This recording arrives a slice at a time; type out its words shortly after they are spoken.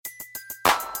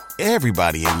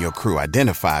Everybody in your crew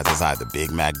identifies as either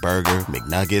Big Mac Burger,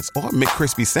 McNuggets, or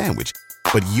McCrispy Sandwich.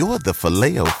 But you're the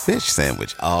Filet-O-Fish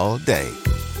Sandwich all day.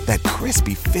 That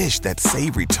crispy fish, that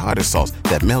savory tartar sauce,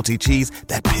 that melty cheese,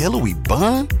 that pillowy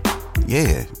bun.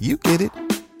 Yeah, you get it.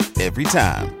 Every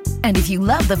time. And if you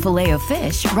love the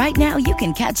Filet-O-Fish, right now you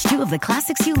can catch two of the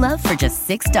classics you love for just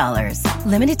 $6.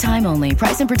 Limited time only.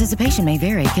 Price and participation may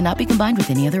vary. Cannot be combined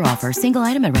with any other offer. Single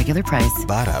item at regular price.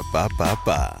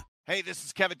 Ba-da-ba-ba-ba. Hey, this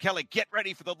is Kevin Kelly. Get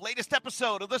ready for the latest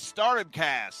episode of the Stardom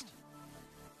Cast.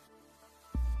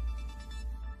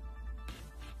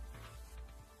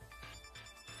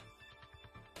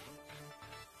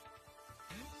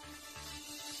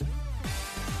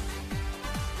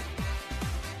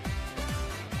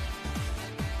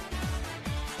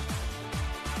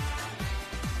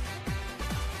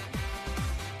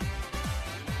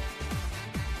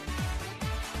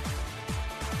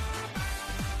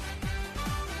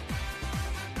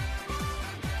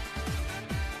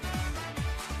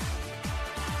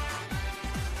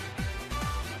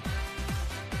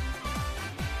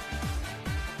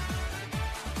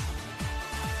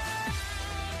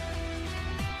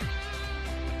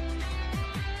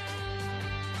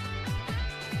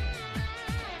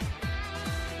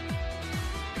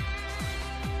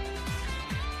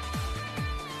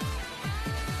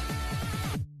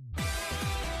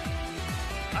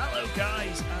 Hello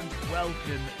guys, and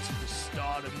welcome to the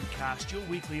Stardom Cast, your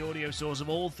weekly audio source of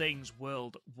all things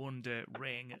World Wonder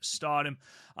Ring Stardom.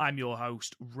 I'm your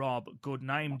host, Rob Gooden.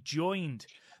 I'm joined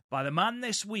by the man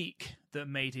this week that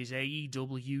made his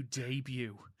AEW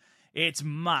debut. It's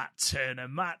Matt Turner.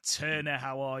 Matt Turner,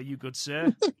 how are you, good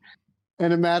sir?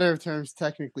 In a matter of terms,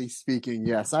 technically speaking,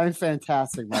 yes, I'm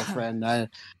fantastic, my friend.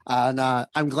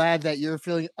 I'm glad that you're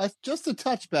feeling just a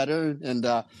touch better, and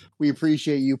we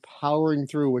appreciate you powering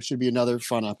through what should be another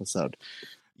fun episode.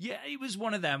 Yeah, it was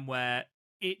one of them where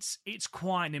it's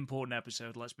quite an important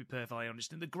episode, let's be perfectly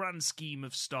honest. In the grand scheme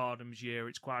of Stardom's year,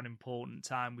 it's quite an important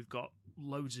time. We've got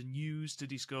loads of news to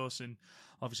discuss, and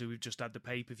obviously we've just had the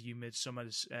pay-per-view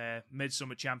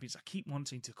MidSummer Champions. I keep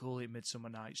wanting to call it Midsummer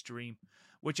Night's Dream,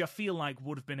 which I feel like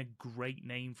would have been a great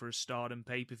name for a Stardom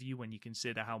pay-per-view when you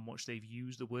consider how much they've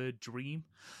used the word dream.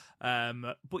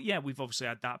 But yeah, we've obviously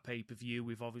had that pay-per-view.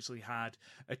 We've obviously had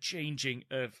a changing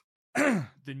of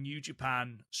the New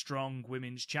Japan Strong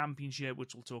Women's Championship,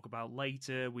 which we'll talk about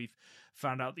later. We've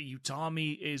found out that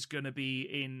Utami is going to be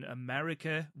in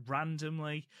America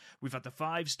randomly. We've had the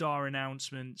 5-star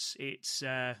announcements. It's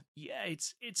a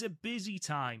busy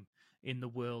time in the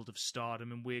world of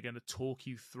Stardom, and we're going to talk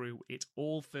you through it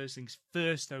all. First things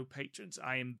first, though, patrons,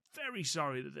 I am very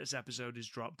sorry that this episode is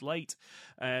dropped late.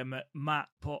 Matt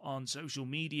put on social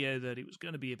media that it was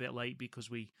going to be a bit late because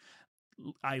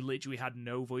I literally had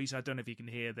no voice. I don't know if you can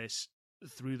hear this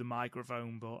through the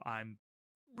microphone, but I'm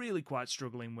really quite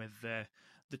struggling with the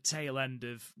tail end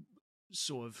of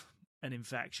sort of an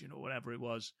infection or whatever it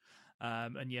was.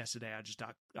 And yesterday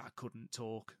I couldn't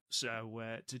talk. So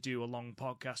to do a long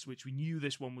podcast, which we knew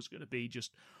this one was going to be,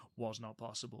 just was not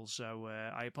possible. So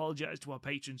I apologize to our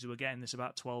patrons who are getting this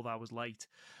about 12 hours late.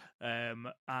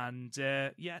 And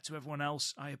to everyone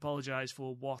else, I apologize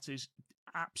for what is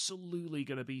absolutely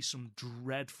going to be some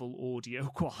dreadful audio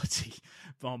quality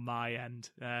on my end.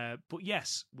 But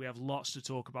yes, we have lots to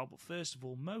talk about. But first of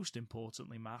all, most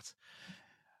importantly, Matt,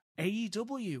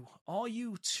 AEW, are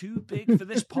you too big for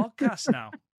this podcast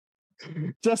now?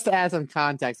 Just to add some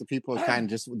context to people kind of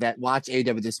just that watch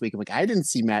AEW this week, I'm like, I didn't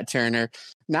see Matt Turner.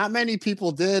 Not many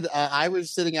people did. I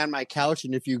was sitting on my couch,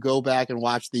 and if you go back and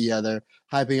watch they're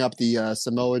hyping up the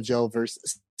Samoa Joe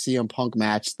versus CM Punk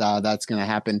match that's going to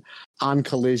happen on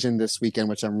Collision this weekend,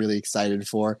 which I'm really excited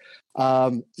for.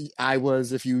 I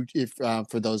was,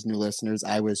 for those new listeners,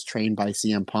 I was trained by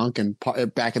CM Punk and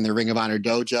back in the Ring of Honor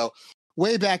dojo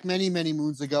way back many, many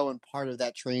moons ago. And part of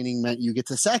that training meant you get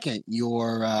to second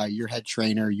your head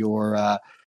trainer, your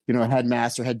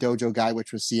headmaster, head dojo guy,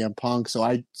 which was CM Punk. So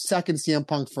I second CM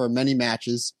Punk for many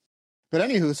matches. But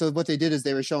anywho, so what they did is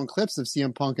they were showing clips of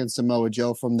CM Punk and Samoa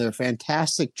Joe from their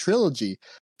fantastic trilogy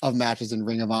of matches in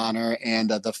Ring of Honor. And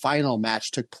the final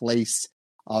match took place,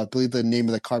 I believe the name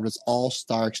of the card was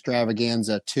All-Star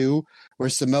Extravaganza 2, where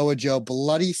Samoa Joe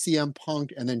bloody CM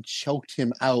Punk and then choked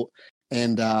him out.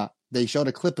 And they showed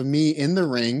a clip of me in the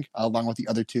ring, along with the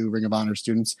other two Ring of Honor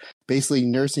students, basically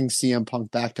nursing CM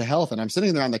Punk back to health. And I'm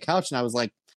sitting there on the couch, and I was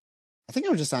like, I think I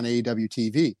was just on AEW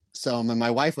TV. So when my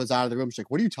wife was out of the room, she's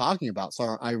like, what are you talking about?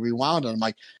 So I rewound it. I'm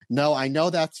like, no, I know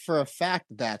that's for a fact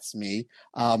that's me,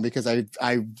 because I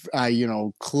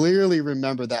clearly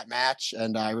remember that match.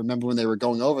 And I remember when they were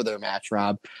going over their match,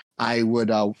 Rob, I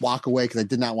would walk away because I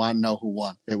did not want to know who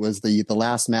won. It was the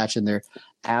last match in their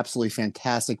absolutely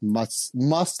fantastic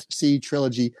must-see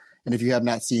trilogy. And if you have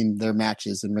not seen their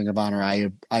matches in Ring of Honor,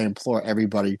 I implore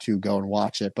everybody to go and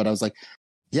watch it. But I was like,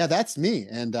 yeah, that's me.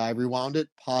 And I rewound it,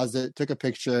 paused it, took a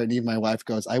picture, and even my wife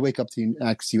goes, I wake up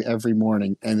next to you every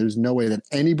morning, and there's no way that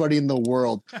anybody in the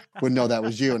world would know that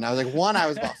was you. And I was like, 1, I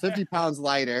was about 50 pounds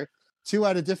lighter. 2, I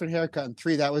had a different haircut. And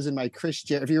 3, that was in my Chris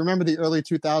Jericho. If you remember the early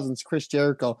 2000s, Chris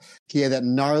Jericho, he had that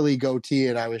gnarly goatee,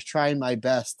 and I was trying my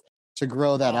best to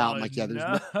grow that out. I'm like, yeah,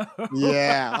 there's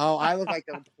yeah. Oh, I look like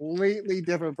a completely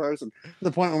different person to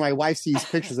the point where my wife sees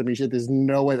pictures of me. She said, there's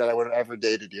no way that I would have ever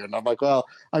dated you. And I'm like, well,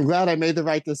 I'm glad I made the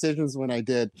right decisions when I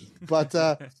did. But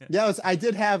yeah, I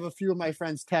did have a few of my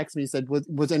friends text me, said,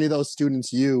 was any of those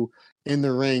students you in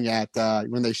the ring at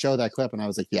when they showed that clip? And I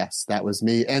was like, yes, that was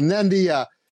me. And then the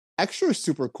extra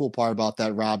super cool part about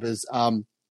that, Rob, is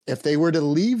if they were to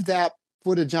leave that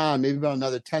footage on maybe about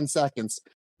another 10 seconds,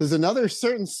 there's another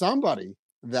certain somebody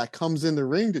that comes in the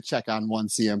ring to check on one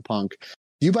CM Punk.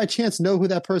 Do you by chance know who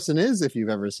that person is if you've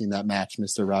ever seen that match,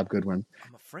 Mr. Rob Goodwin?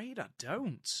 I'm afraid I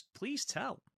don't. Please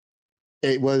tell.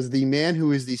 It was the man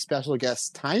who is the special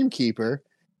guest timekeeper,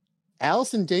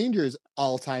 Allison Danger's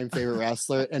all-time favorite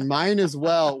wrestler, and mine as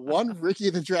well, one Ricky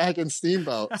the Dragon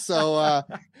Steamboat. So,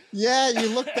 yeah,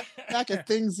 you look back at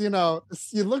things, you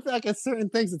look back at certain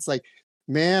things, it's like,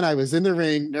 man, I was in the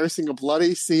ring nursing a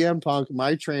bloody CM Punk,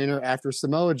 my trainer, after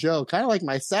Samoa Joe, kind of like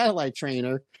my satellite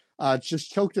trainer,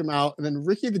 just choked him out. And then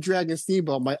Ricky the Dragon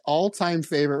Steamboat, my all-time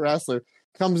favorite wrestler,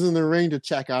 comes in the ring to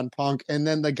check on Punk. And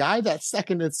then the guy that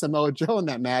seconded Samoa Joe in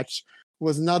that match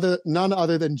was none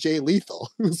other than Jay Lethal,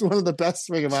 who's one of the best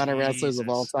Ring of Honor wrestlers of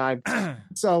all time.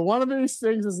 So one of these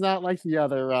things is not like the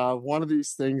other. One of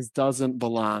these things doesn't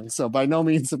belong. So by no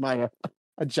means am I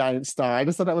a giant star. I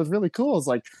just thought that was really cool. It's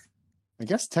like, I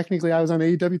guess technically I was on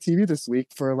AEW TV this week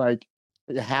for like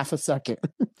half a second.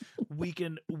 We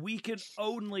can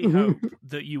only hope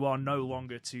that you are no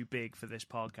longer too big for this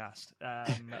podcast.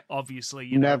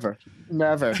 Obviously, never,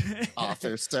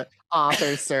 author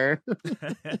sir.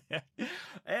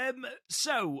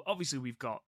 So obviously we've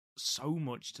got so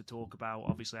much to talk about.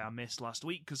 Obviously, I missed last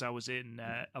week because I was in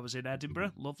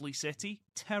Edinburgh, lovely city,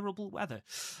 terrible weather,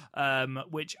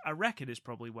 which I reckon is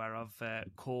probably where I've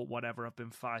caught whatever I've been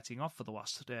fighting off for the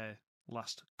last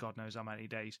God knows how many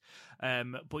days.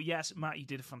 But yes, Matt, you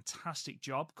did a fantastic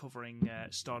job covering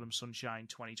Stardom Sunshine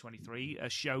 2023, a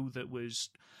show that was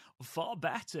far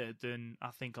better than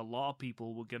I think a lot of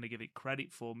people were going to give it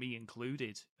credit for, me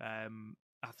included. I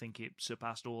think it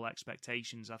surpassed all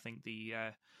expectations. I think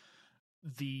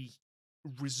the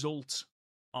result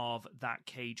of that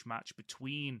cage match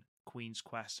between Queen's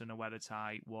Quest and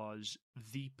Oedetai was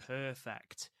the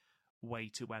perfect way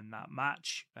to end that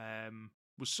match.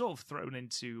 Was sort of thrown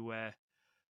into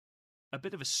a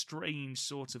bit of a strange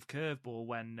sort of curveball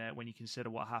when you consider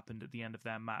what happened at the end of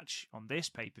their match on this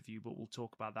pay-per-view, but we'll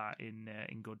talk about that in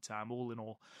good time. All in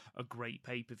all, a great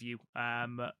pay-per-view.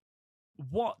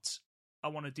 What I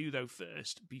want to do, though,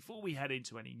 first, before we head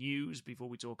into any news, before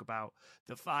we talk about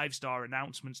the 5-star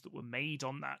announcements that were made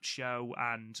on that show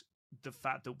and the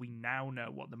fact that we now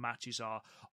know what the matches are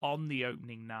on the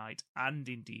opening night and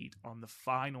indeed on the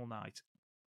final night,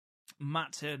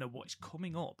 Matt Turner, what is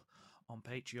coming up on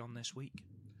Patreon this week?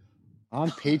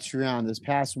 On Patreon this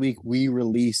past week, we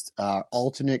released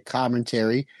alternate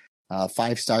commentary,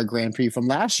 5-star Grand Prix from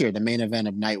last year, the main event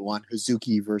of night 1,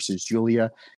 Hazuki versus Julia.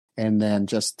 And then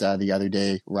just the other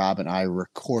day, Rob and I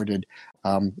recorded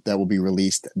that will be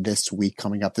released this week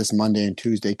coming up, this Monday and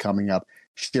Tuesday coming up,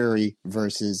 Shuri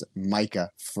versus Micah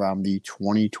from the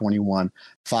 2021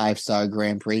 5-star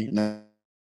Grand Prix.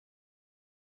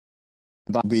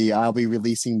 I'll be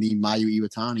releasing the Mayu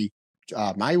Iwatani.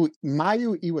 Mayu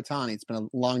Iwatani, it's been a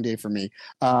long day for me.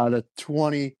 The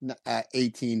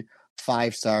 2018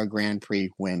 5-star Grand Prix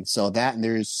win. So that, and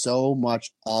there is so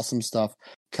much awesome stuff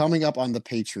coming up on the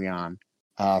Patreon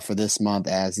for this month,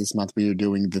 as this month we are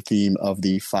doing the theme of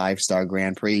the 5-star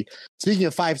Grand Prix. Speaking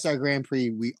of 5-star Grand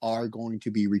Prix, we are going to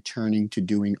be returning to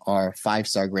doing our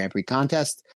 5-star Grand Prix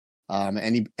contest.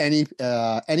 Any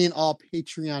and all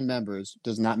Patreon members,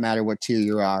 does not matter what tier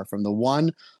you are, from the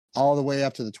 1 all the way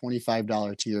up to the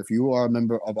 $25 tier. If you are a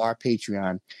member of our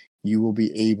Patreon, you will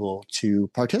be able to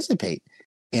participate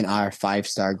in our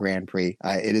 5-star Grand Prix.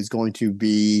 It is going to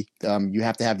be, you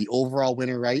have to have the overall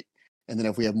winner right, And then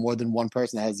if we have more than one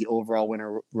person that has the overall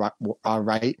winner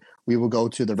right, we will go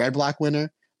to the red block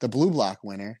winner, the blue block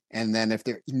winner. And then if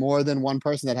there's more than one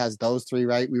person that has those three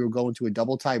right, we will go into a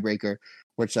double tiebreaker,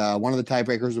 which one of the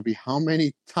tiebreakers will be how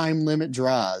many time limit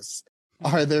draws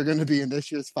are there going to be in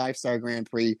this year's 5-star Grand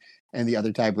Prix? And the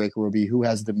other tiebreaker will be who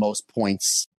has the most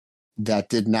points that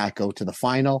did not go to the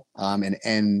final.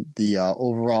 And the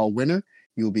overall winner,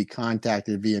 you will be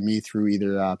contacted via me through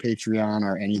either Patreon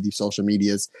or any of the social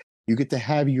medias. You get to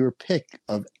have your pick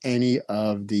of any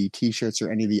of the T-shirts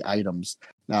or any of the items,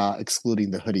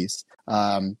 excluding the hoodies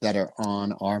that are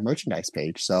on our merchandise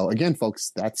page. So again,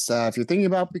 folks, that's if you're thinking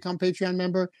about become Patreon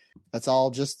member, that's all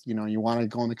just, you want to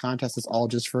go in the contest, it's all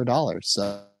just for $1.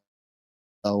 So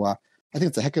I think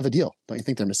it's a heck of a deal. Don't you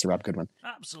think there, Mr. Rob Goodwin?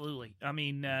 Absolutely. I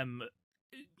mean,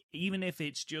 even if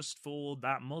it's just for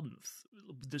that month,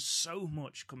 there's so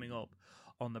much coming up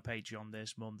on the Patreon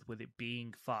this month, with it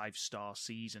being 5-star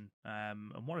season.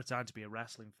 And what a time to be a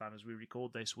wrestling fan. As we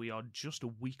record this, we are just a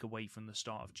week away from the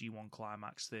start of G1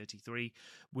 Climax 33.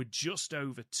 We're just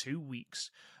over 2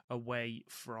 weeks away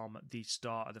from the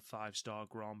start of the 5-star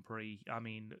Grand Prix. I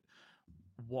mean,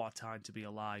 what a time to be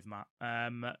alive, Matt.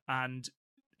 And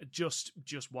just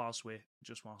whilst we're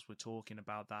talking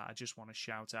about that, I just want to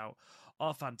shout out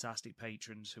our fantastic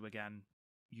patrons who, again,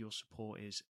 your support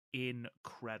is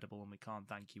incredible and we can't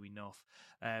thank you enough.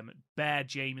 Bear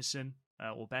Jameson,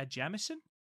 or Bear Jemison?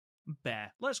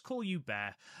 Bear. Let's call you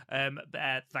Bear.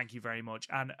 Bear, thank you very much.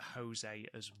 And Jose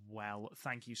as well.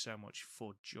 Thank you so much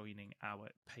for joining our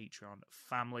Patreon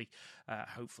family.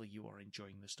 Hopefully you are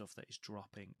enjoying the stuff that is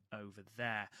dropping over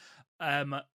there.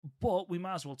 But we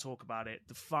might as well talk about it.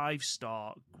 The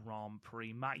 5-star Grand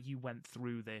Prix. Matt, you went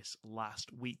through this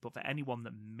last week, but for anyone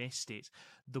that missed it,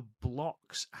 the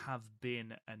blocks have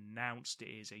been announced. It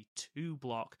is a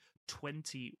 2-block,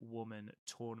 20-woman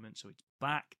tournament, so it's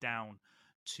back down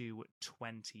to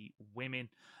 20 women.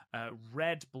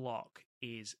 Red block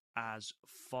is as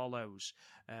follows: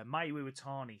 Mayu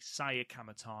Iwatani, Saya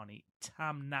Kamatani,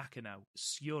 Tam Nakano,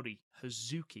 Syuri,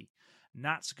 Hazuki,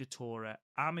 Natsukatora,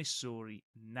 Amisori,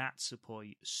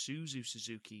 Natsupoi, Suzu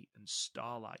Suzuki, and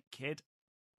Starlight Kid.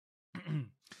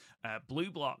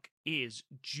 Blue block is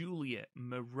Julia,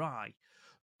 Mirai,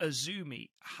 Azumi,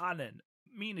 Hanan,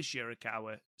 Mina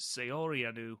Shirakawa, Saori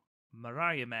Anu,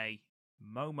 Mariah May,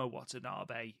 Momo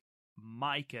Watanabe,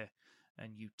 Maika,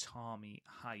 and Utami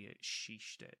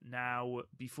Hayashishita. Now,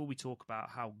 before we talk about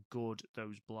how good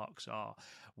those blocks are,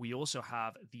 we also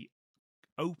have the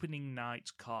opening night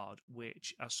card,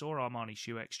 which I saw Armani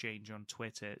Shoe Exchange on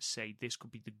Twitter say this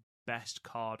could be the best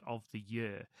card of the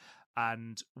year.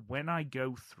 And when I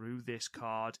go through this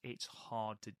card, it's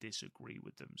hard to disagree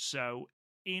with them. So,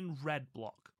 in red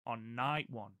block, on night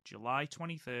 1, July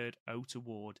 23rd, Ota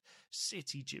Ward,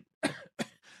 City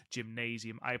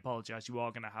Gymnasium. I apologize. You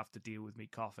are going to have to deal with me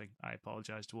coughing. I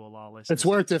apologize to all our listeners. It's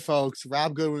worth it, folks.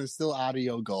 Rob Goodwin is still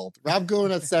audio gold. Rob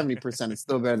Goodwin at 70% is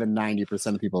still better than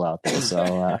 90% of people out there.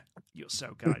 So you're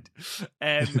so kind.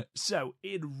 So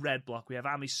in red block, we have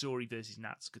Amisori versus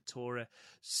Natsukatora,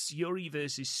 Syuri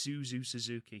versus Suzu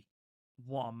Suzuki.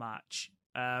 What a match.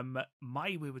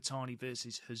 Mayu Iwatani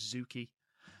versus Hazuki.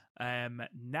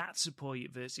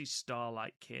 Natsupoi versus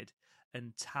Starlight Kid,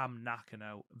 and Tam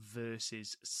Nakano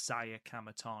versus Saya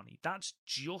Kamatani. That's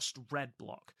just red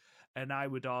block, and I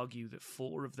would argue that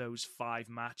 4 of those 5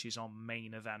 matches are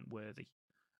main event worthy.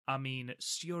 I mean,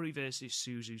 Syuri versus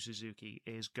Suzu Suzuki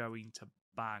is going to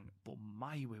bang, but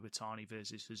Mayu Iwatani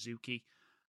versus Hazuki,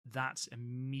 that's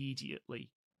immediately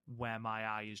where my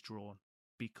eye is drawn,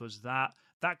 because that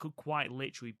could quite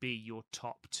literally be your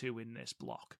top 2 in this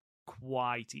block.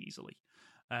 Quite easily.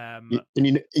 And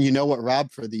you know what,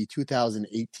 Rob, for the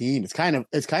 2018, it's kind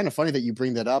of funny that you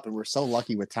bring that up, and we're so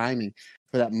lucky with timing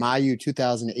for that Mayu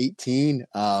 2018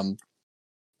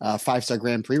 5-star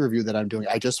Grand Prix review that I'm doing.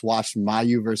 I just watched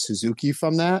Mayu versus Suzuki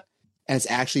from that, and it's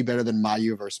actually better than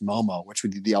Mayu versus Momo, which we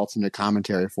did the alternate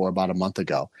commentary for about a month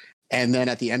ago. And then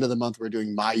at the end of the month, we're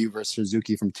doing Mayu versus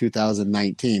Suzuki from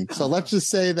 2019. So let's just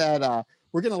say that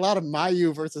we're getting a lot of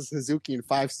Mayu versus Suzuki in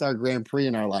 5-star Grand Prix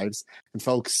in our lives. And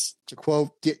folks, to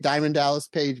quote Diamond Dallas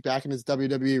Page back in his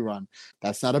WWE run,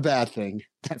 that's not a bad thing.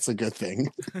 That's a good thing.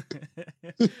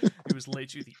 It was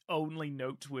literally the only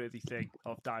noteworthy thing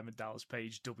of Diamond Dallas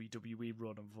Page WWE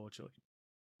run, unfortunately.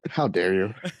 How dare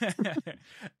you?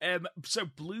 So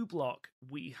blue block,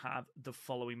 we have the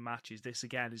following matches. This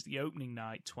again is the opening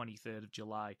night, 23rd of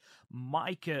July.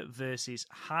 Maika versus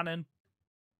Hanan.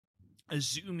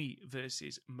 Azumi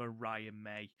versus Mariah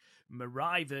May.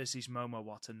 Mirai versus Momo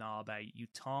Watanabe.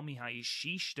 Utami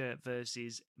Hayashishita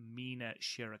versus Mina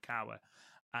Shirakawa.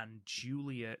 and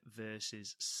Julia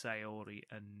versus Sayori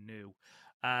Anu.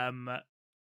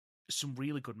 Some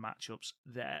really good matchups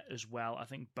there as well. I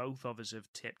think both of us have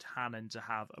tipped Hannon to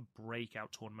have a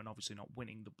breakout tournament, obviously not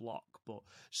winning the block, but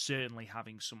certainly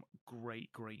having some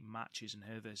great matches, and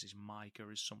her versus Micah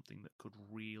is something that could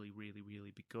really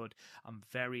be good. I'm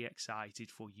very excited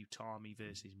for Utami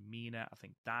versus Mina. I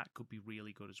think that could be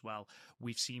really good as well.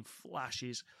 We've seen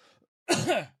flashes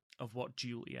of what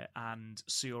Julia and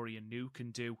Sayori Anu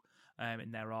can do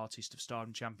in their Artist of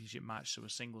Stardom Championship match, so a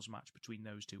singles match between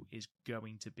those two is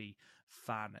going to be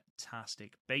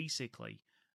fantastic. Basically,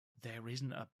 there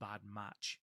isn't a bad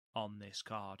match on this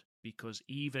card, because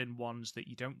even ones that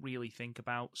you don't really think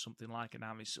about, something like an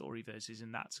Amisori versus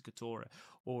Natsuko Tora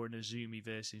or an Azumi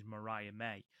versus Mariah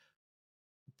May,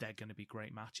 they're going to be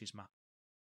great matches, Matt.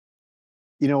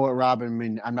 You know what, Robin? I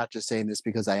mean, I'm not just saying this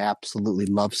because I absolutely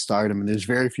love Stardom, and there's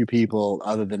very few people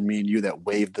other than me and you that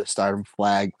wave the Stardom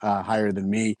flag higher than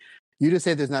me. You just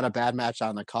say there's not a bad match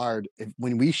on the card.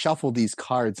 When we shuffle these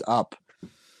cards up,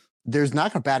 there's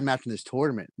not a bad match in this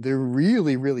tournament. There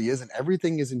really isn't.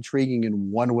 Everything is intriguing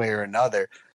in one way or another,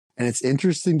 and it's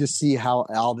interesting to see how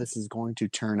all this is going to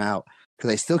turn out, because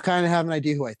I still kind of have an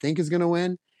idea who I think is going to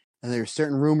win. And there's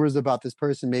certain rumors about this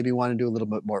person maybe want to do a little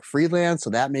bit more freelance,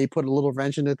 so that may put a little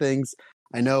wrench into things.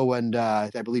 I know when I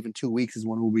believe in 2 weeks is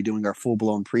when we'll be doing our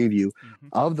full-blown preview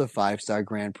of the 5-star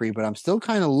Grand Prix, but I'm still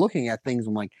kind of looking at things.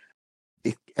 I'm like,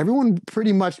 everyone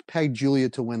pretty much pegged Julia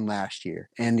to win last year,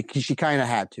 and she kind of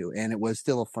had to, and it was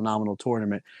still a phenomenal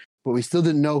tournament, but we still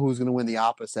didn't know who was going to win the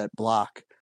opposite block.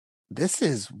 This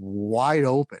is wide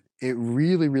open. It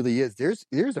really is. There's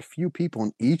a few people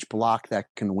in each block that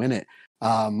can win it,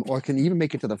 or can even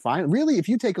make it to the final. Really, if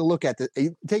you take a look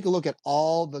at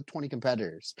all the 20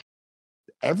 competitors,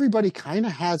 everybody kind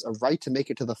of has a right to make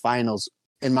it to the finals,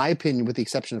 in my opinion, with the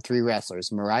exception of 3 wrestlers: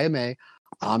 Mariah May,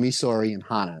 Ami Sohrei, and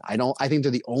Hana. I think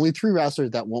they're the only 3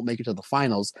 wrestlers that won't make it to the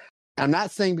finals. I'm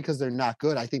not saying because they're not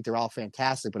good. I think they're all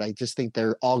fantastic, but I just think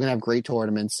they're all going to have great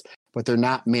tournaments, but they're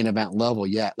not main event level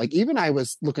yet. Like, even I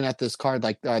was looking at this card,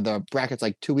 like the brackets,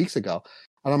 like 2 weeks ago,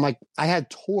 and I'm like, I had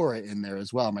Tora in there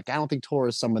as well. I'm like, I don't think Tora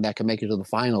is someone that can make it to the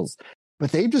finals,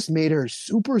 but they've just made her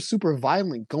super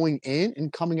violent going in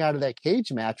and coming out of that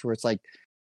cage match, where it's like,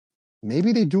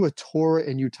 maybe they do a Tora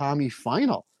and Utami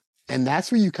final. And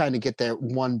that's where you kind of get that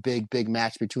one big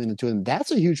match between the two of them. That's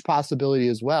a huge possibility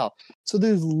as well. So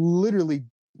there's literally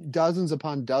dozens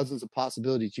upon dozens of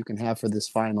possibilities you can have for this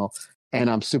final. And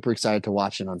I'm super excited to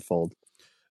watch it unfold.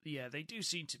 Yeah, they do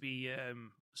seem to be,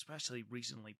 especially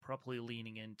recently, properly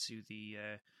leaning into the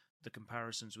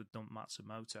comparisons with Dump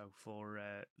Matsumoto for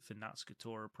Natsuko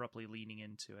Tora, properly leaning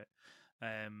into it.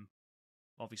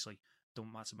 Obviously,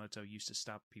 Dump Matsumoto used to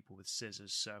stab people with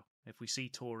scissors, so if we see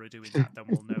Tora doing that, then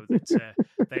we'll know that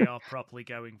they are properly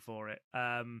going for it.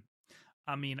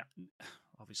 I mean,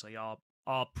 obviously, our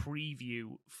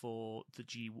preview for the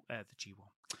G1,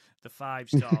 the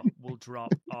 5-star will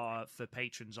drop for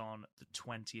patrons on the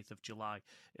 20th of July.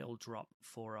 It'll drop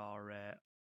for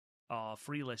our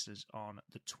free listeners on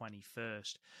the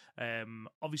 21st.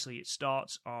 Obviously, it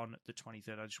starts on the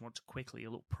 23rd. I just want to quickly, a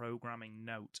little programming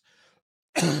note.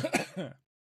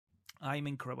 I'm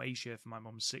in Croatia for my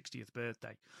mum's 60th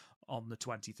birthday on the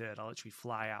 23rd. I'll actually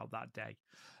fly out that day.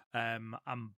 I'm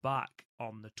back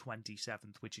on the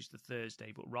 27th, which is the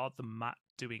Thursday, but rather than Matt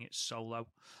doing it solo,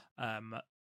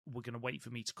 we're going to wait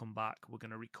for me to come back. We're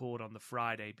going to record on the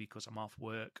Friday because I'm off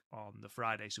work on the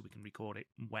Friday, so we can record it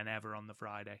whenever on the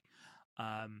Friday.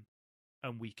 And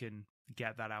we can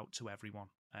get that out to everyone,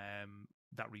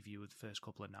 that review of the first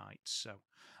couple of nights. So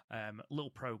a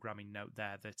little programming note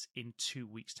there that in 2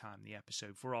 weeks' time, the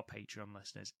episode for our Patreon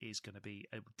listeners is going to be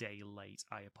a day late.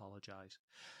 I apologise.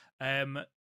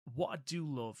 What I do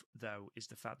love, though, is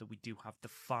the fact that we do have the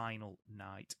final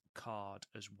night card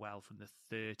as well from the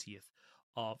 30th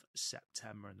of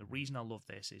September. And the reason I love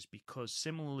this is because,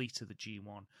 similarly to the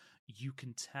G1, you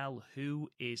can tell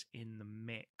who is in the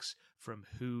mix from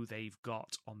who they've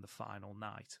got on the final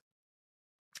night.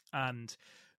 And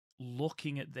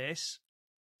looking at this,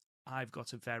 I've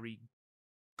got a very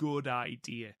good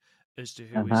idea as to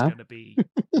who is going to be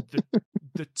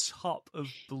the top of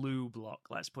blue block,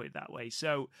 let's put it that way.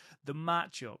 So the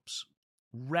matchups: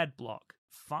 red block,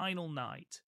 final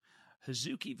night,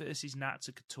 Hazuki versus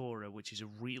Natsuko Tora, which is a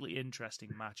really interesting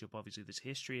matchup. Obviously, there's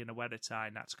history in Ueda Tai.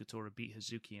 Natsuko Tora beat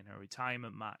Hazuki in her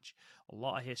retirement match. A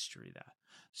lot of history there.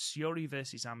 Shiori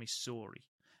versus Ami Sohrei.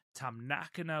 Tam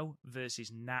Nakano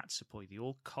versus Natsupoi, the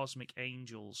All Cosmic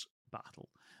Angels battle.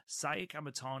 Saya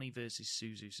Kamatani versus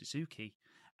Suzu Suzuki.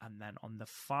 And then on the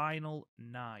final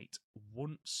night,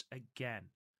 once again,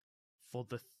 for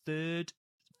the third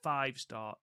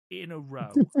 5-star in a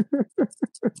row.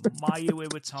 Mayu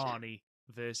Iwatani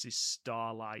versus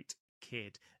Starlight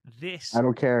Kid. I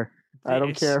don't care. I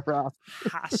don't care, Rob.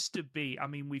 Has to be. I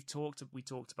mean, we talked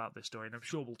about this story, and I'm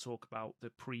sure we'll talk about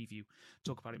the preview.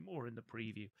 Talk about it more in the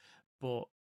preview. But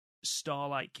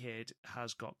Starlight Kid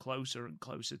has got closer and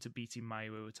closer to beating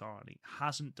Mayu Iwatani.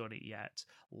 Hasn't done it yet.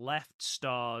 Left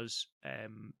Stars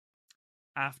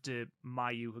after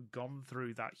Mayu had gone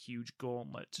through that huge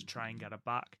gauntlet to try and get her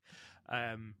back.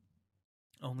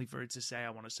 Only for her to say, I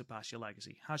want to surpass your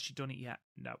legacy. Has she done it yet?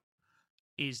 No.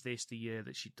 Is this the year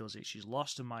that she does it? She's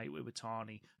lost to Mayu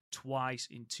Iwatani twice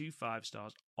in 2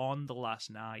 5-stars on the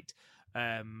last night.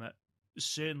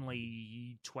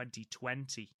 Certainly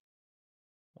 2020.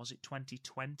 Was it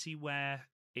 2020 where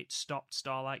it stopped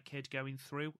Starlight Kid going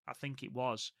through? I think it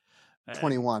was.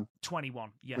 21.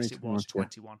 21. Yes, it was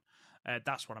 21.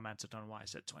 That's what I meant. I don't know why I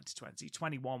said 2020.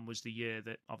 21 was the year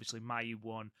that obviously Mayu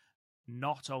won.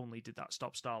 Not only did that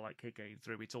stop Starlight Kid going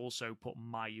through, it also put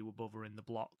Mayu above her in the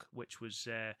block, which was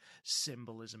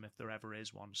symbolism if there ever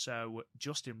is one. So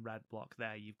just in red block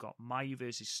there, you've got Mayu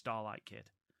versus Starlight Kid,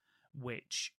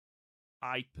 which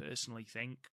I personally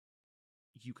think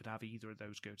you could have either of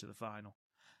those go to the final.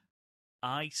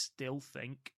 I still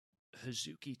think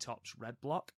Hazuki tops red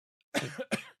block, but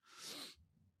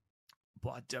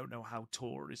I don't know how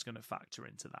Tora is going to factor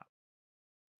into that.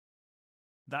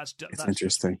 That's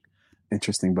interesting.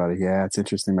 Interesting, buddy. Yeah, it's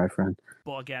interesting, my friend.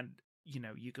 But again,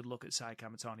 you could look at Sai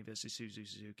Kamatani versus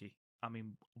Suzuki. I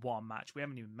mean, one match. We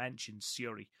haven't even mentioned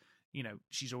Syuri.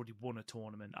 She's already won a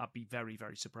tournament. I'd be very,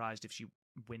 very surprised if she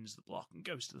wins the block and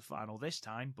goes to the final this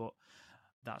time, but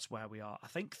that's where we are. I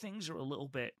think things are a little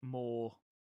bit more,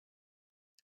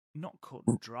 not cut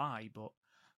and dry, but...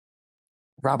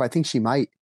 Rob, I think she might.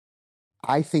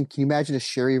 Can you imagine a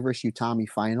Syuri versus Utami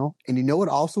final? And you know what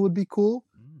also would be cool?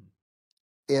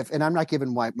 And I'm not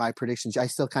giving my predictions, I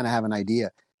still kind of have an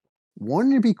idea.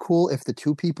 Wouldn't it be cool if the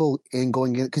two people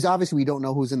going in, because obviously we don't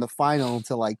know who's in the final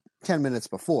until like 10 minutes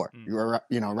before,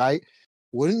 right?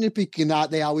 Wouldn't it be,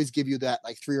 they always give you that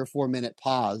like 3 or 4 minute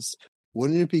pause.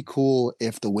 Wouldn't it be cool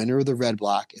if the winner of the red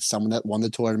block is someone that won the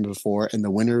tournament before and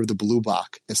the winner of the blue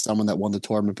block is someone that won the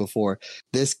tournament before?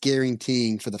 This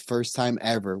guaranteeing for the first time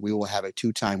ever, we will have a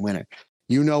 2-time winner.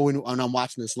 When I'm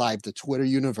watching this live, the Twitter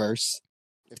universe,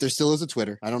 if there still is a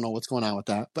Twitter, I don't know what's going on with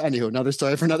that. But anywho, another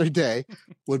story for another day,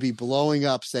 would be blowing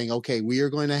up saying, okay, we are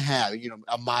going to have,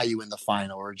 a Mayu in the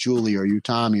final, or Julie, or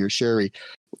Utami, or Syuri.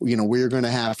 We're going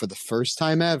to have for the first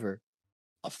time ever,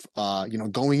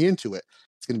 going into it,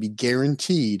 it's going to be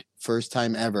guaranteed first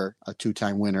time ever a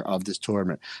 2-time winner of this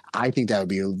tournament. I think that would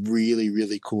be a really,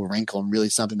 really cool wrinkle and really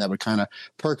something that would kind of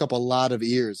perk up a lot of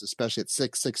ears, especially at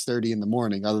 6:30 in the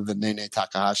morning, other than Nene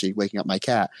Takahashi waking up my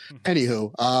cat.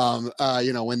 Anywho,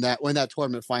 when that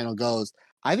tournament final goes,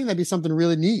 I think that'd be something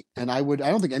really neat. And I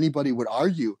don't think anybody would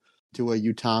argue to a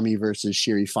Utami versus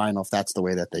Syuri final if that's the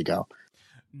way that they go.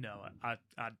 No,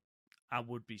 I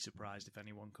would be surprised if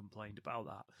anyone complained about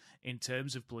that. In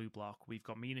terms of blue block, we've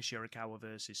got Mina Shirakawa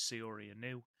versus Saori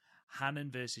Anu,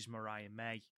 Hanan versus Mariah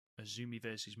May, Azumi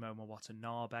versus Momo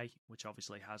Watanabe, which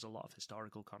obviously has a lot of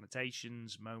historical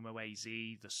connotations, Momo AZ,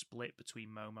 the split between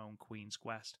Momo and Queen's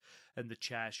Quest, and the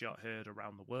chair shot heard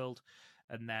around the world.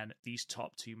 And then these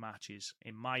top 2 matches,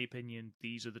 in my opinion,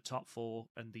 these are the top 4,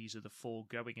 and these are the 4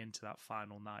 going into that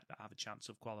final night that have a chance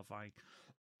of qualifying.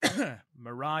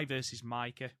 Mirai versus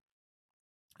Maika.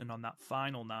 And on that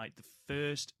final night, the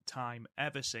first time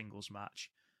ever singles match,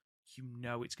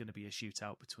 it's going to be a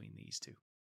shootout between these two.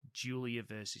 Julia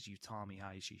versus Utami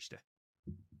Hayashishita.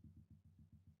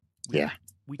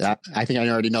 I think I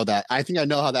already know that. I think I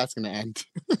know how that's going to end.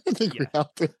 I think we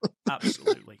have to.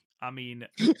 Absolutely. I mean,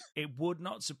 it would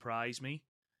not surprise me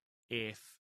if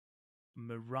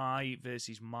Mirai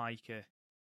versus Maika,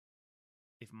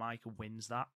 if Maika wins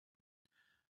that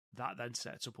then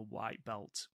sets up a white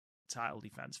belt title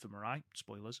defense for Mirai,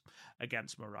 spoilers,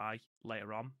 against Mirai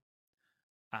later on.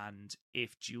 And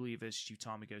if Julia versus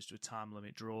Utami goes to a time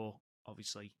limit draw,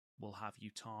 obviously we'll have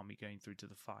Utami going through to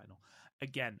the final.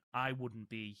 Again, I wouldn't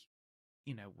be,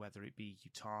 whether it be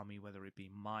Utami, whether it be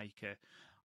Maika,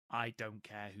 I don't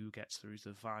care who gets through to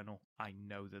the final. I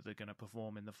know that they're going to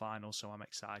perform in the final, so I'm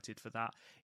excited for that.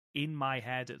 In my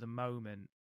head at the moment,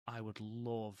 I would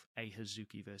love a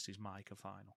Hazuki versus Maika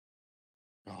final.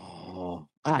 Oh,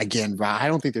 again, Rob, I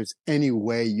don't think there's any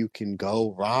way you can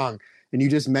go wrong. And you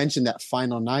just mentioned that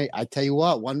final night. I tell you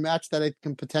what, one match that I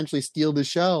can potentially steal the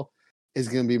show is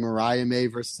going to be Mariah May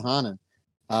versus Hanan.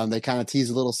 They kind of tease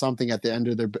a little something at the end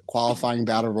of their qualifying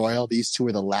battle royal. These two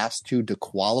are the last 2 to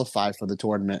qualify for the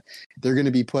tournament. They're going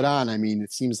to be put on. I mean,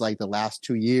 it seems like the last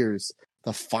 2 years,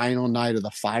 the final night of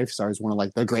the 5 Stars, one of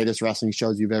like the greatest wrestling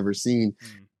shows you've ever seen.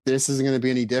 This isn't going to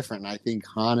be any different. And I think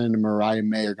Hana and Mariah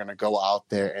May are going to go out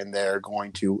there and they're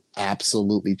going to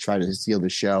absolutely try to steal the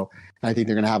show. And I think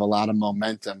they're going to have a lot of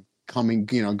momentum coming,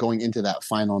 going into that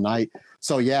final night.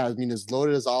 So yeah, I mean, as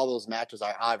loaded as all those matches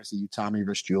are, obviously Utami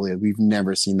versus Julia, we've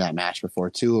never seen that match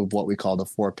before. 2 of what we call the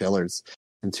 4 pillars,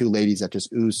 and 2 ladies that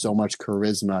just ooze so much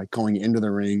charisma going into the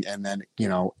ring, and then,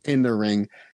 in the ring,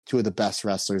 2 of the best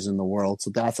wrestlers in the world. So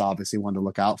that's obviously one to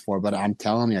look out for. But I'm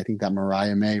telling you, I think that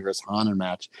Mariah May versus Hana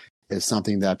match is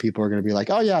something that people are going to be like,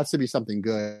 oh yeah, it should be something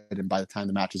good. And by the time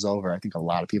the match is over, I think a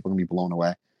lot of people are going to be blown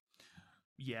away.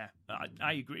 Yeah,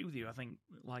 I agree with you. I think,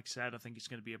 like I said, I think it's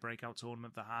going to be a breakout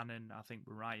tournament for Hannah. And I think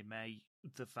Mariah May,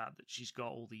 the fact that she's got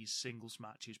all these singles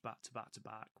matches back to back to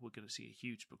back, we're going to see a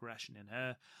huge progression in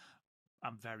her.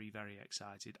 I'm very, very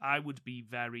excited. I would be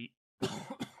very,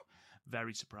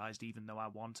 very surprised, even though I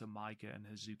want a Maika and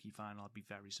Hazuki final. I'd be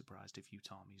very surprised if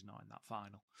Utami's not in that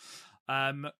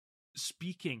final.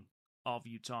 Speaking of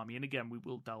Utami, and again, we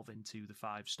will delve into the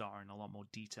 5-star in a lot more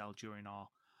detail during our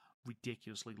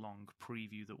ridiculously long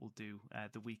preview that we'll do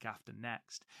the week after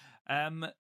next.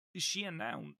 She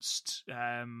announced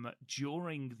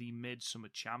during the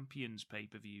MidSummer Champions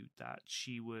pay-per-view that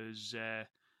she was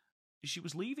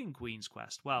leaving Queen's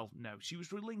Quest. Well, no, she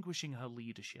was relinquishing her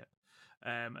leadership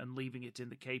and leaving it in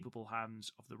the capable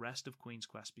hands of the rest of Queen's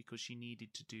Quest because she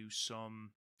needed to do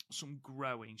some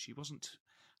growing. She wasn't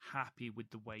happy with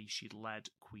the way she'd led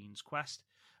Queen's Quest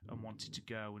and wanted to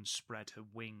go and spread her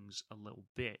wings a little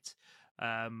bit.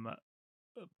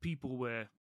 People were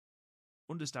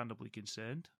understandably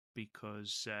concerned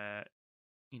because,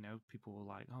 people were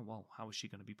like, oh, well, how is she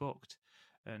going to be booked?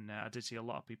 And I did see a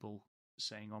lot of people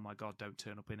saying, oh my God, don't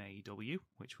turn up in AEW,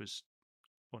 which was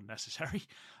unnecessary.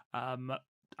 I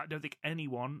don't think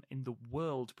anyone in the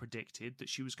world predicted that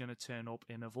she was going to turn up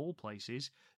in, of all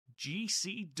places,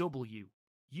 GCW.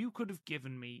 You could have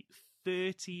given me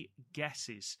 30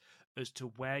 guesses as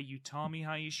to where Utami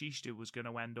Hayashishita was going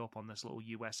to end up on this little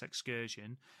US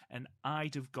excursion, and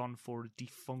I'd have gone for a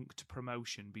defunct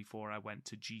promotion before I went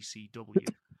to GCW.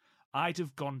 I'd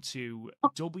have gone to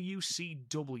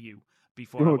WCW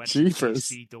before I went to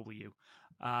GCW.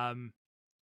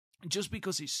 Just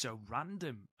because it's so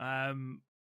random.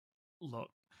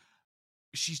 Look,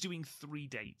 she's doing 3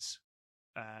 dates.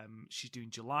 She's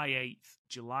doing July 8th,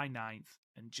 July 9th,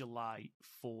 and July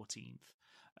 14th.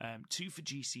 2 for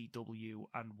GCW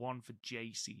and 1 for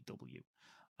JCW.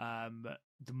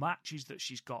 The matches that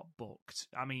she's got booked.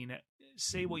 I mean,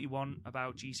 say what you want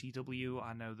about GCW.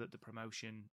 I know that the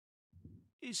promotion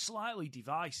is slightly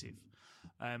divisive.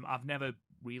 I've never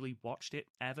really watched it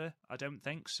ever, I don't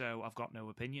think, so I've got no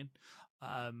opinion.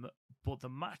 But the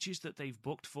matches that they've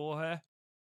booked for her,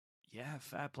 yeah,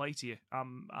 fair play to you.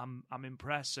 I'm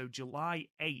impressed. So July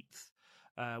 8th,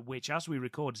 which as we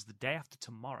record is the day after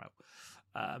tomorrow,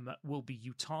 will be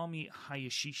Utami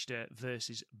Hayashishita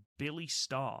versus Billy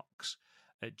Starks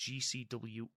at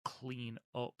GCW Clean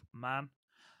Up Man.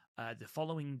 The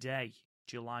following day,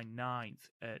 July 9th,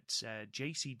 at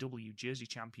JCW Jersey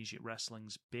Championship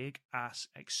Wrestling's Big Ass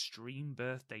Extreme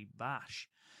Birthday Bash,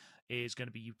 is going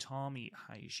to be Utami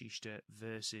Hayashishita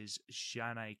versus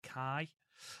Janae Kai,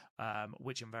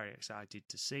 which I'm very excited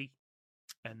to see.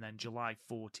 And then July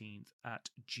 14th at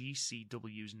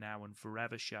GCW's Now and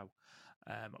Forever show,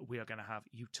 we are going to have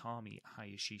Utami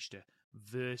Hayashishita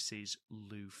versus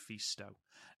Lufisto.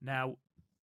 Now,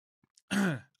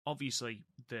 obviously,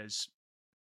 there's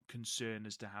concern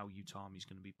as to how Utami's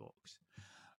going to be booked.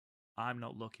 I'm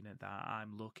not looking at that.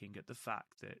 I'm looking at the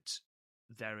fact that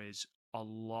there is a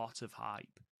lot of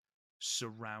hype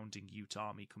surrounding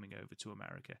Utami coming over to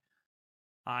America.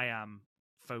 I am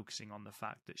focusing on the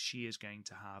fact that she is going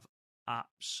to have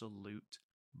absolute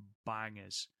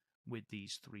bangers with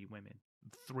these 3 women.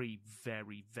 3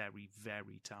 very, very,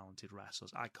 very talented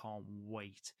wrestlers. I can't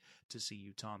wait to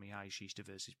see Utami Hayashishita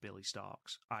versus Billy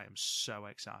Starks. I am so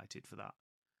excited for that.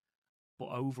 But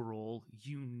overall,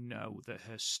 you know that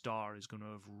her star is going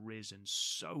to have risen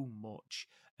so much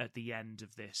at the end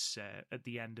of this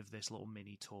little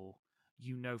mini tour.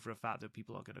 You know for a fact that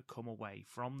people are going to come away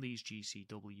from these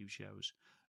GCW shows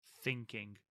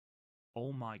thinking,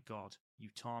 oh my God,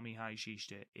 Utami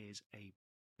Hayashishita is a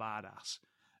badass.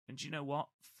 And you know what?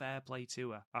 Fair play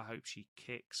to her. I hope she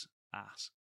kicks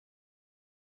ass.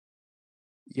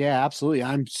 Yeah, absolutely.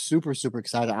 I'm super, super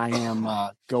excited. I am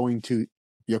going to...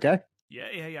 You okay?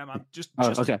 Yeah, man. Just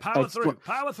okay. Power through.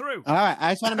 All right.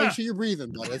 I just want to make sure you're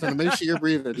breathing, buddy. I just want to make sure you're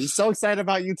breathing. He's so excited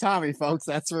about Utami, folks.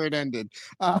 That's where it ended.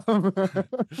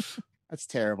 That's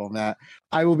terrible, Matt.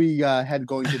 I will be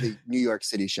going to the New York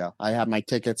City show. I have my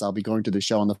tickets. I'll be going to the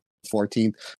show on the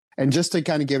 14th. And just to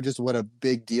kind of give just what a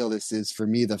big deal this is for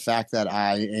me, the fact that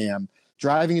I am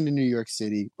driving into New York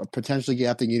City, potentially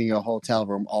getting a hotel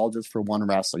room, all just for one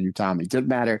wrestler, Utami. Didn't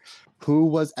matter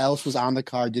who else was on the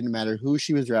card. Didn't matter who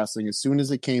she was wrestling. As soon as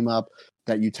it came up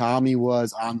that Utami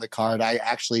was on the card, I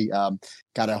actually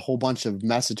got a whole bunch of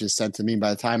messages sent to me.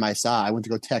 By the time I saw, I went to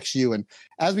go text you. And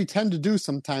as we tend to do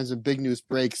sometimes when big news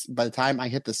breaks, by the time I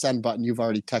hit the send button, you've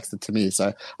already texted to me.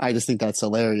 So I just think that's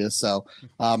hilarious. So,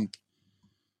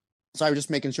 so I was just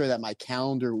making sure that my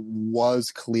calendar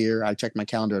was clear. I checked my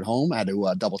calendar at home. I had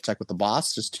to double check with the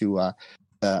boss just to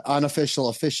the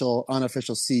unofficial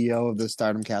CEO of the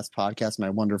Stardom Cast podcast, my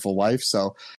wonderful wife.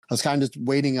 So I was kind of just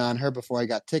waiting on her before I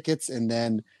got tickets. And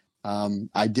then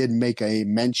I did make a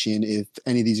mention if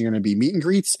any of these are going to be meet and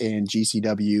greets, and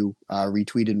GCW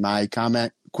retweeted my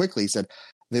comment quickly. Said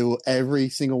they will, every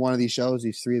single one of these shows,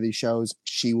 these 3 of these shows,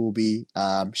 she will be,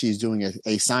 she's doing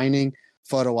a signing,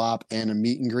 photo op, and a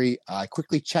meet and greet. I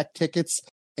quickly checked tickets,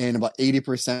 and about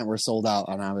 80% were sold out.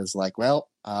 And I was like, well,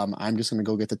 I'm just going to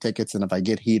go get the tickets. And if I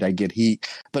get heat, I get heat.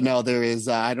 But no, there is,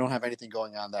 I don't have anything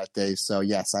going on that day. So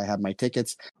yes, I have my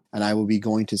tickets, and I will be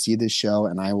going to see this show,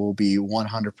 and I will be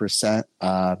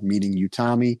 100% meeting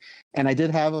Utami. And I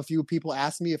did have a few people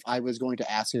ask me if I was going to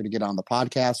ask her to get on the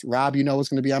podcast. Rob, you know what's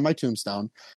going to be on my tombstone.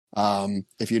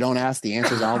 If you don't ask, the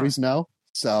answer is always no.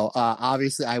 So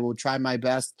obviously I will try my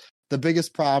best. The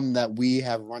biggest problem that we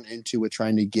have run into with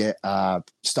trying to get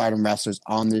Stardom wrestlers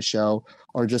on this show,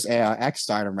 or just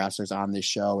ex-Stardom wrestlers on this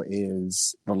show,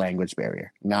 is the language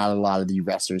barrier. Not a lot of the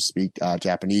wrestlers speak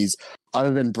Japanese.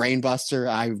 Other than Brainbuster,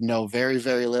 I know very,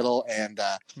 very little. And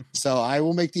so I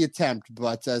will make the attempt.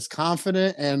 But as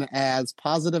confident and as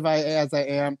positive as I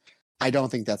am, I don't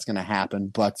think that's going to happen.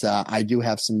 But I do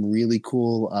have some really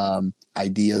cool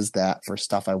ideas that for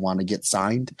stuff I want to get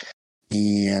signed.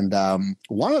 And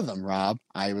one of them, Rob,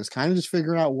 I was kind of just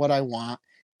figuring out what I want.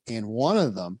 And one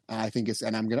of them, and I think it's,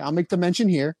 and I'll make the mention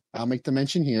here. I'll make the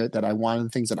mention here that one of the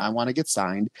things that I want to get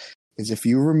signed is, if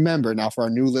you remember, now for our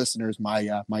new listeners, my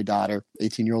daughter,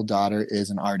 18-year-old daughter, is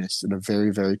an artist, and a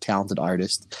very, very talented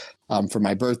artist. For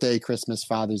my birthday, Christmas,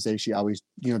 Father's Day, she always,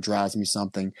 draws me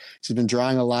something. She's been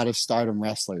drawing a lot of Stardom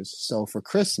wrestlers. So for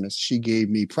Christmas, she gave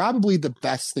me probably the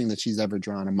best thing that she's ever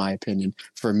drawn, in my opinion,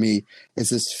 for me, is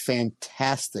this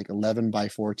fantastic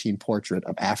 11x14 portrait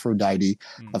of Aphrodite,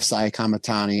 of Saya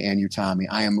Kamatani and Utami.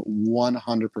 I am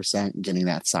 100% getting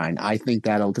that signed. I think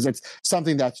because it's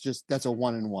something that's a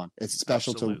 1-in-1. It's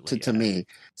special to me.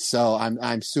 So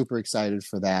I'm super excited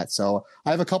for that. So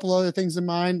I have a couple other things in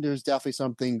mind. There's definitely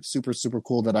something super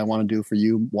cool that I want to do for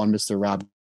you. One, Mr. Rob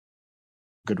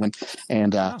Goodwin.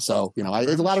 And so,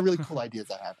 there's a lot of really cool ideas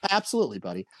I have. Absolutely,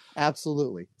 buddy.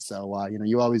 Absolutely. So,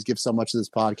 you always give so much of this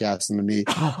podcast, and to me,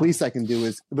 the least I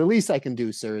can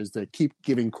do, sir, is to keep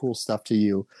giving cool stuff to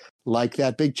you, like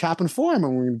that big chop and form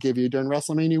I'm going to give you during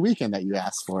WrestleMania weekend that you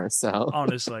asked for. So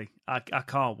honestly, I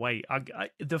can't wait.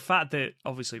 The fact that,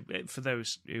 obviously, for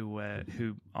those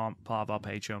who aren't part of our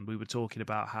Patreon, we were talking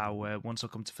about how once I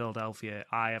come to Philadelphia,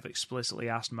 I have explicitly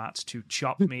asked Matt to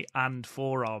chop me and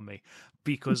forearm me,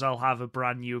 because I'll have a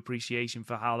brand new appreciation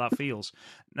for how that feels.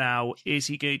 Now, is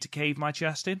he going to cave my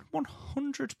chest in?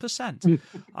 100%.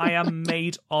 I am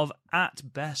made of,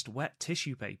 at best, wet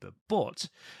tissue paper, but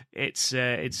it's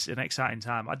an exciting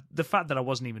time. The fact that I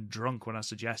wasn't even drunk when I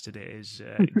suggested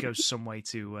it goes some way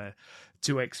to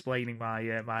explaining my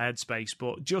headspace.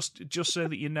 But just so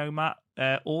that you know, Matt,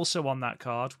 also on that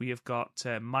card we have got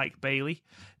Mike Bailey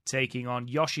taking on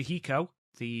Yoshihiko,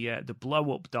 the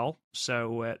blow up doll.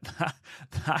 So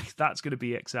that's going to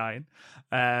be exciting.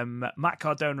 Matt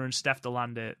Cardona and Steph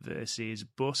DeLander versus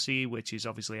Bussy, which is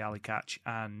obviously Ali Catch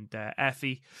and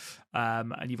Effie.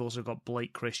 And you've also got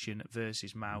Blake Christian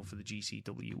versus Mao for the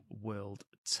GCW World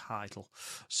title.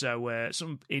 So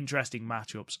some interesting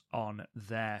matchups on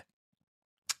there.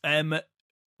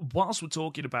 Whilst we're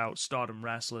talking about Stardom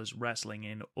wrestlers wrestling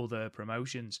in other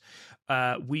promotions,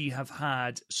 we have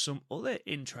had some other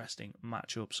interesting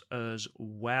matchups as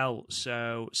well.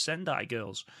 So Sendai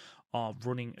Girls are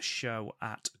running a show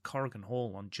at Corrigan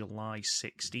Hall on July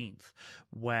 16th,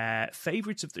 where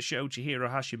favourites of the show, Chihiro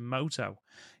Hashimoto,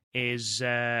 is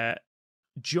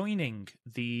joining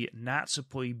the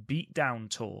Natsupoi Beatdown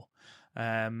Tour.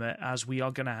 As we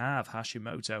are going to have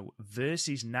Hashimoto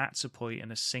versus Natsupoi in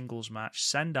a singles match,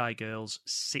 Sendai Girls,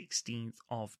 16th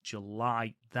of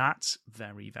July. That's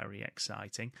very, very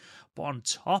exciting. But on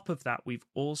top of that, we've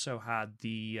also had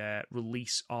the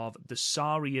release of the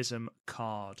Sariism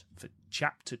card for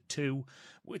Chapter 2,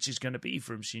 which is going to be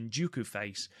from Shinjuku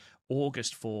Face,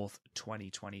 August 4th,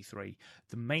 2023.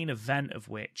 The main event of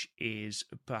which is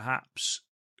perhaps...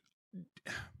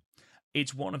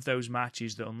 It's one of those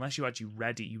matches that unless you actually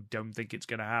read it, you don't think it's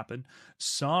going to happen.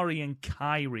 Sari and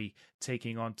Kairi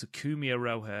taking on Takumi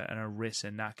Iroha and Arisa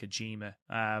Nakajima.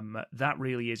 That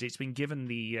really is. It's been given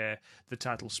the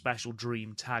title Special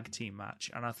Dream Tag Team match,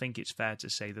 and I think it's fair to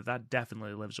say that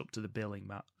definitely lives up to the billing,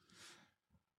 Matt.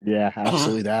 Yeah,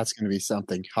 absolutely. That's going to be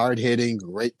something. Hard hitting,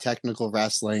 great technical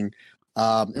wrestling.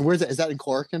 And where's that? Is that in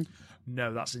Korakuen?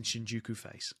 No, that's in Shinjuku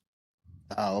Face.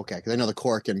 Oh, okay. Because I know the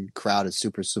Korakuen crowd is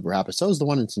super, super happy. So is the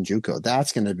one in Shinjuku.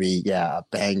 That's going to be, a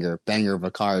banger of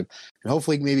a card. And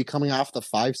hopefully, maybe coming off the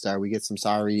 5-star, we get some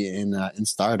Sari in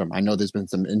Stardom. I know there's been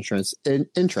some interest,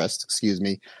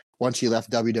 once she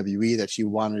left WWE, that she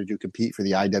wanted to compete for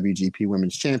the IWGP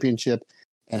Women's Championship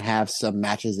and have some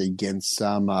matches against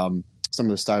some of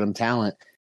the Stardom talent.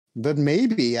 But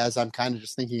maybe, as I'm kind of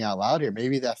just thinking out loud here,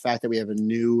 maybe that fact that we have a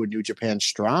New Japan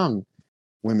Strong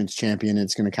Women's Champion,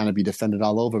 it's going to kind of be defended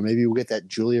all over. Maybe we'll get that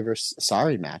Julia versus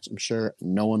Sari match. I'm sure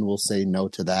no one will say no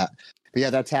to that. But yeah,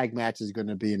 that tag match is going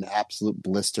to be an absolute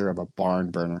blister of a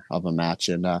barn burner of a match.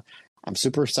 And I'm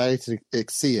super excited to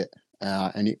see it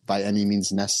by any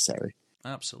means necessary.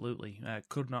 Absolutely.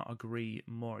 Could not agree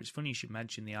more. It's funny you should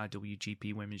mention the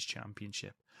IWGP Women's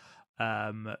Championship.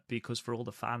 Because for all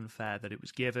the fanfare that it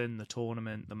was given, the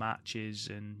tournament, the matches,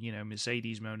 and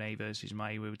Mercedes Moné versus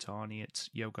Mayu Iwatani at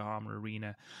Yokohama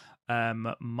Arena,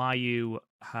 Mayu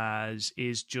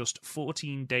is just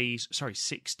 16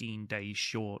 days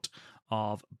short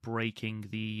of breaking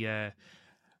the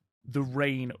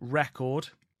reign record,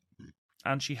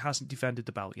 and she hasn't defended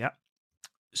the belt yet.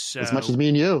 So as much as me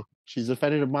and you. She's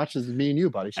defended as much as me and you,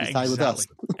 buddy. She's tied with us.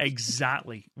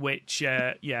 Exactly. Which,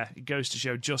 it goes to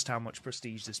show just how much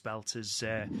prestige this belt is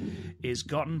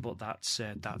gotten. But that's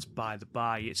by the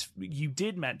by. You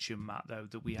did mention, Matt, though,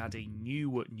 that we had a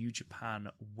new New Japan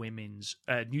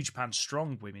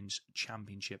Strong Women's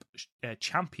Championship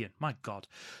champion. My God,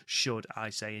 should I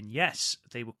say? And yes,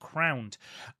 they were crowned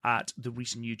at the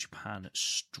recent New Japan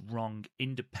Strong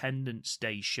Independence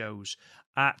Day shows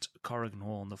at Korakuen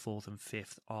Hall on the 4th and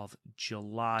 5th of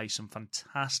July. Some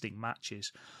fantastic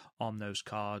matches on those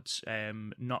cards.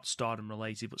 Not Stardom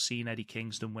related, but seeing Eddie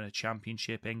Kingston win a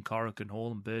championship in Korakuen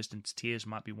Hall and burst into tears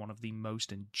might be one of the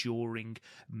most enduring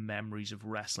memories of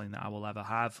wrestling that I will ever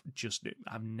have.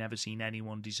 I've never seen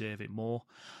anyone deserve it more.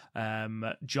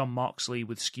 Jon Moxley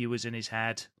with skewers in his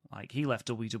head. Like, he left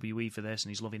WWE for this, and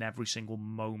he's loving every single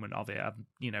moment of it. I'm,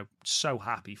 so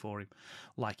happy for him.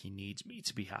 Like, he needs me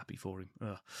to be happy for him.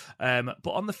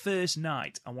 But on the first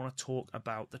night, I want to talk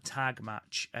about the tag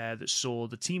match that saw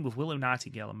the team of Willow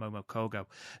Nightingale and Momo Kogo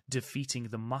defeating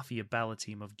the Mafia Bella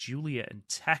team of Julia and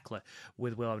Tekla,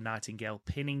 with Willow Nightingale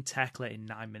pinning Tekla in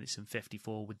 9 minutes and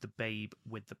 54 with the Babe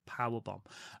with the powerbomb.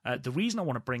 The reason I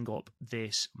want to bring up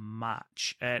this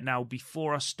match, now,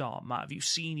 before I start, Matt, have you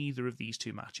seen either of these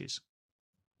two matches?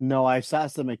 No, I saw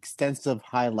some extensive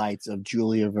highlights of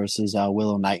Julia versus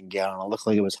Willow Nightingale, and it looked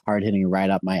like it was hard-hitting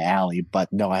right up my alley.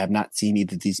 But no, I have not seen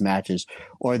either of these matches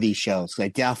or these shows. I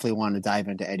definitely want to dive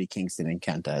into Eddie Kingston and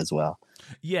Kenta as well.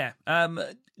 Yeah,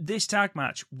 this tag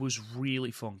match was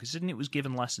really fun, considering it was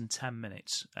given less than 10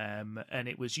 minutes, and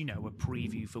it was, a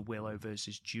preview for Willow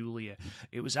versus Julia.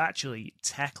 It was actually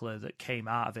Tekla that came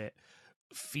out of it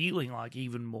feeling like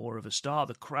even more of a star.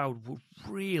 The crowd were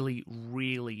really,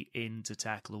 really into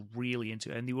Tekla,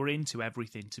 and they were into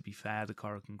everything, to be fair, the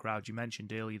Korakuen crowd. You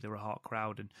mentioned earlier they're a hot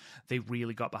crowd, and they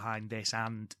really got behind this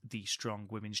and the Strong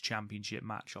Women's Championship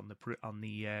match on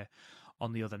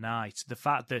the other night. The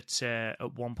fact that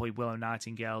at one point Willow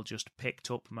Nightingale just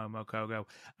picked up Momo Kogo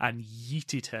and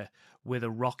yeeted her with a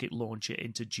rocket launcher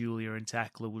into Julia and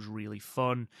Tekla was really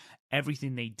fun.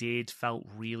 Everything they did felt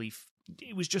really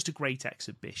it was just a great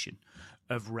exhibition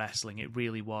of wrestling. It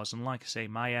really was. And like I say,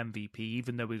 my MVP,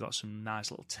 even though we got some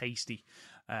nice little tasty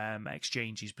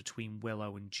exchanges between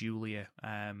Willow and Julia,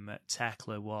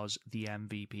 Tekla was the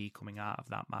MVP coming out of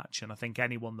that match. And I think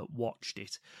anyone that watched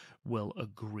it will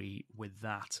agree with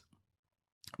that.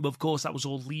 But of course, that was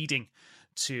all leading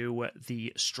to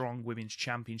the Strong Women's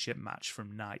Championship match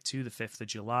from night 2, the 5th of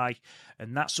July.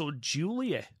 And that saw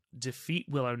Julia defeat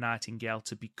Willow Nightingale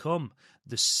to become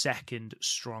the second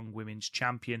Strong Women's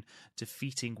Champion,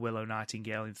 defeating Willow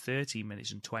Nightingale in 13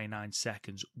 minutes and 29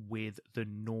 seconds with the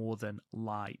Northern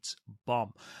Lights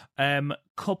bomb.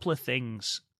 Couple of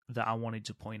things that I wanted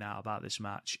to point out about this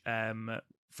match.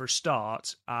 For a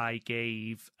start, I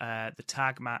gave the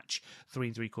tag match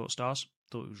 3 3/4 stars.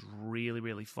 Thought it was really,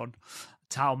 really fun.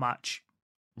 Towel match,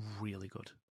 really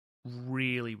good.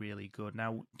 Really, really good.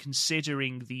 Now,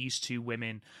 considering these two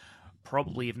women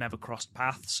probably have never crossed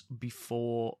paths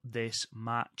before this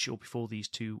match or before these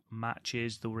two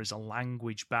matches. There was a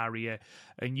language barrier,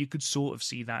 and you could sort of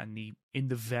see that in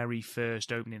the very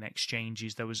first opening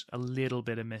exchanges. There was a little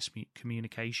bit of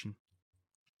miscommunication.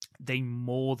 They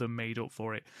more than made up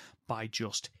for it by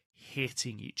just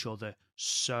hitting each other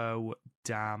so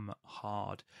damn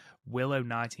hard. Willow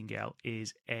Nightingale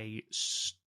is a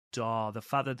star. The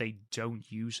fact that they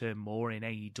don't use her more in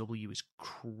AEW is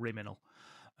criminal.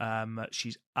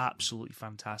 She's absolutely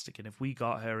fantastic, and if we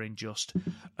got her in just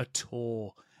a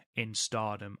tour in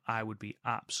Stardom, I would be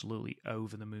absolutely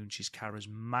over the moon. She's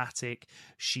charismatic,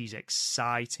 she's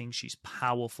exciting, she's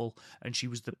powerful, and she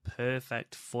was the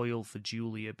perfect foil for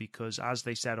Julia because, as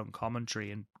they said on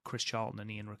commentary, and Chris Charlton and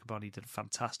Ian Riccaboni did a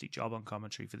fantastic job on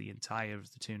commentary for the entire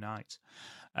of the two nights,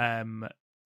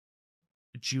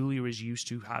 Julia is used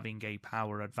to having a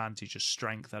power advantage, a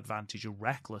strength advantage, a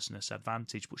recklessness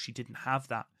advantage, but she didn't have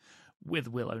that with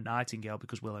Willow Nightingale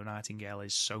because Willow Nightingale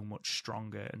is so much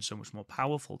stronger and so much more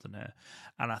powerful than her.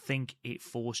 And I think it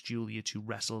forced Julia to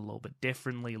wrestle a little bit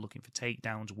differently, looking for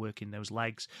takedowns, working those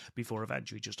legs before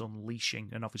eventually just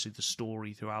unleashing. And obviously the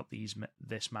story throughout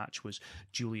this match was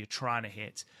Julia trying to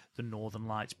hit the Northern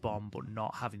Lights bomb but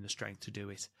not having the strength to do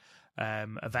it.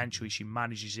 Eventually she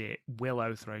manages it,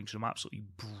 Willow throwing some absolutely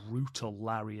brutal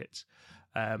lariats.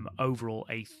 Overall,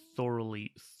 a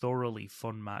thoroughly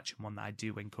fun match, and one that I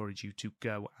do encourage you to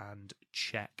go and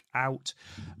check out.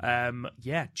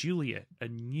 Julia, a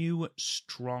new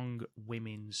strong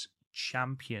women's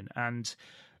champion. And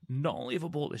not only have I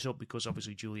brought this up because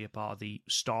obviously Julia part of the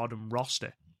Stardom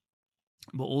roster,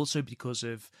 but also because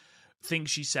of things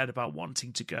she said about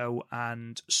wanting to go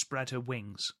and spread her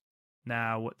wings.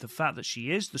 Now, the fact that she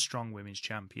is the strong women's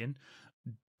champion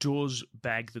does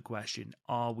beg the question,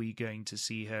 are we going to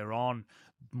see her on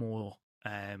more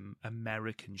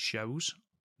American shows?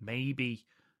 Maybe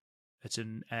at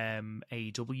an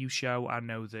AEW show. I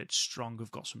know that Strong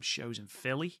have got some shows in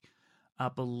Philly, I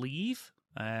believe,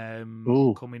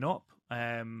 coming up.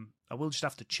 I will just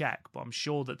have to check, but I'm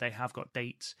sure that they have got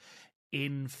dates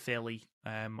in Philly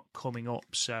coming up,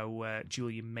 so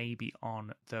Julia may be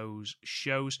on those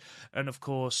shows. And of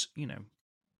course, you know,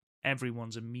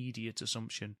 everyone's immediate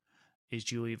assumption is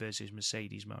Julia versus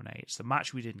Mercedes Moné. It's the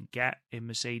match we didn't get in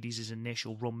Mercedes'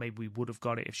 initial run. Maybe we would have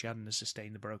got it if she hadn't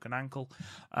sustained the broken ankle.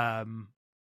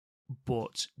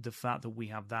 But the fact that we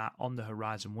have that on the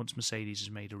horizon once Mercedes has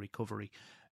made a recovery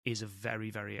is a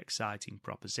very, very exciting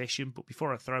proposition. But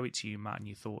before I throw it to you, Matt, and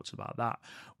your thoughts about that,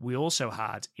 we also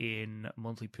had in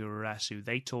Monthly Puroresu,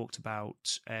 they talked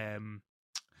about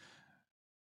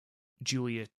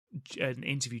Julia, an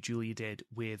interview Julia did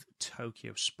with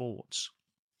Tokyo Sports.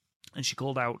 And she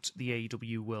called out the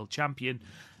AEW World Champion,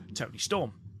 Toni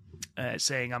Storm,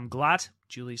 saying, "I'm glad,"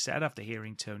 Julia said, after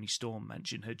hearing Toni Storm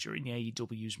mention her during the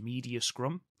AEW's media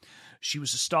scrum. "She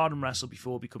was a Stardom wrestler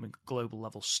before becoming a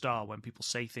global-level star. When people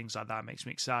say things like that, it makes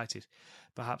me excited.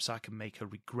 Perhaps I can make her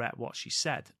regret what she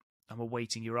said. I'm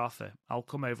awaiting your offer. I'll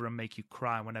come over and make you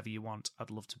cry whenever you want.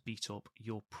 I'd love to beat up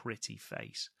your pretty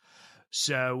face."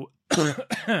 So,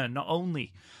 not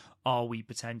only are we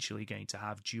potentially going to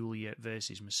have Julia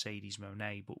versus Mercedes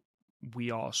Moné, but we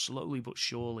are slowly but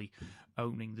surely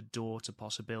opening the door to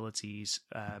possibilities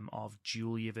of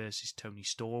Julia versus Toni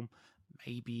Storm,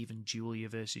 maybe even Julia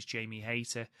versus Jamie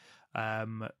Hayter.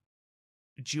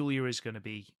 Julia is going to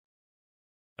be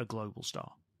a global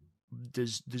star.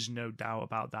 There's no doubt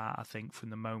about that. I think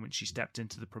from the moment she stepped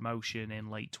into the promotion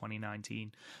in late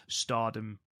 2019,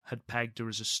 Stardom had pegged her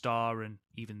as a star, and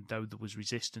even though there was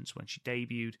resistance when she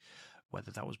debuted,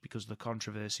 whether that was because of the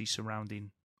controversy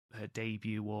surrounding her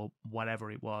debut or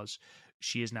whatever it was,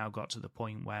 she has now got to the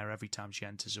point where every time she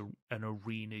enters an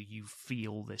arena, you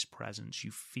feel this presence,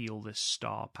 you feel this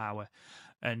star power.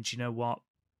 And you know what?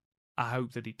 I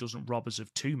hope that it doesn't rob us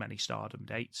of too many Stardom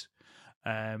dates.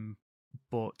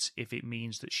 But if it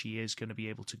means that she is going to be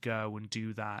able to go and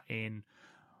do that in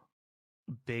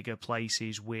bigger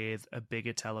places with a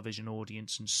bigger television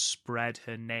audience and spread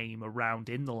her name around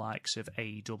in the likes of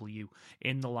AEW,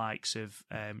 in the likes of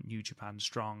New Japan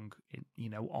Strong, you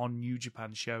know, on New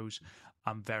Japan shows,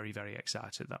 I'm very, very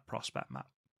excited at that prospect, Matt.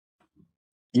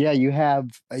 Yeah, you have,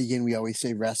 again, we always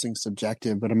say wrestling's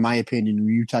subjective, but in my opinion,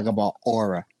 when you talk about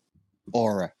aura,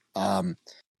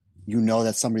 you know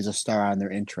that somebody's a star on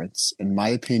their entrance. In my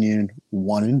opinion,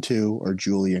 1 and 2 are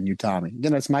Julia and Utami.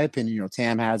 Again, that's my opinion. You know,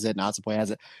 Tam has it, Natsupoi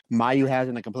has it, Mayu has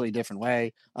it in a completely different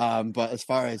way. But as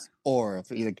far as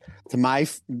to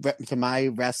my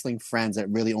wrestling friends that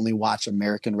really only watch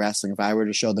American wrestling, if I were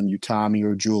to show them Utami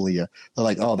or Julia, they're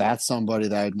like, oh, that's somebody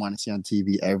that I'd want to see on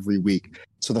TV every week.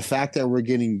 So the fact that we're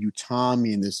getting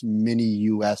Utami in this mini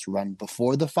US run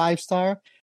before the 5-star,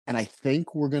 and I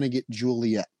think we're going to get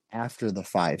Julia after the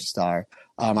 5-star,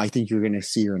 I think you're going to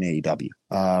see her in AEW.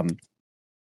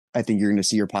 I think you're going to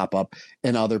see her pop up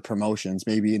in other promotions,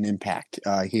 maybe an Impact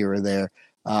here or there.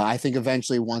 I think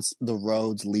eventually, once the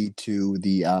roads lead to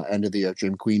the end of the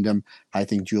Dream Queendom, I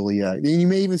think Julia. You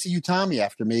may even see Utami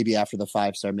after the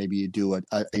 5-star. Maybe you do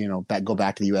go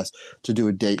back to the US to do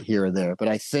a date here or there. But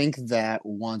I think that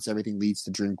once everything leads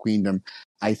to Dream Queendom,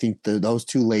 I think those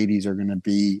two ladies are going to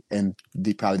be in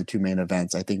probably the two main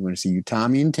events. I think we're going to see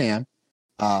Utami and Tam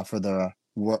for the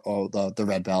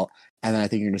red belt. And then I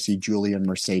think you're going to see Julia and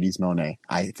Mercedes Moné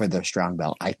for the strong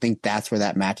belt. I think that's where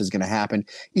that match is going to happen.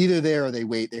 Either there or they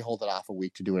hold it off a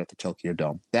week to do it at the Tokyo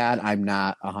Dome. That I'm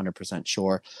not 100%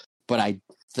 sure. But I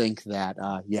think that,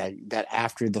 that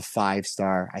after the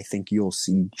 5-star, I think you'll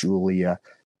see Julia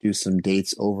do some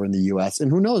dates over in the US.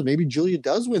 And who knows, maybe Julia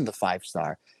does win the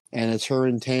 5-star. And it's her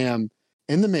and Tam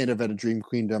in the main event of Dream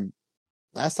Queendom.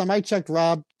 Last time I checked,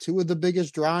 Rob, 2 of the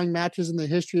biggest drawing matches in the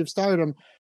history of Stardom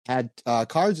had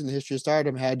cards in the history of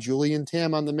Stardom had Julia and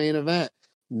Tam on the main event.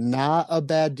 Not a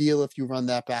bad deal if you run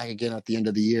that back again at the end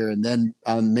of the year. And then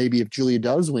maybe if Julia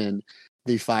does win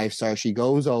the 5-star, she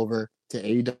goes over to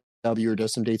AEW or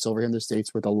does some dates over in the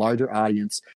States with a larger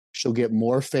audience. She'll get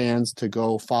more fans to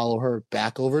go follow her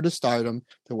back over to Stardom,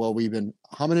 to what we've been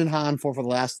humming and hawing for the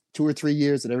last 2 or 3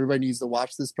 years, that everybody needs to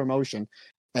watch this promotion.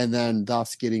 And then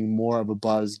thus getting more of a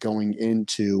buzz going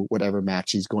into whatever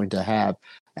match he's going to have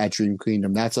at Dream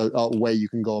Queendom. That's a way you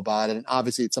can go about it. And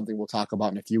obviously it's something we'll talk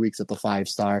about in a few weeks at the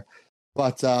 5-star.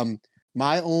 But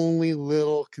my only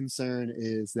little concern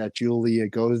is that Julia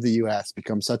goes to the US,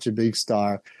 becomes such a big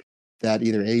star that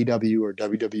either AEW or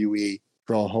WWE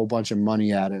throw a whole bunch of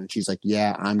money at her, and she's like,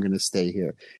 yeah, I'm going to stay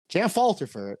here. Can't fault her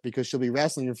for it, because she'll be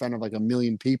wrestling in front of like 1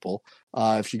 million people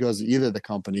if she goes to either the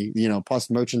company,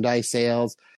 plus merchandise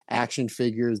sales, action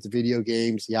figures, the video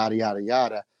games, yada, yada,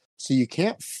 yada. So you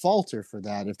can't fault her for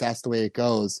that if that's the way it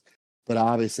goes. But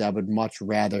obviously, I would much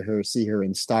rather see her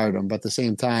in Stardom. But at the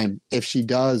same time, if she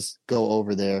does go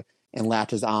over there and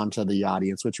latches on to the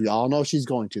audience, which we all know she's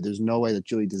going to, there's no way that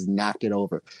Julie does not get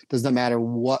over. Doesn't matter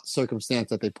what circumstance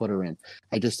that they put her in.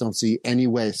 I just don't see any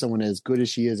way someone as good as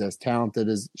she is, as talented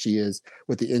as she is,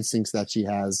 with the instincts that she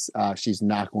has, she's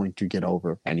not going to get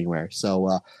over anywhere.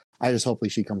 So I just hopefully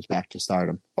she comes back to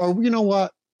Stardom. Or you know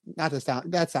what?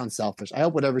 That sounds selfish. I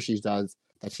hope whatever she does,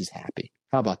 that she's happy.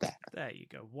 How about that? There you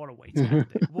go. What a way to end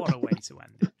it. What a way to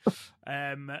end it.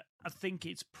 I think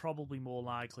it's probably more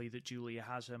likely that Julia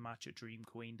has her match at Dream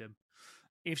Queendom,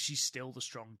 if she's still the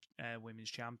strong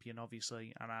women's champion,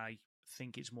 obviously. And I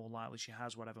think it's more likely she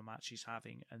has whatever match she's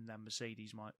having, and then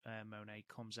Mercedes Moné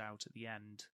comes out at the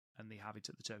end and they have it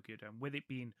at the Tokyo Dome. With it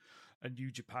being a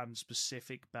New Japan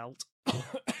specific belt,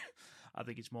 I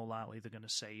think it's more likely they're going to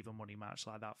save a money match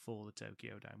like that for the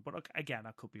Tokyo Dome. But again,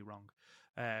 I could be wrong.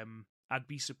 I'd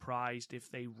be surprised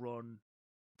if they run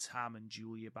Tam and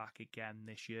Julia back again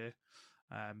this year,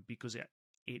 because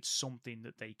it's something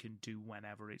that they can do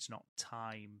whenever. It's not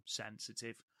time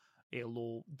sensitive.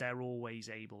 They're always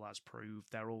able, as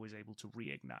proved, they're always able to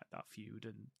reignite that feud,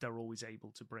 and they're always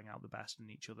able to bring out the best in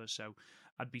each other. So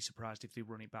I'd be surprised if they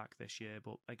run it back this year.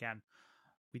 But again,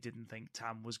 we didn't think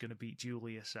Tam was going to beat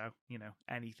Julia, so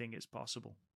anything is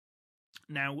possible.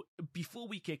 Now, before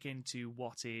we kick into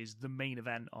what is the main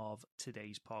event of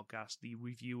today's podcast, the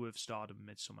review of Stardom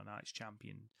MidSummer Night's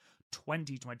Champion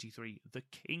 2023, the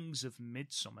Kings of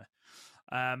MidSummer,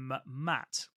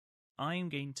 Matt, I am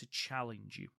going to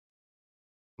challenge you.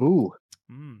 Ooh.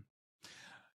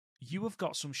 You have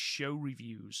got some show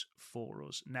reviews for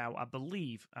us. Now, I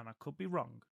believe, and I could be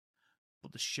wrong,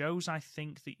 but the shows I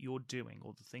think that you're doing,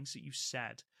 or the things that you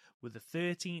said, were the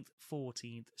 13th,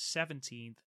 14th,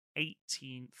 17th,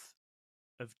 18th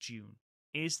of June.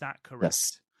 Is that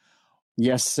correct?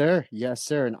 Yes, sir. Yes,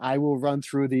 sir. And I will run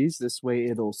through these. This way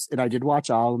and I did watch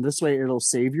all, and this way it'll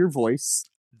save your voice.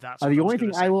 That's the only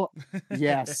thing I will.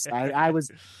 Yes, I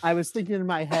was thinking in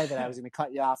my head that I was going to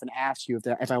cut you off and ask you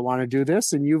if I want to do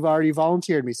this, and you've already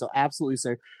volunteered me. So absolutely,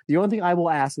 sir. The only thing I will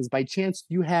ask is, by chance,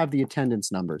 you have the attendance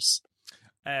numbers?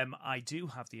 I do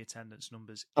have the attendance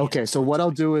numbers. Okay, so what I'll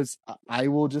do is I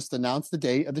will just announce the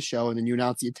date of the show, and then you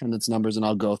announce the attendance numbers, and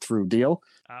I'll go through. Deal?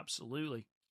 Absolutely.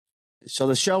 So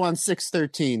the show on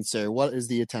 6/13, sir, what is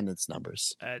the attendance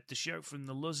numbers? The show from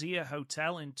the Luzier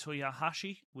Hotel in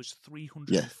Toyohashi was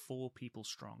 304 people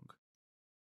strong.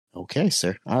 Okay,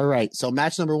 sir. All right. So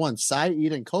match number 1, Saya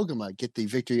Ida and Koguma get the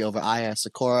victory over Aya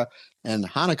Sakura and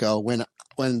Hanako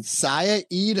when Saya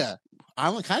Ida,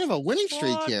 I'm kind of a winning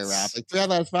streak here, Rap. Like 3 out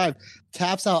of last 5.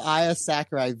 Taps out Aya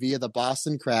Sakurai via the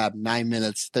Boston Crab, 9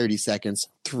 minutes, 30 seconds,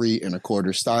 3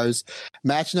 1/4 stars.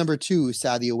 Match number 2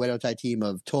 saw the Uedo Tai team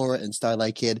of Tora and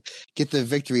Starlight Kid get the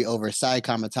victory over Sai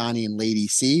Kamatani and Lady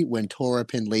C when Tora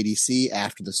pinned Lady C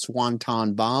after the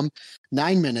Swanton Bomb.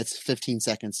 9 minutes, 15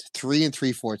 seconds, 3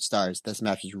 3/4 stars. This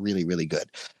match was really, really good.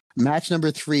 Match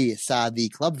number 3 saw the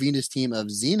Club Venus team of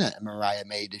Xena and Mariah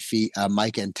May defeat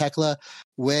Micah and Tekla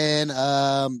when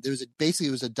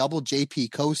it was a double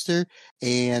JP coaster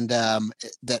and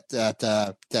that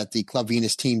the Club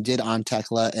Venus team did on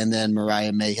Tekla, and then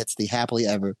Mariah May hits the happily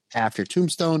ever after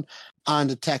tombstone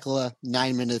onto Tekla.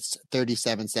 9 minutes,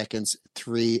 37 seconds,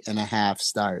 3 1/2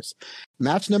 stars.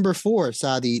 Match number 4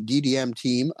 saw the DDM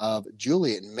team of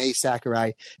Julia and Mai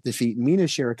Sakurai defeat Mina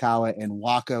Shirakawa and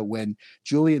Waka when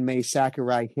Julia and Mai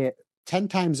Sakurai hit 10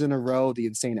 times in a row the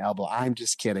insane elbow. I'm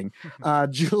just kidding.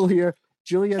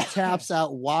 Julia taps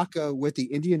out Waka with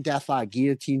the Indian Deathlock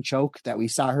guillotine choke that we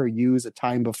saw her use a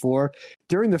time before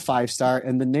during the 5-star,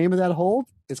 and the name of that hold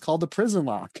is called the Prison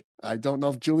Lock. I don't know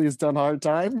if Julia's done hard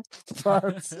time,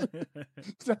 but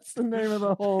that's the name of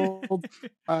the hold.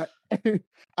 I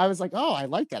was like, oh, I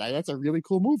like that. That's a really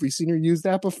cool move. We've seen her use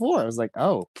that before. I was like,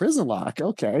 oh, Prison Lock.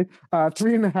 Okay.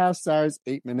 3 1/2 stars,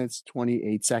 8 minutes,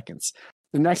 28 seconds.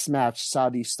 The next match saw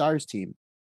the Stars team,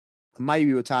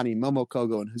 Mayu Iwatani, Momo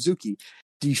Kogo, and Hazuki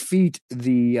defeat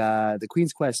the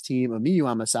Queen's Quest team of Miyu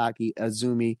Amasaki,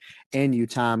 Azumi, and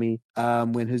Utami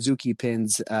when Hazuki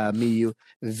pins Miyu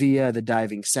via the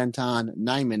diving senton.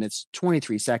 9 minutes,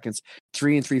 23 seconds,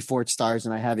 3 3/4 stars,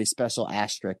 and I have a special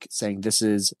asterisk saying this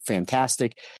is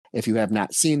fantastic. If you have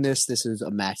not seen this is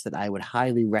a match that I would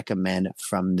highly recommend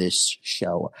from this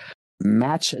show.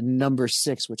 Match number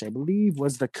 6, which I believe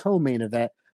was the co-main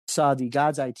event, saw the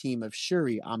God's Eye team of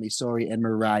Shuri, Amisori, and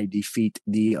Mirai defeat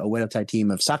the Uedo Tai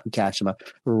team of Saki Kashima,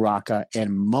 Ruaka,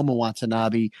 and Momo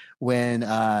Watanabe when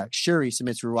Shuri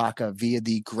submits Ruaka via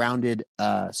the grounded,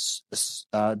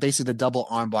 basically the double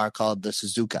armbar called the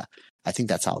Suzuka. I think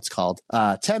that's how it's called.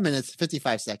 10 minutes,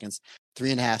 55 seconds,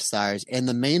 3 1/2 stars. And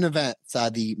the main event saw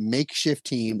the makeshift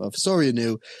team of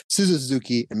Soryu, Suzu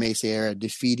Suzuki, and Mei Sierra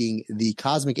defeating the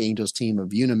Cosmic Angels team of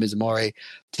Yuna Mizumori,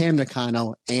 Tam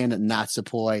Nakano, and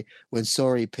Natsupoi when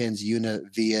Sori pins Yuna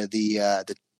via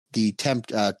the temp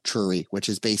truri, which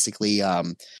is basically how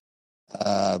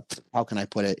can I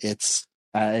put it? It's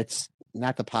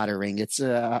not the Potter ring. It's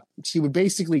she would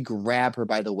basically grab her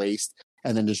by the waist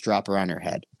and then just drop her on her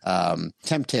head.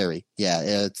 Temp Terry.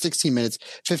 Yeah, 16 minutes,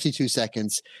 52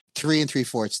 seconds, 3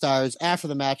 3/4 stars. After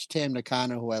the match, Tam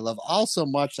Nakano, who I love all so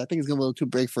much, I think is going to be a little too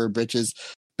big for her britches,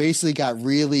 basically got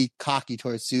really cocky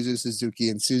towards Suzu Suzuki,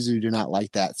 and Suzu do not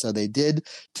like that. So they did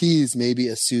tease maybe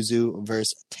a Suzu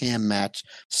versus Tam match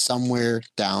somewhere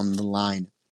down the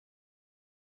line.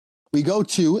 We go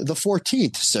to the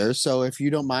 14th, sir. So if you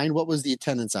don't mind, what was the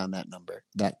attendance on that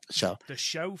show? The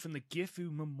show from the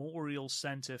Gifu Memorial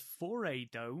Center 4A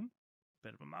Dome,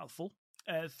 bit of a mouthful,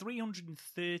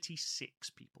 336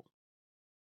 people.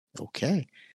 Okay.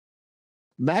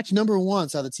 Match number 1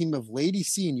 saw the team of Lady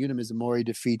C and Yuna Mizumori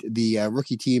defeat the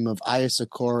rookie team of Aya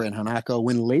Sakura and Hanako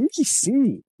when Lady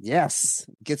C, yes,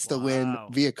 gets the win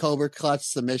via Cobra Clutch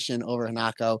submission over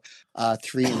Hanako,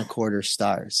 3 1/4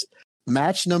 stars.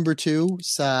 Match number 2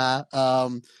 saw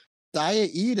Saya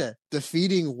Ida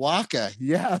defeating Waka.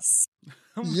 Yes.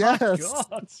 Oh yes.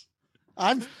 My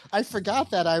God. I forgot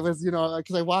that I was,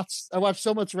 because I watched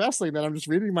so much wrestling that I'm just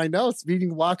reading my notes,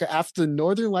 beating Waka after the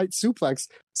Northern Light Suplex.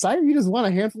 Saya Ida's won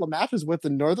a handful of matches with the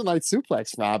Northern Light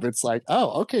Suplex, Rob. It's like,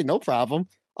 oh, okay, no problem.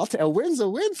 A win's a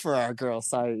win for our girl,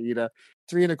 Saya Ida.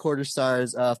 3 1/4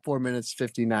 stars, 4 minutes,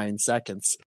 59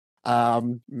 seconds.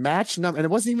 Match number, and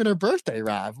it wasn't even her birthday,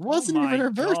 Rob. It wasn't even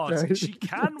her birthday. She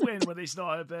can win when it's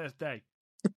not her birthday.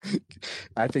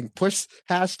 I think push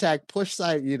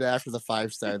Saya Ida after the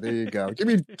 5-star. There you go. Give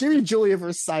me Julia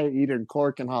versus Saya Ida and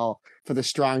Corkin Hall for the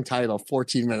strong title,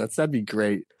 14 minutes. That'd be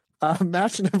great.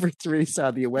 Match number 3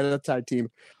 saw the Uedo Tai team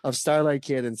of Starlight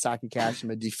Kid and Saki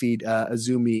Kashima defeat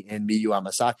Azumi and Miyu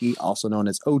Amasaki, also known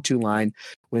as O2 line,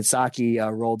 when Saki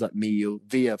rolled up Miyu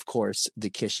via, of course, the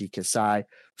Kishi Kasai.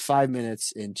 5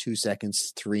 minutes and 2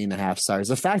 seconds, 3 1/2 stars.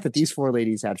 The fact that these 4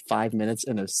 ladies had 5 minutes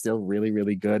and are still really,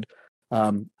 really good,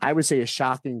 I would say is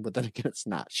shocking, but then again, it's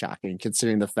not shocking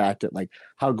considering the fact that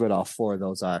how good all 4 of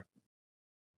those are.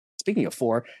 Speaking of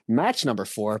 4, match number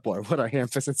 4, boy, what a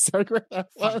ham-fisted segment that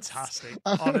was. Fantastic.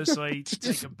 Honestly,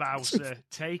 take a bow, sir.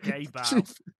 Take a bow.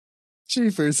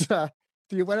 Chiefers, the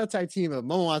Uenetai team of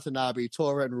Momo Watanabe,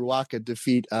 Tora, and Ruaka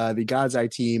defeat the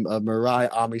Gazai team of Mirai,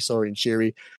 Amisori, and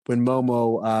Shiri when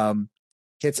Momo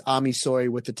hits Amisori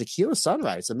with the Tequila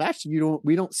Sunrise. A match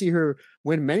we don't see her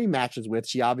win many matches with.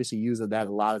 She obviously uses that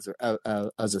a lot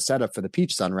as a setup for the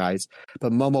Peach Sunrise.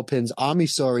 But Momo pins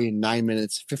Amisori in 9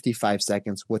 minutes, 55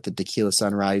 seconds with the Tequila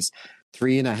Sunrise,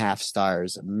 3.5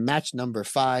 stars. Match number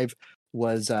 5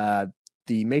 was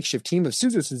the makeshift team of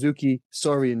Suzu Suzuki,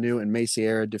 Sori Inu, and Mei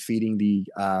Sierra defeating the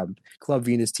Club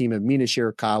Venus team of Mina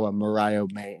Shirakawa, Mariah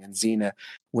May, and Xena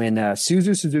when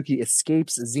Suzu Suzuki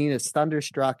escapes Xena's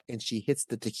Thunderstruck and she hits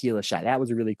the tequila shot. That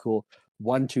was a really cool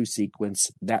 1-2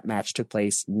 sequence. That match took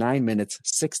place 9 minutes,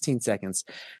 16 seconds,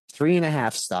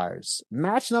 3.5 stars.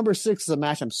 Match number 6 is a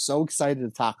match I'm so excited to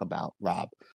talk about, Rob.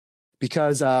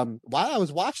 Because while I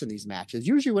was watching these matches,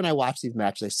 usually when I watch these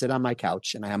matches, I sit on my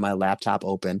couch and I have my laptop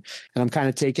open and I'm kind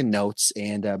of taking notes,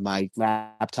 and my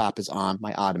laptop is on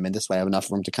my ottoman. This way I have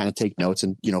enough room to kind of take notes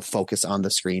and, focus on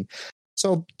the screen.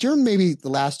 So during maybe the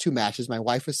last 2 matches, my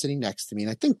wife was sitting next to me,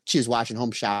 and I think she was watching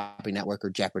Home Shopping Network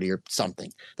or Jeopardy or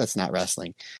something that's not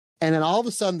wrestling. And then all of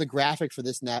a sudden, the graphic for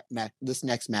this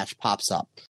next match pops up.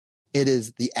 It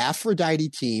is the Aphrodite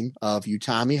team of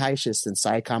Utami Hayashishita and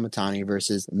Saya Kamitani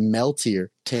versus Meltier,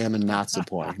 Tam, and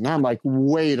Natsupoi. And I'm like,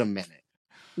 wait a minute.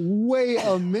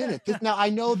 Now,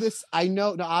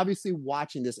 obviously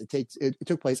watching this, it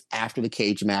took place after the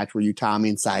cage match where Utami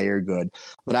and Saya are good.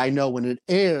 But I know when it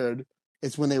aired,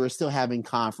 it's when they were still having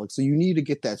conflict. So you need to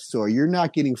get that story. You're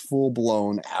not getting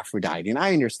full-blown Aphrodite. And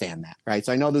I understand that, right?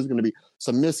 So I know there's going to be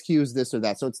some miscues, this or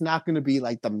that. So it's not going to be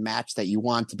like the match that you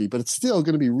want to be, but it's still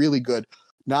going to be really good.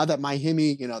 Now that my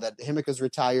that Himika's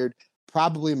retired,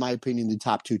 probably in my opinion, the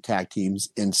top 2 tag teams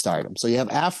in Stardom. So you have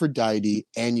Aphrodite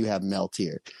and you have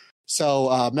Meltier. So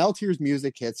Meltier's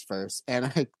music hits first. And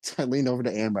I leaned over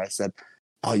to Amber. I said,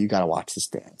 oh, you got to watch this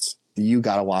dance.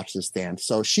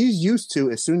 So she's used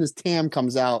to, as soon as Tam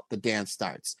comes out, the dance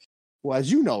starts. Well,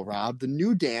 as you know, Rob, the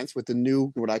new dance with the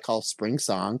new, what I call spring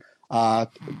song,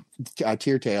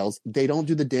 Tear Tales, they don't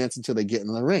do the dance until they get in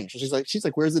the ring. So she's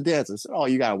like, where's the dance? I said, oh,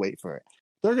 you got to wait for it.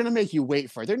 They're going to make you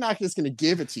wait for it. They're not just going to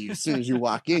give it to you as soon as you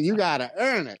walk in. You got to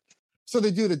earn it. So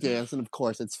they do the dance, and of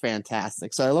course, it's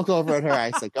fantastic. So I look over at her.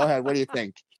 I say, go ahead. What do you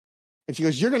think? And she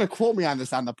goes, you're going to quote me on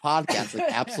this on the podcast.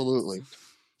 Like, absolutely.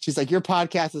 She's like, your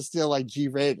podcast is still like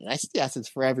G-rated. I said, yes, it's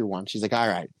for everyone. She's like, all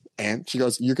right. And she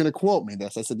goes, you're going to quote me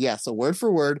this. I said, yes. So word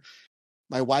for word,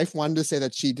 my wife wanted to say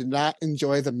that she did not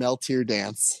enjoy the Meltier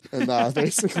dance. And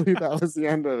basically that was the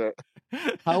end of it.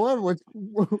 However,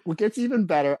 what gets even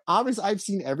better, obviously I've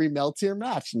seen every Meltier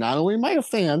match. Not only am I a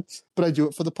fan, but I do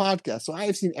it for the podcast. So I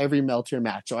have seen every Meltier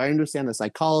match. So I understand the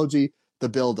psychology, the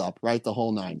build-up, right? The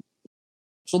whole 9.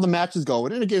 So the match is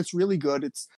going. And again, it's really good.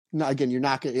 It's not, again, you're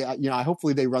not going to,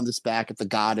 hopefully they run this back at the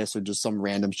Goddess or just some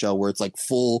random show where it's like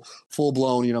full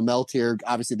blown, Meltier.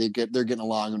 Obviously they're getting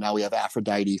along. And now we have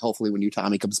Aphrodite. Hopefully when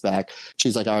Utami comes back,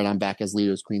 she's like, all right, I'm back as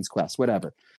leader of Queen's Quest,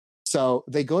 whatever. So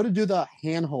they go to do the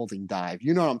hand-holding dive.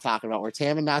 You know what I'm talking about, where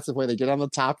Tam and Natsupoi, they get on the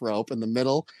top rope in the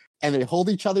middle, and they hold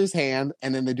each other's hand,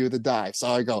 and then they do the dive. So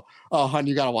I go, oh, hon,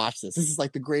 you got to watch this. This is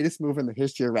like the greatest move in the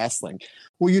history of wrestling.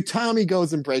 Well, Utami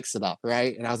goes and breaks it up,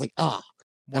 right? And I was like, oh.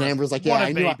 And Amber's like, yeah,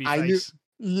 I knew.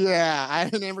 Yeah.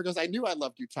 And Amber goes, I knew I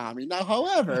loved Utami. Now,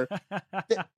 however,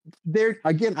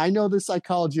 again, I know the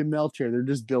psychology of Meltier. They're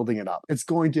just building it up. It's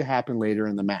going to happen later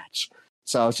in the match.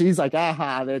 So she's like,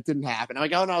 that didn't happen. I'm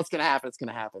like, oh, no, it's going to happen. It's going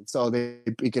to happen. So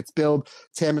it gets billed.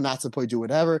 Tam and Natsupoi do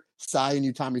whatever. Sai and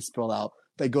Utami spill out.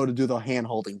 They go to do the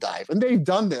hand-holding dive. And they've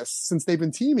done this since they've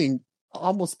been teaming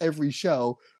almost every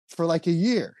show for like a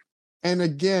year. And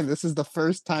again, this is the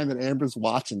first time that Amber's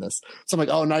watching this. So I'm like,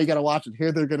 oh, now you got to watch it.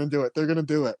 Here, they're going to do it. They're going to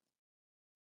do it.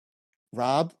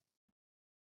 Rob,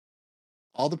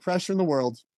 all the pressure in the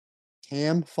world.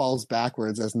 Tam falls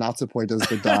backwards as Natsupoi does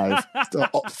the dive. The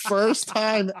first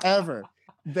time ever.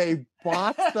 They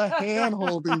botched the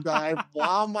hand-holding dive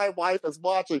while my wife is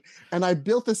watching. And I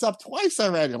built this up twice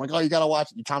already. I'm like, oh, you got to watch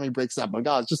it. Tommy breaks up. My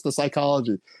God, it's just the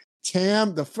psychology.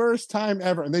 Tam, the first time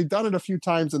ever. And they've done it a few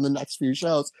times in the next few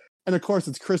shows. And of course,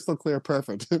 it's crystal clear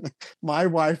perfect. My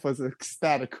wife was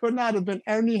ecstatic. Could not have been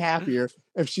any happier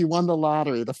if she won the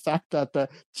lottery. The fact that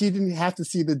she didn't have to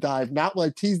see the dive. Not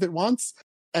like teased it once.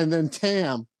 And then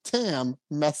Tam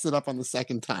messed it up on the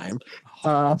second time.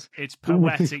 It's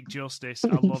poetic justice.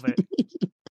 I love it.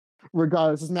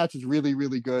 Regardless, this match is really,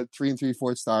 really good. 3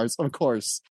 3/4 stars. Of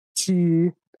course,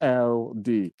 TLD,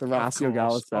 the Rossio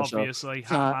Gala special. Obviously,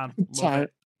 Hatman. Love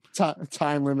it.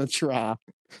 time limit draw.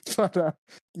 But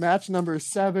match number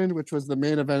 7, which was the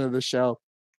main event of the show,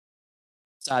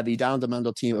 the Down the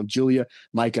Mendel team of Julia,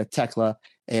 Maika, Tekla,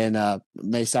 and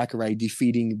Mei Sakurai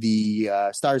defeating the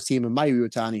Stars team of Mayu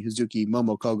Iwatani, Hazuki,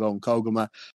 Momo Kogo, and Koguma.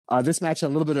 This match had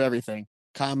a little bit of everything.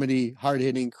 Comedy,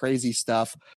 hard-hitting, crazy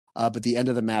stuff. But the end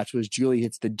of the match was Julie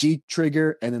hits the G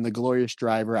trigger and then the glorious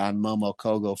driver on Momo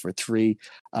Kogo for 3.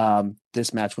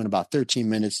 This match went about 13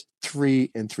 minutes,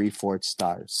 3 3/4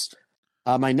 stars.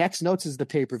 My next notes is the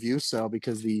pay-per-view, so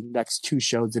because the next 2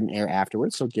 shows didn't air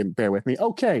afterwards, so bear with me.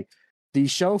 Okay, the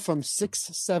show from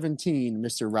 6/17,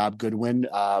 Mr. Rob Goodwin.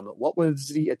 What was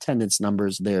the attendance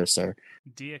numbers there, sir?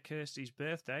 Dear Kirsty's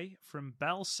birthday from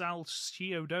Bell South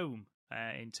Shio Dome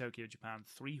in Tokyo, Japan,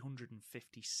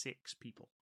 356 people.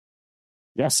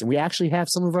 Yes, and we actually have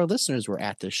some of our listeners were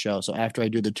at this show. So after I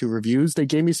do the 2 reviews, they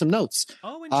gave me some notes.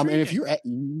 Oh, intriguing. And if you're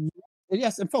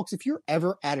yes, and folks, if you're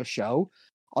ever at a show,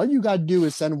 all you got to do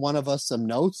is send one of us some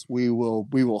notes. We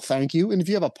will thank you. And if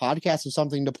you have a podcast or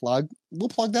something to plug, we'll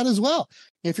plug that as well.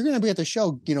 If you're going to be at the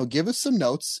show, give us some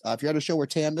notes. If you're at a show where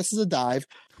Tam, this is a dive,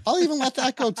 I'll even let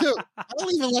that go too.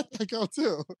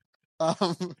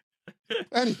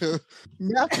 Anywho,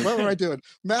 what were I doing?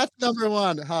 Match number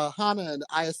 1, Hana and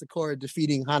Aya Sakura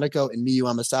defeating Hanako and Miyu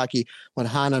Amasaki when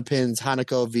Hana pins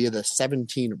Hanako via the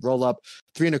 17 roll-up,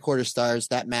 3 1/4 stars.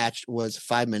 That match was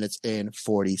 5 minutes and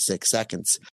 46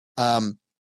 seconds.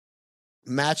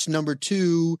 Match number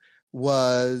 2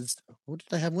 was, what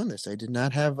did I have win this? I did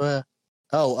not have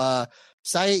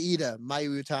Saya Ida,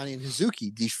 Mayu Iwatani, and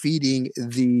Hazuki defeating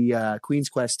the Queen's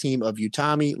Quest team of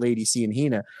Utami, Lady C, and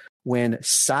Hina when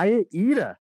Saya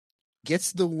Ida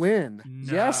gets the win.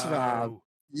 No. Yes, Rob.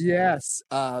 Yes,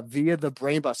 via the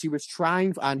brain bust. She was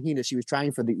trying on Hina. She was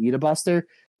trying for the Ida Buster,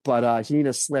 but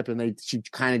Hina slipped, and she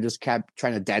kind of just kept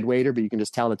trying to deadweight her, but you can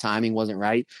just tell the timing wasn't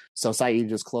right. So Saya Ida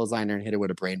just clotheslined her and hit her with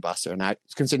a brain buster. And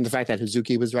considering the fact that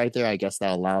Hazuki was right there, I guess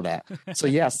that'll allow that. So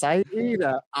yeah, Saya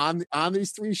Ida on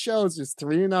these 3 shows is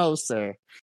 3-0, sir.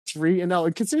 3-0.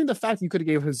 And considering the fact you could have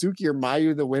gave Hazuki or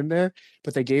Mayu the win there,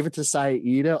 but they gave it to Saya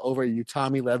Ida over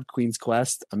Utami led Queen's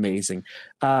Quest. Amazing.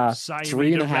 Saya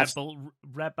 3.5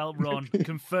 Red Belt run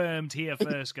confirmed here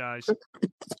first, guys.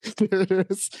 There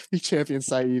it is. He champions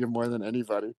Saya Ida more than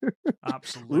anybody.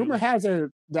 Absolutely. Rumor has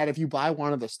it that if you buy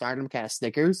one of the Stardom Cast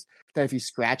stickers, that if you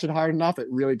scratch it hard enough, it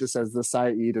really just says the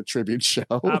Saya Ida tribute show.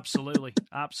 Absolutely.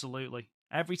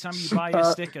 Every time you buy a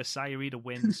sticker, Saya Ida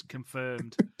wins.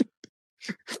 Confirmed.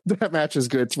 That match is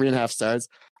good. 3.5 stars,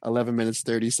 11 minutes,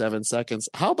 37 seconds.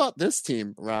 How about this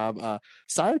team, Rob?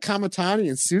 Saya Kamatani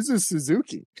and Suzu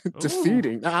Suzuki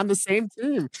defeating on the same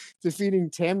team,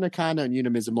 defeating Tam Nakano and Yuna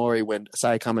Mizumori when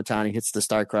Saya Kamatani hits the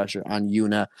Star Crusher on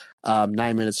Yuna. 9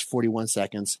 minutes, 41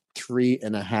 seconds,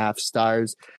 3.5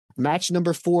 stars. Match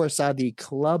number 4 saw the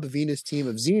Club Venus team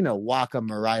of Xena, Waka,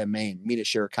 Mariah May, and Mina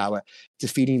Shirakawa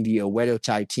defeating the Oedo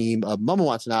Tai team of Momo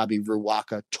Watanabe,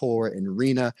 Ruwaka, Tor, and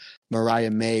Rina. Mariah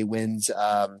May wins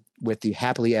with the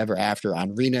Happily Ever After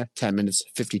on Rina, 10 minutes,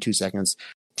 52 seconds,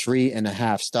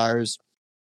 3.5 stars.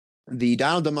 The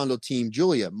Donald Demondo team,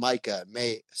 Julia, Maika,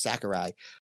 Mei Sakurai,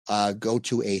 go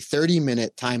to a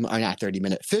 15-minute time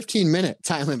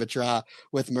limit draw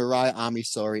with Mariah, Ami,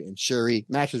 Sori, and Shuri.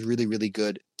 Match was really, really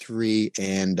good. 3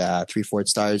 3/4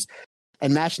 stars.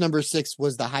 And match number 6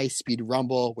 was the High Speed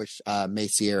Rumble, which May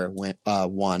Sierra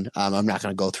won. I'm not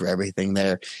going to go through everything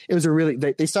there. It was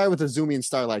they started with a Zumi and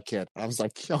Starlight Kid. I was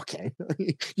like, okay,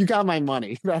 you got my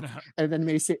money. And then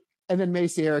May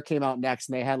Sierra came out next,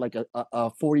 and they had like a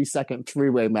 40-second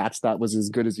 3-way match that was as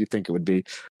good as you think it would be.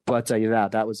 But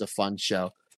that was a fun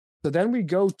show. So then we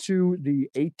go to the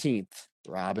 18th,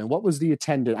 Rob. And what was the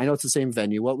attendance? I know it's the same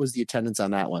venue. What was the attendance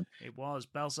on that one? It was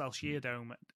Belsal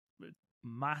Sheerdome.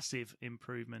 Massive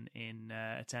improvement in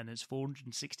attendance.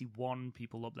 461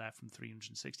 people up there from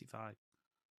 365.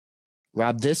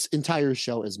 Rob, this entire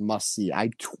show is must see. I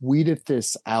tweeted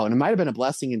this out, and it might have been a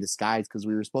blessing in disguise because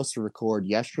we were supposed to record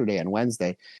yesterday and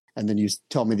Wednesday, and then you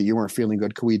told me that you weren't feeling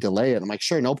good. Could we delay it? I'm like,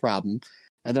 sure, no problem.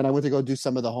 And then I went to go do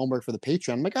some of the homework for the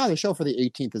Patreon. I'm like, the show for the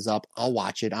 18th is up. I'll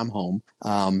watch it. I'm home.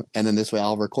 And then this way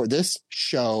I'll record this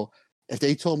show. If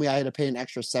they told me I had to pay an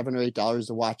extra $7 or $8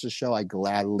 to watch the show, I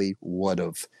gladly would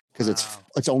have, because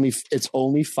it's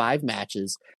only 5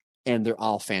 matches. And they're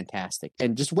all fantastic.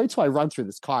 And just wait till I run through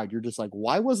this card. You're just like,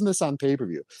 why wasn't this on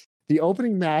pay-per-view? The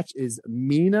opening match is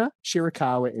Mina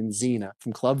Shirakawa and Xena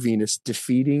from Club Venus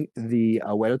defeating the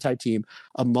Oedo Tai team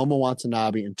of Momo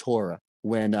Watanabe and Tora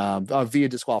when via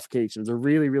disqualification. It was a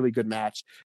really, really good match.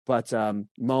 But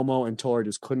Momo and Tora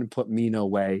just couldn't put Mina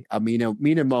away. Mina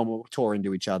and Momo tore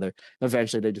into each other.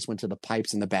 Eventually, they just went to the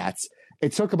pipes and the bats.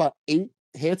 It took about 8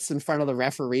 hits in front of the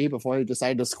referee before they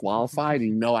decided to disqualify.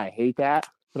 And I hate that.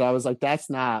 But I was like, that's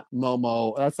not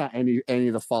Momo. That's not any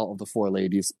of the fault of the four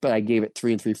ladies. But I gave it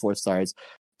 3 3/4 stars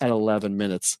at 11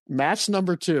 minutes. Match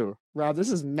number 2. Rob,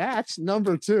 this is match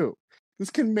number 2. This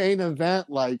can main event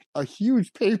like a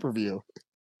huge pay-per-view.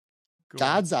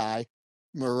 God's Eye,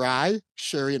 Mirai,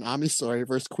 Shuri, and Ami Sourei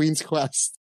versus Queen's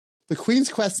Quest. The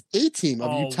Queen's Quest A-team of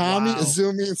Utami,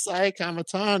 Azumi, and Saya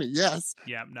Kamatani. Yes.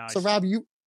 Yeah, nice. So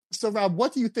Rob,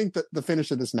 what do you think that the finish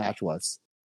of this match was?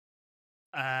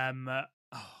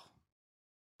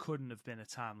 Couldn't have been a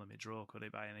time limit draw, could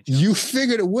it, by any chance? You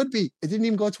figured it would be. It didn't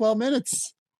even go 12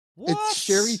 minutes. What?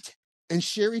 It's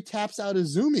Sherry taps out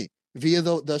Azumi via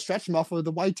the stretch muffler of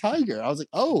the White Tiger. I was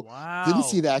like, didn't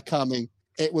see that coming.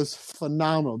 It was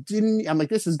phenomenal. I'm like,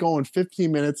 this is going 15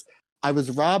 minutes. I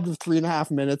was robbed of 3.5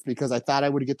 minutes because I thought I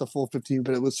would get the full 15,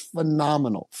 but it was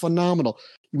phenomenal.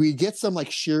 We get some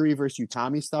like Sherry versus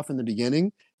Utami stuff in the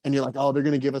beginning, and you're like, oh, they're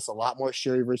going to give us a lot more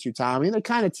Sherry versus Utami. And they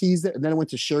kind of teased it, and then it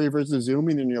went to Sherry versus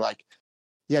Azumi, and you're like,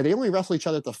 yeah, they only wrestle each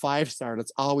other at the 5-star, and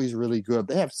it's always really good.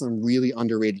 They have some really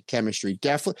underrated chemistry.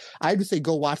 Definitely, I would say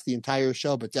go watch the entire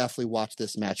show, but definitely watch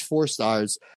this match. 4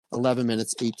 stars, 11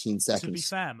 minutes, 18 seconds. To be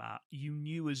fair, Matt, you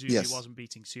knew Azumi wasn't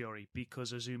beating Shiori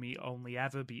because Azumi only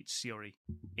ever beats Shiori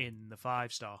in the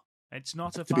 5-star. It's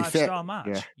not a 5-star match.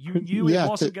 Yeah. You knew it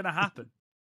wasn't going to happen.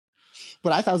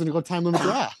 But I thought it was going to go time limit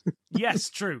draw. Yes,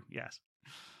 true. Yes.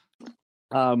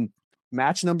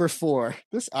 Match number 4.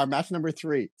 Match number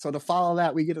 3. So to follow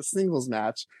that, we get a singles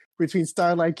match between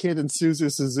Starlight Kid and Suzu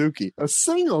Suzuki. A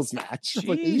singles match.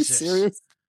 Like, are you serious?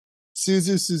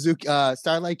 Suzu Suzuki,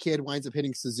 Starlight Kid winds up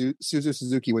hitting Suzu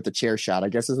Suzuki with a chair shot. I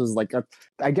guess this was like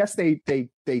I guess they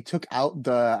took out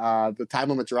the time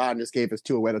limit draw and just gave us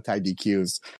 2 Uedo tie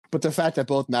DQs. But the fact that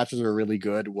both matches were really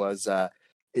good was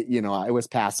it was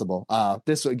passable.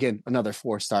 This again, another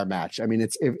 4-star match. I mean,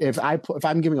 it's if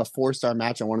I'm giving a 4-star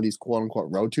match on one of these quote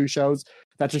unquote Road 2 shows,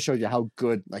 that just shows you how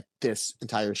good like this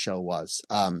entire show was.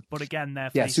 But again,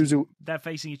 they're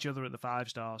facing each other at the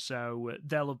 5-star, so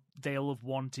they'll have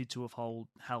wanted to have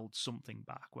held something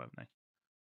back, won't they?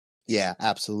 Yeah,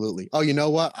 absolutely. Oh, you know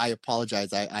what? I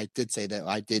apologize. I did say that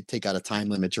I did take out a time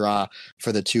limit draw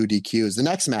for the 2 DQs. The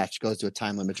next match goes to a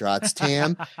time limit draw. It's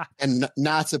Tam and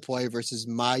Natsupoi versus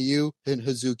Mayu and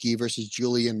Hazuki versus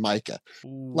Julie and Micah.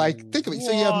 Ooh, like, think of it. What?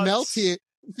 So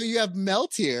you have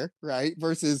Melt here, right?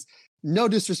 Versus, no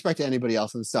disrespect to anybody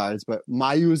else in the Stars, but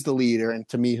Mayu is the leader, and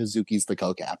to me, Hazuki's the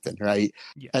co-captain, right?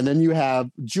 Yeah. And then you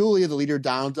have Julia, the leader,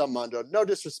 down Del Mundo. No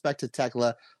disrespect to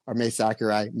Tekla or Mei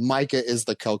Sakurai. Micah is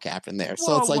the co-captain there.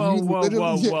 So it's like,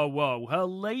 whoa. Her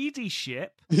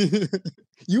ladyship.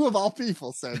 You of all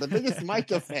people, sir, the biggest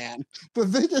Micah fan.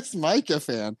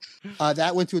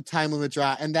 That went to a time limit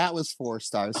draw, and that was 4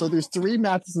 stars. So there's 3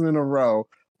 matches in a row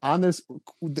on this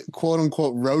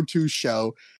quote-unquote Road 2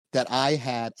 show that I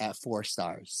had at 4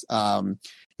 stars.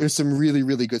 There's some really,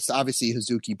 really good stuff. Obviously,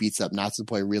 Hazuki beats up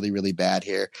Natsupoi really, really bad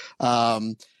here.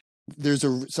 There's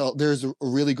a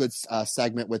really good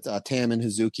segment with Tam and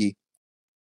Hazuki,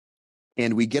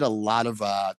 and we get a lot of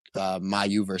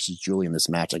Mayu versus Julia in this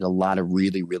match. Like a lot of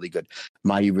really, really good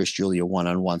Mayu versus Julia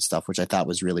one-on-one stuff, which I thought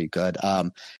was really good.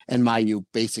 And Mayu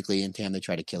basically and Tam, they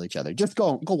try to kill each other. Just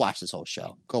go watch this whole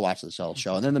show.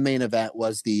 And then the main event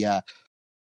was the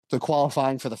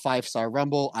qualifying for the 5-star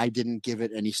Rumble. I didn't give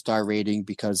it any star rating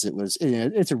because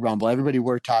it's a Rumble. Everybody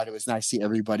worked hard. It was nice to see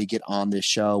everybody get on this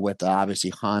show with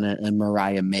obviously Hana and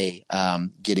Mariah May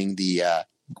getting the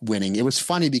winning. It was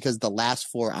funny because the last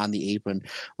 4 on the apron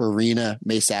were Rina,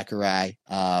 Mei Sakurai,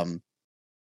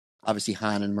 obviously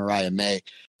Hana and Mariah May.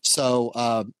 So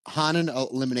Hana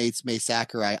eliminates Mei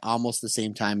Sakurai almost the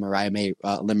same time Mariah May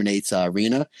eliminates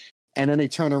Rina. And then they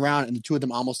turn around and the 2 of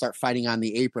them almost start fighting on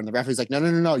the apron. The referee's like,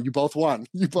 no, you both won.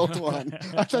 I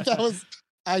thought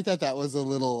that was a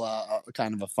little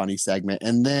kind of a funny segment.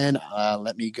 And then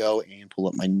let me go and pull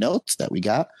up my notes that we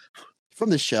got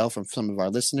from the show from some of our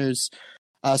listeners.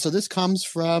 So this comes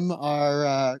from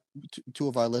our 2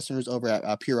 of our listeners over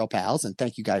at Puro Pals. And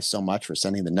thank you guys so much for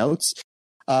sending the notes.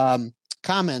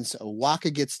 Comments: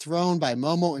 Waka gets thrown by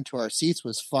Momo into our seats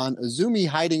was fun. Azumi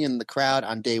hiding in the crowd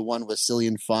on day 1 was silly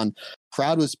and fun.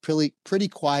 Crowd was pretty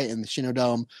quiet in the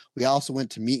Shinodome. We also went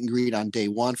to meet and greet on day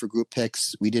 1 for group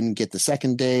picks. We didn't get the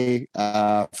second day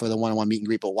for the one-on-one meet and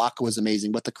greet, but Waka was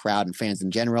amazing with the crowd and fans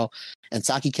in general. And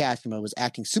Saki Kashima was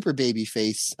acting super baby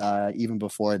face even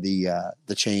before the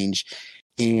change.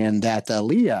 And that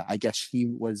Leah, I guess she's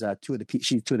 2 of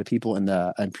the people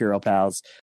in Puro Pals.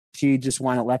 She just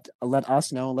wanted to let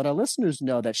us know, let our listeners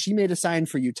know that she made a sign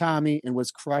for Utami and was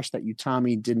crushed that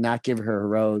Utami did not give her a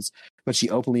rose. but she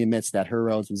openly admits that her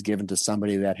rose was given to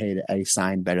somebody that had a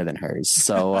sign better than hers.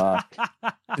 So I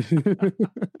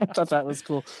thought that was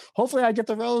cool. Hopefully I get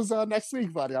the rose next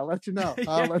week, buddy. I'll let you know.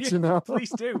 I'll let you know.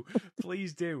 Please do.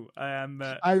 Please do. I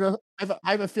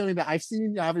have a feeling that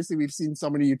obviously we've seen so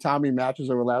many Utami matches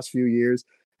over the last few years,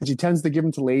 and she tends to give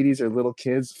them to ladies or little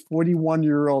kids.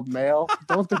 41-year-old male.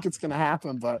 Don't think it's going to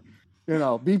happen, but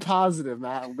be positive,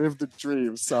 man. Live the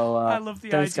dream. So I love the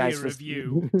thanks, idea guys, of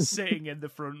you sitting in the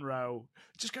front row,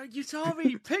 just going,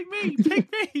 Utami, pick me.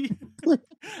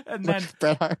 And then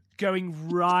going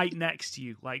right next to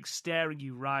you, like staring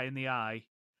you right in the eye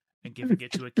and giving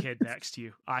it to a kid next to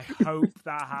you. I hope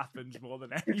that happens more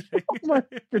than anything. Oh my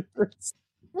goodness.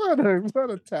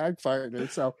 What a tag partner.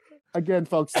 So again,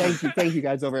 folks, thank you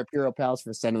guys over at Puro Pals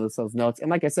for sending us those notes. And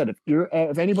like I said,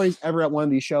 if anybody's ever at one of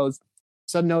these shows,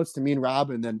 send notes to me and Rob,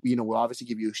 and then we'll obviously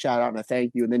give you a shout out and a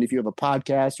thank you. And then if you have a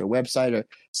podcast or website or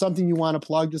something you want to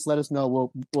plug, just let us know.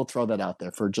 We'll throw that out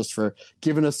there for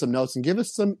giving us some notes and give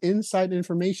us some inside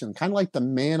information, kind of like the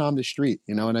man on the street.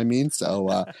 You know what I mean?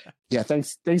 So yeah,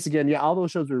 thanks again. Yeah, all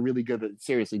those shows were really good, but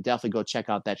seriously, definitely go check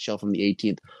out that show from the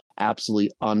 18th.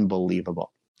 Absolutely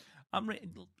unbelievable.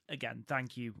 Again,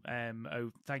 thank you.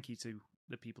 Thank you to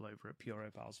the people over at Puro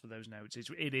Pals for those notes.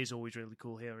 It is always really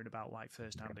cool hearing about like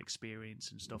first-hand experience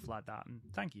and stuff like that. And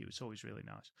thank you. It's always really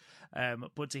nice.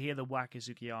 But to hear the Waka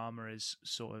Tsukiyama is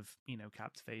sort of,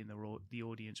 captivating the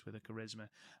audience with her charisma,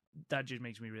 that just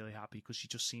makes me really happy because she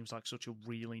just seems like such a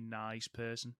really nice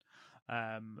person.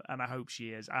 And I hope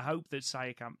she is. I hope that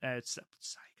Saki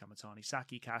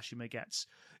Kashima gets,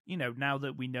 now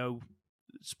that we know,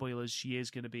 spoilers, she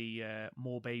is going to be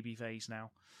more babyface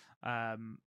now.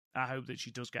 I hope that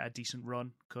she does get a decent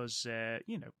run because,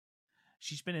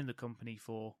 she's been in the company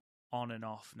for on and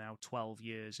off now 12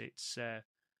 years.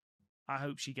 I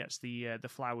hope she gets the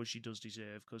flowers she does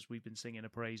deserve because we've been singing her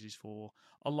praises for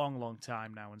a long, long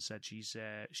time now and said she's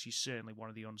certainly one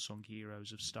of the unsung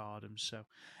heroes of Stardom. So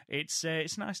it's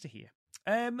nice to hear.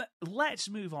 Let's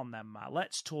move on then, Matt.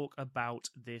 Let's talk about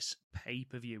this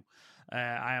pay-per-view.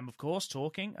 I am, of course,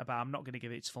 talking about, I'm not going to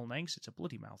give it its full name because it's a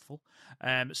bloody mouthful,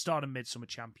 Stardom MidSummer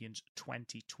Champions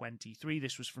 2023.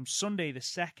 This was from Sunday, the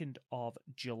 2nd of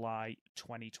July,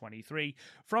 2023,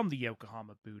 from the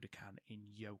Yokohama Budokan in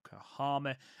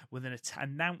Yokohama, with an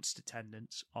announced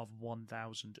attendance of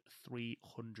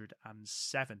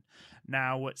 1,307.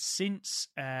 Now, since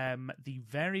the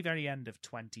very, very end of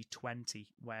 2020,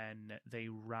 when they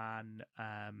ran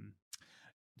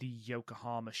the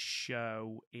Yokohama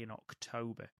show in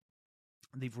October,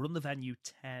 they've run the venue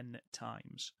 10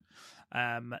 times.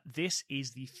 This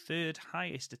is the third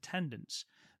highest attendance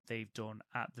they've done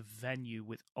at the venue,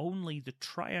 with only the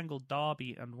Triangle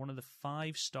Derby and one of the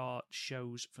 5-star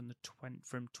shows from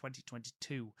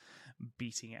 2022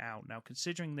 beating it out. Now,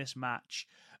 considering this match,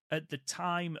 at the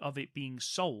time of it being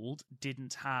sold,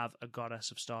 didn't have a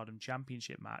Goddess of Stardom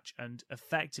Championship match, and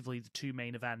effectively the two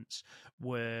main events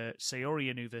were Sayori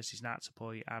Anou versus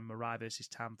Natsupoi and Mirai versus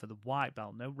Tam for the white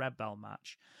belt, no red belt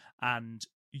match, and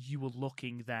you were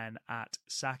looking then at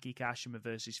Saki Kashima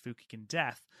versus Fukigen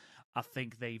Death. I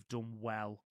think they've done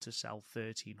well to sell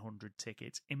 1,300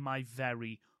 tickets, in my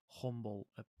very humble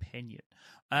opinion.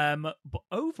 But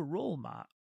overall, Matt,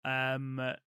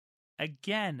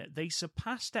 again, they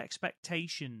surpassed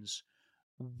expectations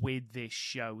with this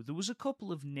show. There was a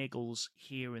couple of niggles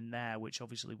here and there, which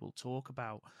obviously we'll talk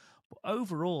about. But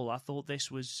overall, I thought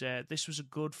this was a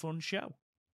good, fun show.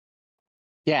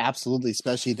 Yeah, absolutely.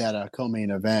 Especially that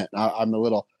co-main event. I'm a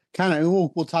little kind of.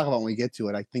 We'll talk about when we get to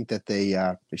it. I think that they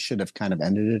should have kind of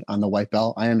ended it on the white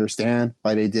belt. I understand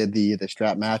why they did the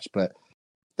strap match, but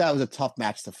that was a tough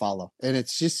match to follow. And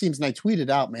it just seems, and I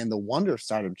tweeted out, man, the Wonder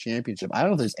Stardom Championship. I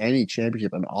don't know if there's any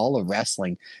championship in all of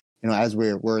wrestling, as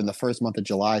we're in the first month of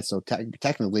July. So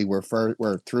technically we're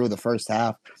through the first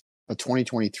half of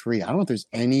 2023. I don't know if there's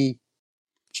any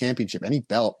championship, any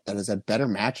belt that has had better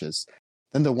matches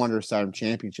than the Wonder Stardom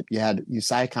Championship. You had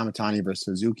Yusai Kamitani versus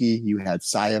Suzuki. You had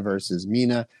Saya versus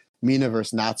Mina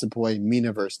versus Natsupoi,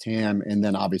 Mina versus Tam. And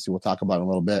then obviously we'll talk about it in a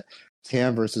little bit,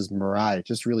 Tam versus Mirai. It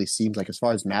just really seems like, as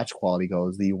far as match quality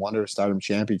goes, the Wonder Stardom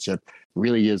Championship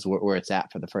really is where it's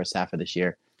at for the first half of this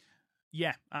year.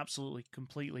 Yeah, absolutely.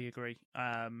 Completely agree.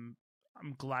 I'm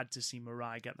glad to see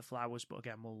Mirai get the flowers, but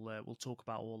again, we'll talk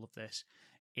about all of this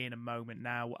in a moment.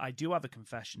 Now, I do have a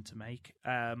confession to make.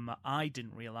 I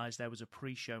didn't realize there was a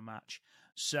pre-show match.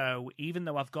 So even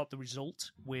though I've got the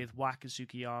result with Waka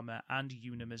Tsukiyama and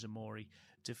Yuna Mizumori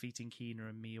defeating Kina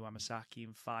and Miyu Amasaki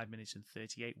in 5 minutes and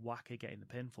 38, Waka getting the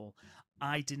pinfall,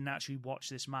 I didn't actually watch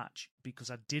this match because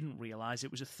I didn't realize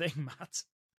it was a thing, Matt.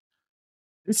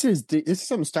 This is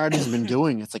something Stardom's been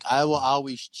doing. It's like I will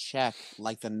always check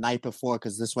like the night before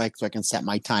because this way so I can set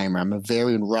my timer. I'm a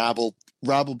very Rob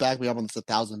will back me up on this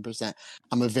 1,000%.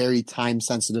 I'm a very time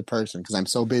sensitive person because I'm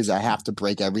so busy. I have to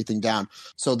break everything down.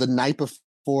 So the night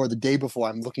before, the day before,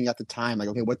 I'm looking at the time. Like,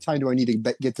 okay, what time do I need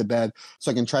to get to bed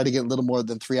so I can try to get a little more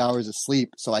than 3 hours of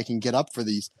sleep so I can get up for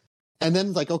these. And then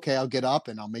it's like, okay, I'll get up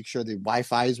and I'll make sure the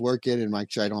Wi-Fi is working and make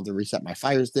sure I don't have to reset my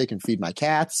Fire Stick and feed my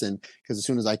cats. And because as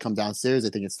soon as I come downstairs, I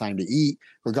think it's time to eat,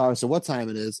 regardless of what time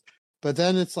it is. But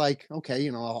then it's like, okay,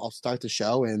 I'll start the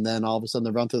show, and then all of a sudden they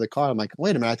run through the car. I'm like,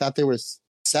 wait a minute, I thought there was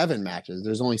 7 matches.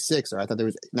 There's only 6, or I thought there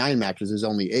was 9 matches. There's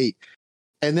only 8.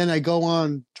 And then I go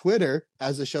on Twitter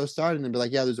as the show started and be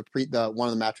like, yeah, there's one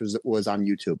of the matches that was on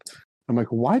YouTube. I'm like,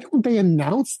 why don't they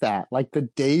announce that like the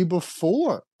day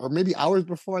before or maybe hours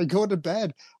before I go to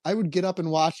bed? I would get up and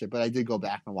watch it, but I did go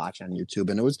back and watch on YouTube,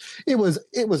 and it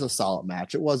was a solid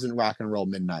match. It wasn't rock and roll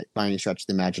midnight by any stretch of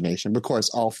the imagination. But of course,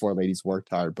 all 4 ladies worked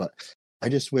hard, but I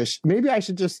just wish maybe I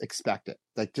should just expect it,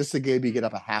 like just to maybe get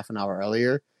up a half an hour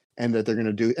earlier. And that they're going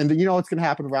to do, and then what's going to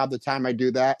happen, Rob? The time I do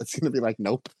that, it's going to be like,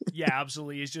 nope. Yeah,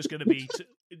 absolutely. It's just going to be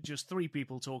just 3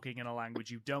 people talking in a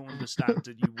language you don't understand,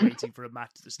 and you waiting for a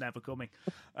match that's never coming.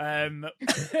 What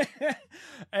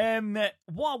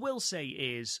I will say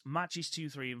is matches 2,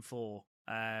 3, and 4.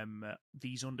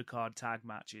 These undercard tag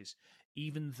matches,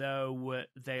 even though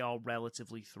they are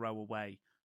relatively throwaway,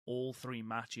 all 3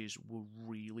 matches were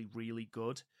really, really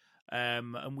good.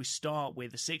 And we start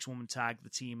with a 6-woman tag, the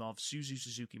team of Suzu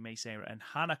Suzuki, Mei Seira, and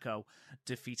Hanako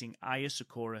defeating Aya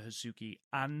Sakura Hazuki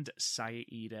and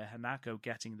Saida Hanako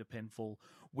getting the pinfall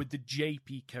with the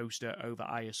JP coaster over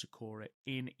Aya Sakura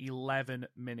in 11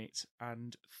 minutes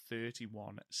and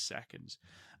 31 seconds.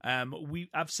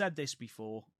 I've said this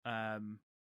before,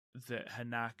 that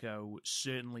Hanako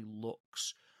certainly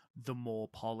looks the more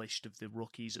polished of the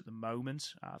rookies at the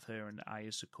moment, out of her and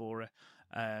Aya Sakura.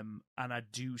 And I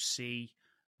do see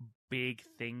big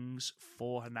things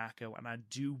for Hanako, and I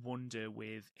do wonder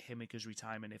with Himika's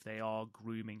retirement if they are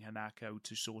grooming Hanako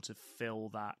to sort of fill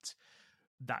that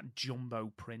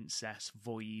jumbo princess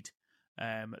void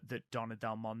that Donna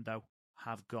Del Mondo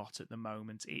have got at the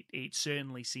moment. It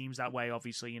certainly seems that way,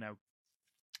 obviously,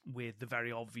 with the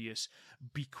very obvious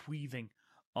bequeathing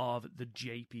of the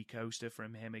JP coaster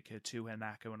from Himika to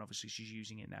Hanako, and obviously she's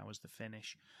using it now as the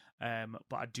finish.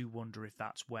 But I do wonder if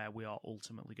that's where we are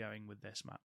ultimately going with this,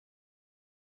 Matt.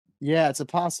 Yeah, it's a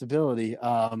possibility.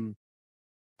 I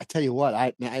tell you what,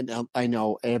 I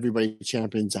know everybody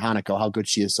champions Hanako, how good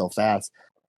she is so fast,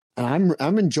 and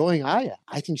I'm enjoying Aya.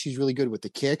 I think she's really good with the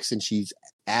kicks, and she's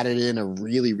added in a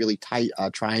really, really tight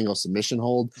triangle submission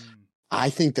hold. I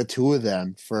think the two of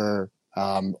them, for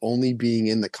only being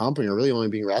in the company or really only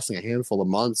being wrestling a handful of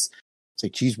months, it's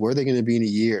like, geez, where are they going to be in a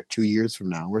year, 2 years from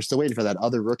now? We're still waiting for that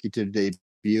other rookie to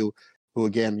debut, who,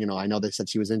 again, I know they said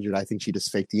she was injured. I think she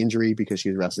just faked the injury because she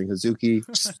was wrestling Hazuki.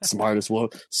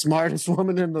 smartest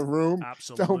woman in the room.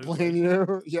 Absolutely. Don't blame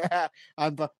you. Yeah.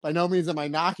 By no means am I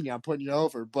knocking you. I'm putting you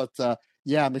over. But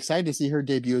yeah, I'm excited to see her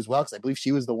debut as well, because I believe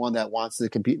she was the one that wants to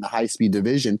compete in the high-speed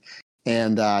division.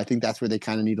 And I think that's where they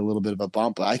kind of need a little bit of a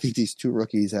bump. But I think these two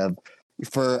rookies have,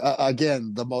 for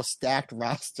again, the most stacked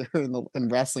roster in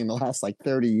wrestling the last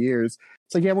 30 years.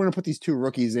 It's like, yeah, we're going to put these two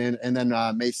rookies in, and then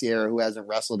Mei Seira, who hasn't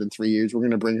wrestled in 3 years, we're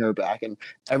going to bring her back, and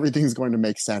everything's going to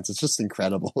make sense. It's just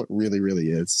incredible. It really, really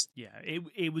is. Yeah,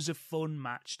 it was a fun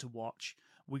match to watch.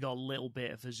 We got a little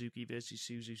bit of Hazuki versus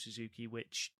Suzu Suzuki,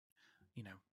 which,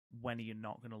 when are you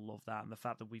not going to love that? And the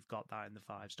fact that we've got that in the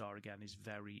 5-star again is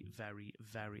very, very,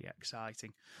 very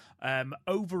exciting.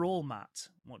 Overall, Matt,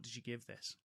 what did you give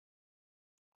this?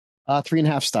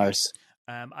 3.5 stars.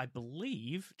 I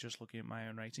believe, just looking at my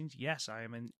own ratings, yes, I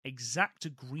am in exact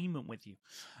agreement with you.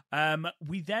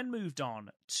 We then moved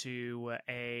on to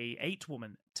a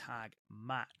 8-woman tag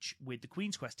match with the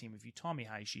Queen's Quest team of Utami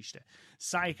Hayashishita,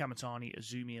 Saya Kamatani,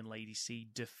 Azumi, and Lady C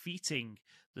defeating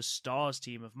the Stars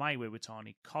team of Mai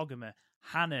Watani, Koguma,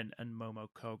 Hanan, and Momo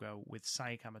Kogo, with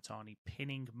Saya Kamatani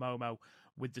pinning Momo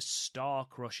with the Star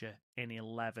Crusher in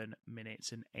 11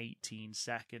 minutes and 18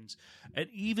 seconds. And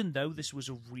even though this was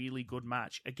a really good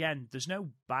match, again, there's no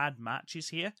bad matches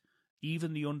here.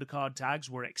 Even the undercard tags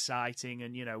were exciting,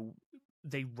 and,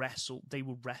 they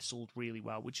were wrestled really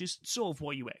well, which is sort of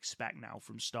what you expect now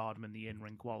from Stardom and the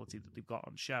in-ring quality that they've got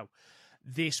on show.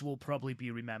 This will probably be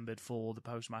remembered for the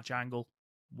post-match angle,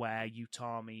 where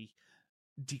Utami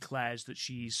declares that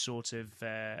she's sort of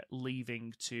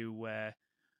leaving to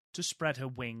spread her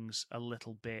wings a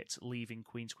little bit, leaving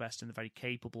Queen's Quest in the very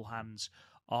capable hands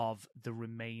of the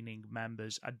remaining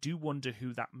members. I do wonder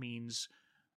who that means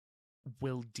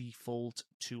will default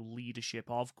to leadership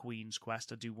of Queen's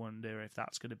Quest. I do wonder if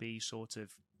that's going to be sort of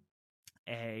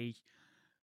a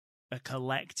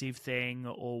collective thing,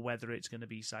 or whether it's going to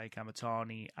be Saya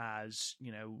Kamatani as,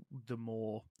 the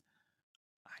more,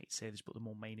 I hate to say this, but the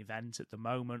more main event at the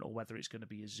moment, or whether it's going to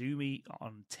be Azumi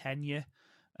on tenure.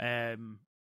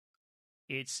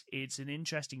 It's an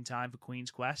interesting time for Queen's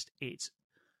Quest. It's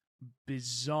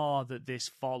bizarre that this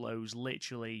follows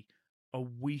literally a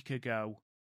week ago.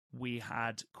 We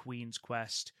had Queen's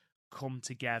Quest come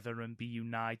together and be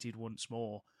united once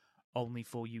more, only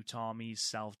for Utami's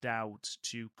self-doubt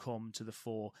to come to the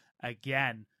fore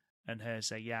again, and her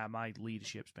say, yeah, my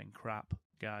leadership's been crap,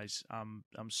 guys. I'm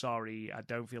sorry. I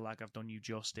don't feel like I've done you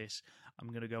justice. I'm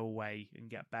going to go away and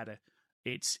get better.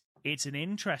 It's an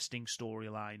interesting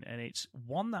storyline, and it's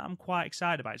one that I'm quite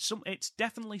excited about. It's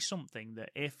definitely something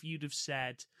that if you'd have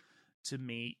said to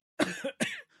me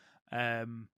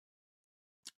in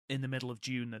the middle of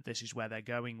June that this is where they're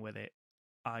going with it,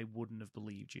 I wouldn't have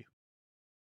believed you.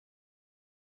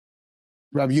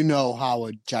 Rob, you know how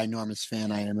a ginormous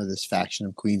fan I am of this faction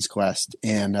of Queen's Quest,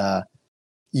 and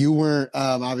you were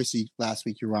obviously last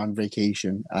week you were on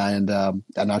vacation, and I'm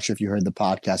not sure if you heard the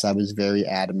podcast. I was very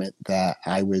adamant that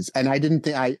I was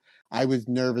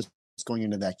nervous going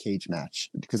into that cage match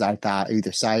because I thought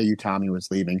either Saya or Utami was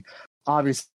leaving.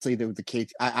 Obviously, there was the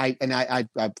cage. I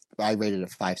rated it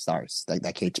 5 stars.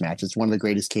 That cage match. It's one of the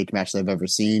greatest cage matches I've ever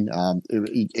seen.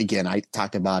 Again, I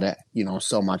talked about it,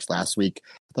 so much last week.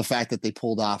 The fact that they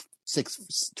pulled off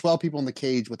 12 people in the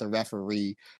cage with a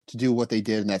referee to do what they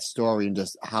did in that story, and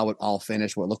just how it all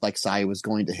finished. What looked like Saya was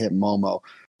going to hit Momo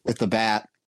with the bat.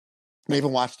 I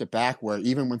even watched it back where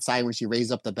even when she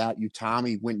raised up the bat,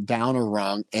 Utami went down a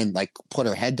rung and put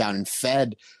her head down and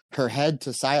fed her head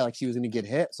to Saya like she was going to get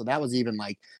hit. So that was even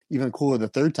cooler the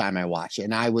third time I watched it.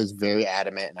 And I was very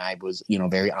adamant, and I was,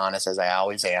 very honest, as I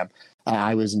always am.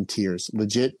 I was in tears,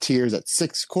 legit tears at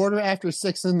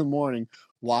 6:45 in the morning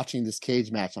watching this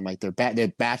cage match. I'm like,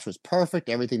 their match was perfect.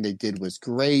 Everything they did was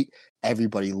great.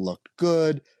 Everybody looked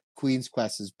good. Queen's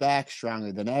Quest is back,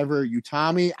 stronger than ever.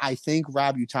 Utami, I think,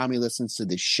 Rob, Utami listens to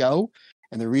the show.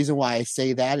 And the reason why I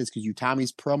say that is because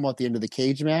Utami's promo at the end of the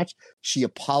cage match, she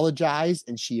apologized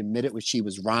and she admitted when she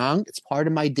was wrong. It's part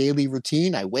of my daily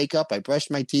routine. I wake up, I brush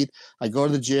my teeth, I go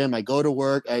to the gym, I go to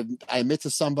work, I admit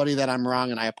to somebody that I'm wrong,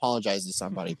 and I apologize to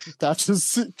somebody. That's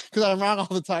just because I'm wrong all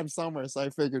the time somewhere. So I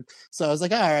figured, I was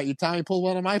like, all right, Utami pulled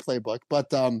one of my playbook.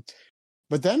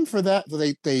 But then for that,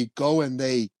 they go and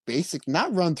they basically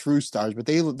not run through stars, but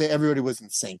they everybody was in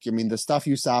sync. I mean, the stuff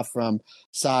you saw from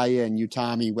Saya and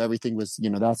Utami, where everything was,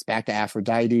 that's back to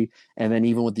Aphrodite. And then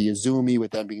even with the Azumi,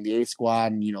 with them being the A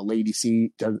squad, and, Lady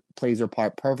C plays her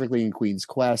part perfectly in Queen's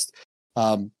Quest.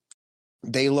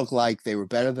 They look like they were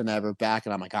better than ever back.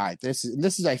 And I'm like, all right, this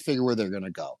is, I figure where they're going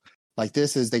to go. They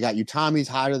got Utami's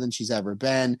hotter than she's ever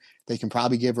been. They can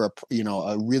probably give her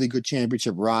a really good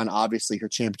championship run. Obviously, her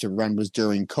championship run was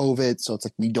during COVID, so it's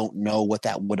like we don't know what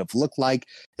that would have looked like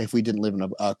if we didn't live in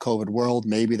a COVID world.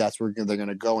 Maybe that's where they're going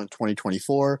to go in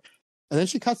 2024. And then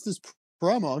she cuts this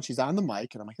promo, and she's on the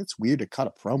mic, and I'm like, it's weird to cut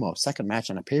a promo, second match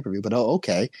on a pay-per-view, but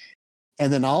okay.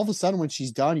 And then all of a sudden, when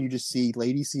she's done, you just see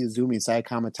Lady C, Azumi, and Saya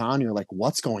Kamatani. You're like,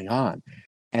 what's going on?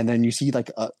 And then you see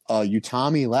a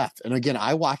Utami left. And again,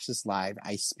 I watch this live.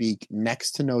 I speak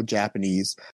next to no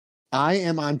Japanese. I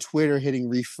am on Twitter hitting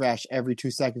refresh every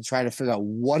 2 seconds, trying to figure out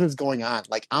what is going on,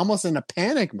 almost in a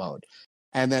panic mode.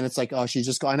 And then it's like, oh, she's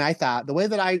just going. And I thought the way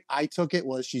that I took it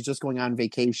was she's just going on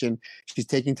vacation. She's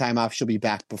taking time off. She'll be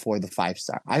back before the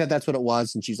 5-star. I thought that's what it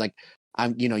was. And she's like,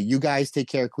 you guys take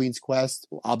care of Queen's Quest.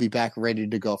 I'll be back ready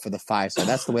to go for the 5-star.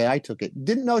 That's the way I took it.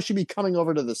 Didn't know she'd be coming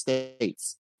over to the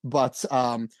States. But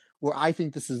where I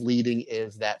think this is leading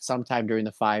is that sometime during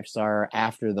the 5-star,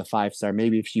 after the 5-star,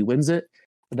 maybe if she wins it,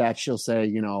 that she'll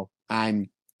say, I'm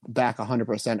back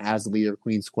 100% as the leader of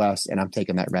Queen's Quest, and I'm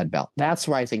taking that red belt. That's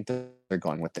where I think they're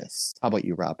going with this. How about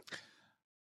you, Rob?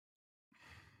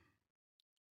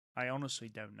 I honestly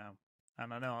don't know.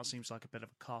 And I know that seems like a bit of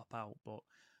a cop-out, but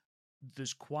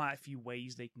there's quite a few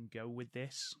ways they can go with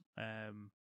this.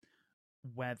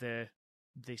 Whether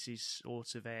this is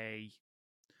sort of a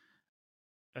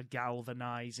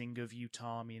galvanizing of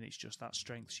Utami and it's just that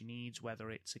strength she needs, whether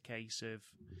it's a case of,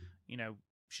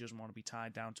 she doesn't want to be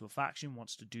tied down to a faction,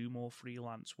 wants to do more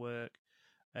freelance work,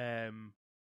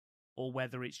 or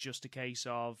whether it's just a case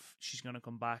of she's going to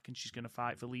come back and she's going to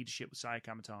fight for leadership with Saya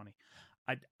Kamatani.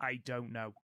 I don't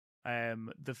know.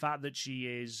 The fact that she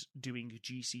is doing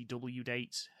GCW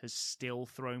dates has still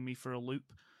thrown me for a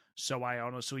loop, so I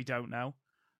honestly don't know.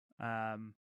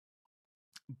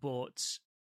 But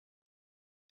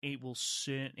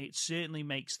it certainly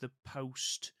makes the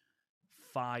post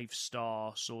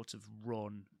 5-star sort of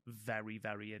run very,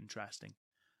 very interesting,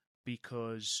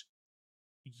 because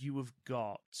you have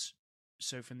got,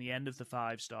 so from the end of the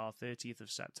 5-star, 30th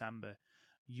of September,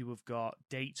 you have got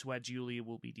dates where Julia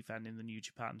will be defending the New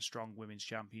Japan Strong Women's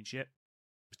Championship,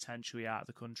 potentially out of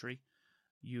the country.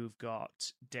 You've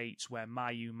got dates where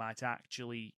Mayu might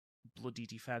actually bloody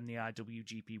defend the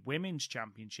IWGP Women's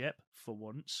Championship for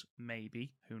once,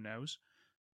 maybe, who knows,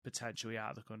 potentially out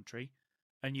of the country.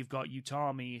 And you've got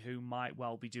Utami, who might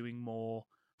well be doing more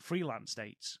freelance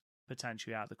dates,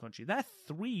 potentially out of the country. They're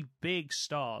 3 big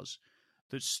stars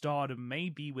that Stardom may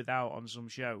be without on some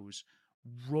shows,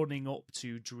 running up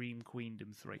to Dream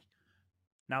Queendom 3.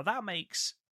 Now that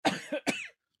makes,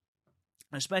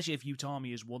 especially if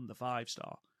Utami has won the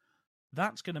 5-star,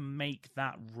 that's going to make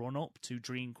that run up to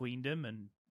Dream Queendom and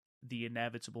the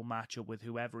inevitable matchup with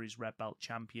whoever is Red Belt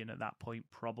champion at that point,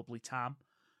 probably Tam.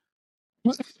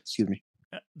 Excuse me.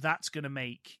 That's going to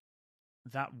make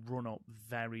that run up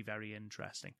very, very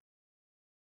interesting.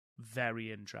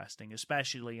 Very interesting,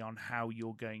 especially on how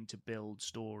you're going to build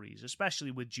stories,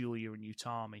 especially with Julia and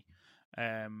Utami,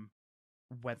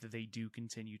 whether they do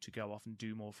continue to go off and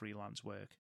do more freelance work.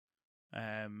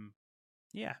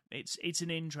 Yeah, it's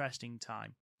an interesting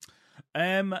time.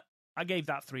 I gave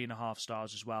that 3.5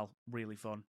 stars as well. Really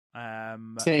fun.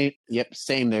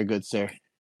 Same there, good sir.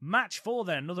 Match 4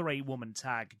 then, another 8-woman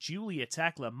tag. Julia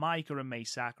Tekla, Maika, and Mai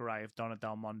Sakurai of Donna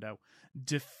Del Mondo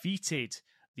defeated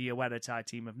the Ueda Tai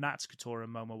team of Natsuko Tora,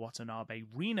 Momo Watanabe,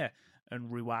 Rina,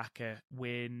 and Ruaka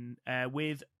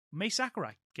with Mai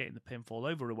Sakurai getting the pinfall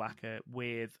over Ruaka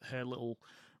with her little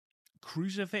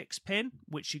crucifix pin,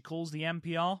 which she calls the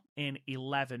MPR, in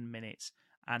 11 minutes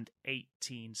and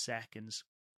 18 seconds.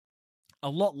 A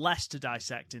lot less to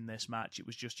dissect in this match. It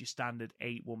was just your standard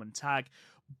 8-woman tag,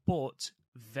 but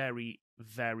very,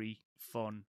 very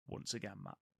fun once again,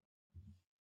 Matt.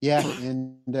 Yeah,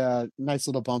 and nice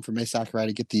little bump for Mai Sakurai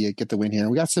to get the win here.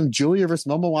 And we got some Julia versus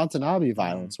Momo Watanabe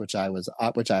violence, which I was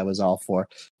all for.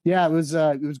 Yeah, it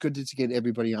was good to get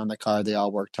everybody on the card. They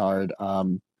all worked hard.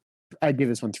 I'd give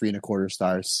this one 3.25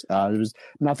 stars. There was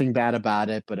nothing bad about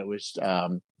it, but it was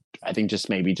I think just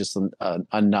maybe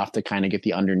enough to kind of get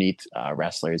the underneath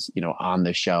wrestlers, on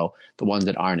the show, the ones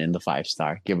that aren't in the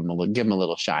 5-star, give them a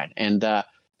little shine. And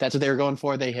that's what they were going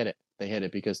for. They hit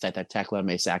it because that Tekla,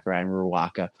 Mai Sakurai, and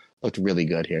Ruaka looked really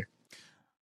good here.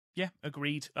 Yeah,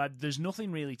 agreed. There's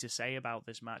nothing really to say about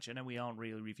this match. I know we aren't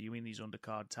really reviewing these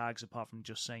undercard tags apart from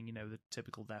just saying, the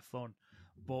typical they're fun.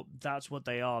 But that's what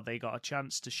they are. They got a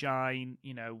chance to shine.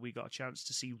 We got a chance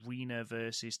to see Rina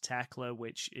versus Tekla,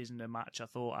 which isn't a match I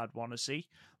thought I'd want to see,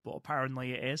 but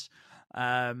apparently it is.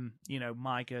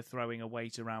 Maika throwing a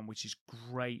weight around, which is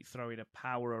great, throwing a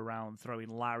power around, throwing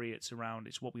lariats around.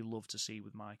 It's what we love to see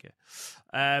with Maika.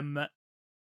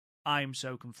 I'm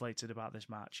so conflicted about this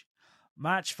match.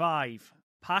 Match 5,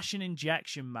 Passion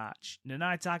Injection match.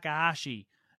 Nanae Takahashi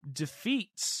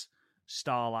defeats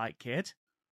Starlight Kid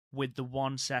with the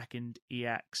 1-second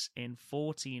EX in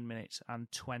 14 minutes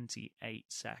and 28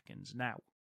 seconds. Now,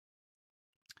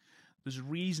 there's a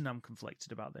reason I'm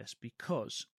conflicted about this,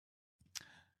 because...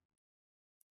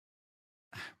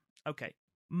 Okay,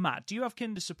 Matt, do you have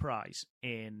Kinder Surprise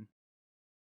in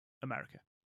America?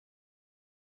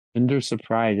 Kinder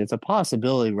Surprise. It's a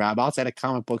possibility, Rob. Outside of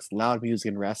comic books, loud music,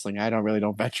 and wrestling, I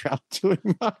don't venture out too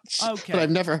much. Okay. But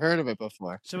I've never heard of it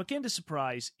before. So a Kinder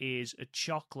Surprise is a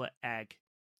chocolate egg.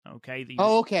 Okay.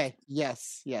 Okay.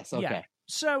 Yes. Okay. Yeah.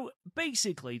 So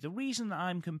basically, the reason that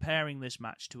I'm comparing this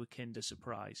match to a Kinder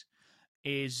Surprise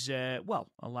is,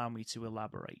 allow me to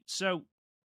elaborate. So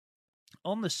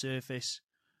on the surface,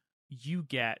 you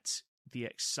get the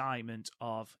excitement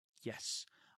of, yes,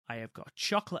 I have got a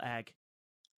chocolate egg,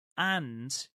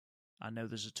 and I know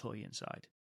there's a toy inside.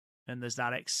 And there's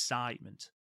that excitement.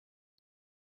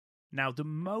 Now, the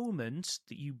moment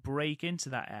that you break into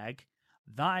that egg,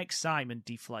 that excitement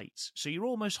deflates. So you're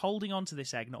almost holding on to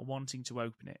this egg, not wanting to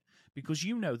open it. Because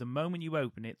the moment you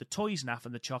open it, the toy's naff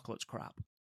and the chocolate's crap.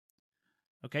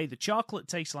 Okay, the chocolate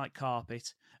tastes like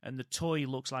carpet, and the toy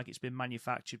looks like it's been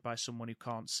manufactured by someone who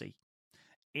can't see.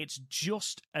 It's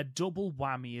just a double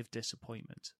whammy of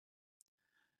disappointment.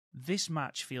 This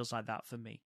match feels like that for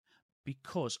me,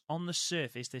 because on the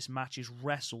surface, this match is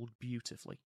wrestled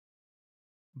beautifully.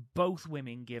 Both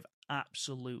women give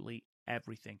absolutely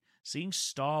everything. Seeing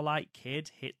Starlight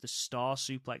Kid hit the Star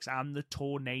Suplex and the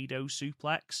Tornado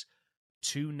Suplex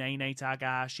to Nene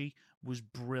Takahashi was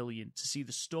brilliant. To see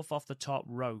the stuff off the top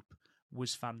rope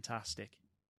was fantastic.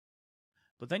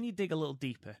 But then you dig a little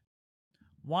deeper.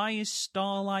 Why is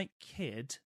Starlight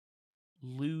Kid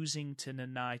losing to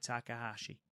Nanai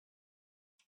Takahashi.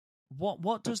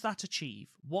 What does that achieve?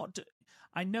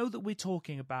 I know that we're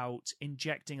talking about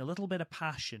injecting a little bit of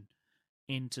passion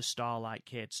into Starlight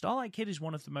Kid. Starlight Kid is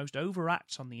one of the most over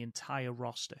acts on the entire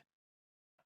roster.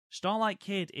 Starlight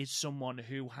Kid is someone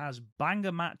who has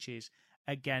banger matches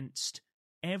against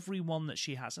everyone that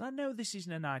she has. And I know this is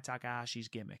Nanai Takahashi's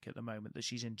gimmick at the moment, that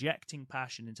she's injecting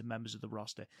passion into members of the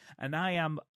roster. And I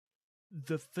am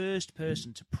the first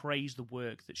person to praise the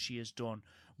work that she has done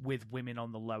with women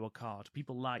on the lower card.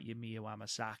 People like your Miyu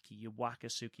Amasaki, your Waka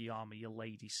Tsukiyama, your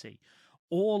Lady C.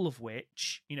 All of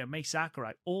which, Mei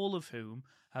Sakurai, all of whom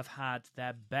have had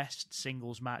their best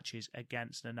singles matches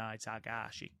against Nanai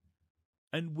Takahashi.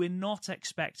 And we're not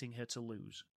expecting her to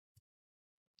lose.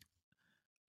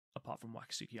 Apart from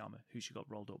Waka Tsukiyama, who she got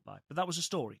rolled up by. But that was a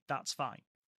story. That's fine.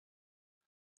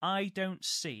 I don't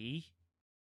see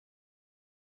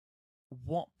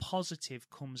what positive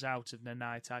comes out of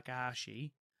Nanai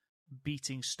Takahashi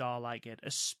beating Starlight Kid,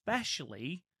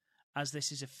 especially as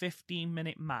this is a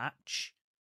 15-minute match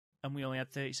and we only had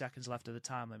 30 seconds left of the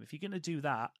time limit. If you're going to do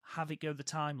that, have it go the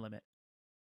time limit.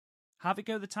 Have it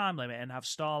go the time limit and have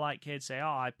Starlight Kid say,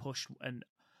 I pushed an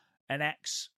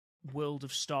ex-World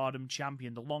of Stardom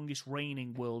champion, the longest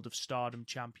reigning World of Stardom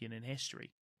champion in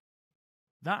history.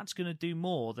 That's going to do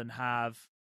more than have,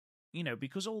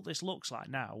 because all this looks like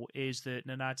now is that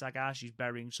Nanai Takahashi's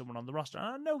burying someone on the roster. And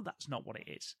I know that's not what it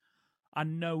is.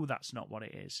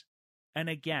 And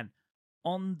again,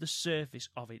 on the surface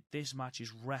of it, this match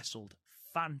is wrestled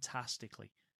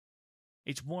fantastically.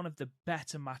 It's one of the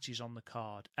better matches on the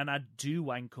card, and I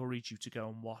do encourage you to go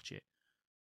and watch it.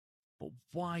 But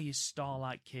why is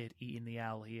Starlight Kid eating the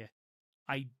L here?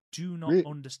 I do not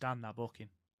understand that booking.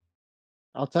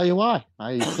 I'll tell you why.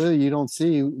 Clearly you don't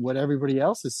see what everybody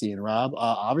else is seeing, Rob.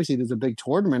 Obviously, there's a big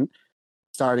tournament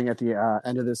starting at the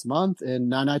end of this month,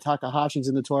 and Nanai Takahashi's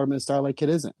in the tournament, Starlight Kid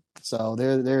isn't. So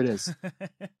there it is.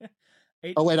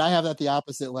 Oh, wait, I have that the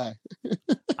opposite way.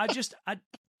 I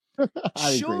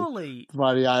surely...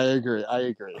 Buddy, I agree.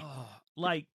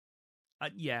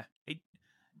 Yeah.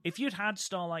 If you'd had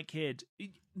Starlight Kid,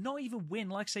 not even win,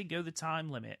 like say go the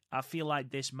time limit, I feel like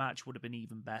this match would have been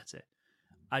even better.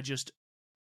 I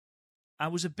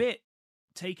was a bit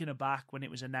taken aback when it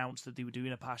was announced that they were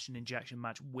doing a passion injection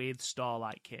match with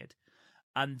Starlight Kid.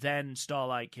 And then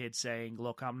Starlight Kid saying,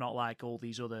 look, I'm not like all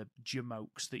these other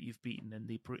jamokes that you've beaten in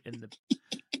the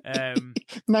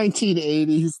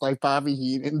 1980s, like Bobby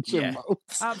Heenan,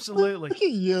 jamokes. Yeah, absolutely. Look at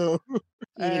you.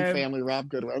 Eating family, Rob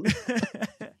Goodwin.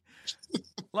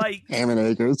 Like ham and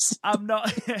eggers. I'm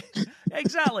not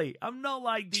exactly. I'm not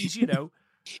like these,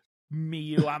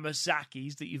 Miyu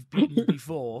Amasakis that you've beaten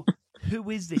before. Who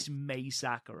is this Mei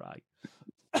Sakurai?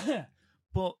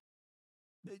 But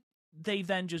they've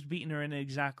then just beaten her in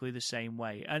exactly the same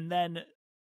way. And then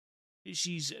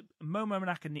she's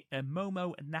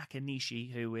Momo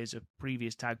Nakanishi, who is a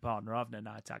previous tag partner of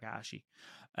Nanai Takahashi,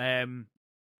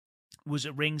 was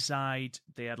at ringside.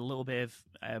 They had a little bit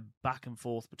of back and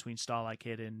forth between Starlight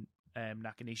Kid and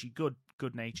Nakanishi.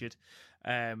 Good-natured,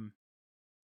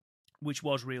 which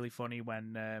was really funny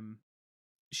when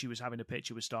she was having a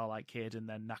picture with Starlight Kid, and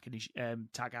then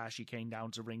Takahashi came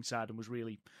down to ringside and was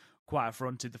really quite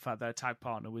affronted the fact that her tag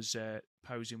partner was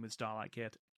posing with Starlight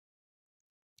Kid.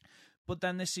 But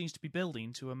then this seems to be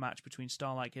building to a match between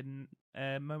Starlight Kid and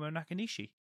Momo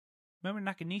Nakanishi. Momo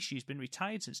Nakanishi has been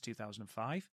retired since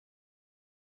 2005.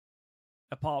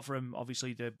 Apart from,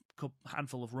 obviously, the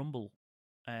handful of Rumble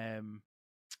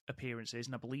appearances,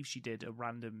 and I believe she did a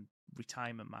random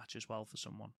retirement match as well for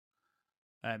someone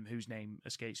whose name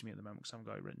escapes me at the moment because I haven't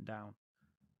got it written down.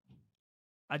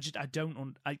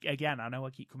 Again, I know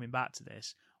I keep coming back to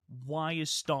this. Why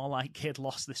has Starlight Kid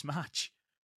lost this match?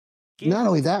 Not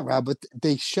only that, Rob, but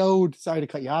they showed, sorry to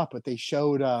cut you off, but they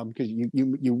showed, because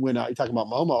you went out, you're talking about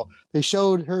Momo, they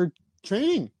showed her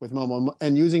training with Momo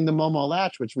and using the Momo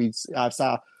latch, which we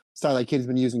saw Starlight Kid's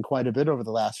been using quite a bit over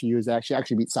the last few years. They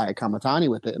actually beat Saya Kamatani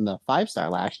with it in the 5-star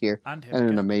last year, and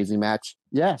an amazing match.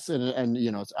 Yes, and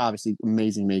it's obviously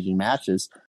amazing matches.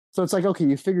 So it's like, okay,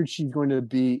 you figured she's going to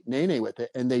beat Nene with it,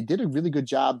 and they did a really good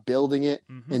job building it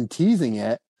and teasing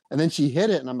it, and then she hit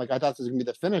it, and I'm like, I thought this was going to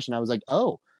be the finish, and I was like,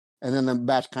 oh. And then the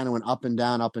match kind of went up and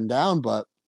down, but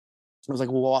I was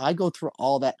like, well, I go through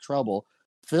all that trouble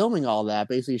filming all that,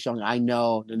 basically showing I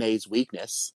know Nene's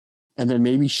weakness. And then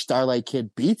maybe Starlight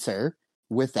Kid beats her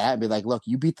with that and be like, look,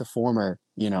 you beat the former,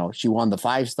 she won the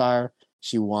 5-star.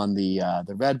 She won the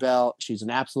red belt. She's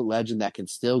an absolute legend that can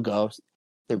still go.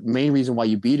 The main reason why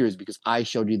you beat her is because I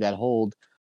showed you that hold.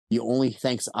 The only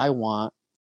thanks I want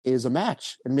is a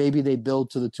match. And maybe they build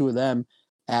to the two of them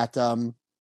at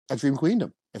at Dream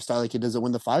Queendom if Starlight Kid doesn't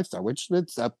win the 5-star, which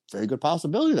it's a very good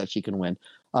possibility that she can win.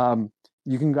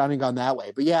 You can kind of go that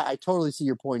way. But yeah, I totally see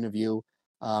your point of view.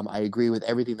 I agree with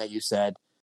everything that you said.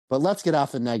 But let's get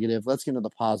off the negative. Let's get into the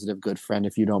positive, good friend,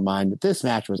 if you don't mind. But this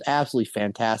match was absolutely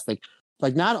fantastic.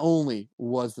 Like, not only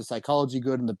was the psychology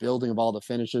good in the building of all the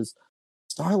finishes,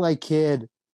 Starlight Kid,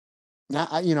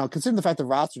 considering the fact the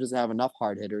roster doesn't have enough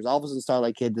hard hitters, all of a sudden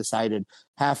Starlight Kid decided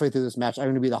halfway through this match, I'm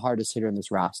going to be the hardest hitter in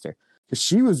this roster. Because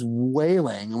she was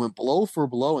wailing and went blow for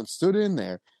blow and stood in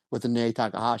there with the Nene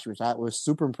Takahashi, which that was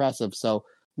super impressive. So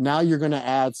now you're going to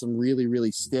add some really,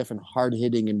 really stiff and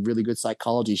hard-hitting and really good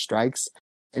psychology strikes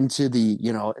into the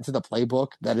playbook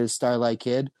that is Starlight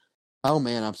Kid. Oh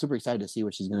man, I'm super excited to see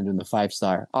what she's going to do in the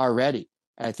 5-star already.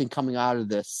 And I think coming out of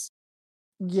this,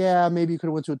 yeah, maybe you could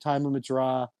have went to a time limit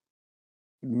draw.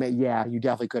 Yeah, you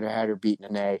definitely could have had her beat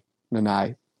Nene.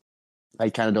 I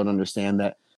kind of don't understand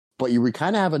that. But you would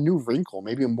kind of have a new wrinkle,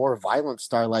 maybe a more violent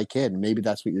Starlight Kid, and maybe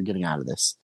that's what you're getting out of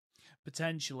this.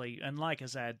 Potentially. And like I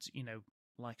said,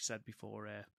 before,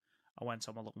 I went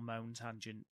on a little moan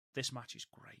tangent. This match is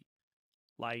great.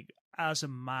 Like, as a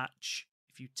match,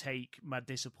 if you take my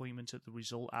disappointment at the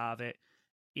result out of it,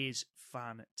 is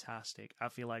fantastic. I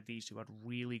feel like these two had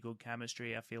really good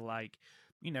chemistry. I feel like,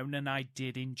 Nene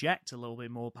did inject a little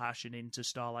bit more passion into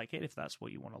Starlight Kid, if that's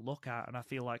what you want to look at. And I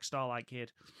feel like Starlight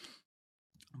Kid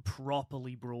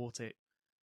properly brought it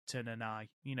to Nene.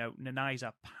 Nene's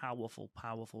a powerful,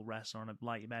 powerful wrestler. And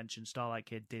like you mentioned, Starlight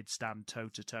Kid did stand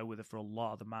toe-to-toe with her for a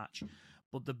lot of the match.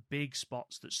 But the big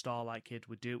spots that Starlight Kid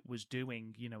was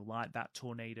doing, like that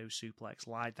tornado suplex,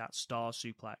 like that star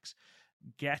suplex,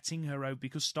 getting her out,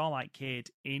 because Starlight Kid,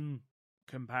 in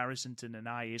comparison to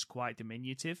Nene, is quite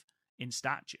diminutive in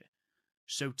stature.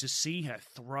 So to see her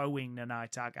throwing Nene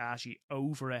Takahashi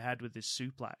over her head with this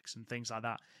suplex and things like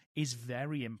that is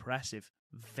very impressive.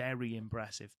 Very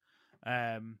impressive.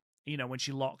 When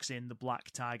she locks in the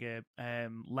Black Tiger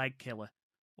leg killer,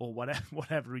 or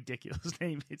whatever ridiculous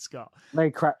name it's got.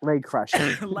 Leg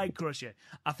crusher. Leg crusher.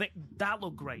 I think that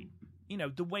looked great.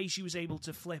 The way she was able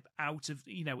to flip out of,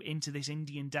 into this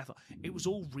Indian death. It was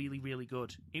all really, really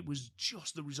good. It was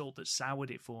just the result that soured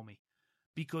it for me.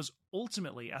 Because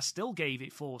ultimately, I still gave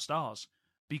it 4 stars.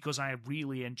 Because I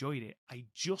really enjoyed it. I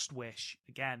just wish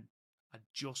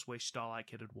Starlight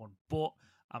Kid had won. But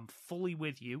I'm fully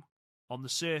with you. On the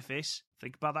surface,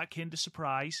 think about that Kinder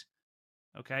Surprise.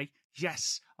 Okay?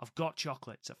 Yes, I've got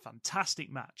chocolate. It's a fantastic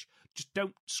match. Just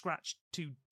don't scratch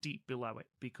too deep below it,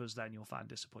 because then you'll find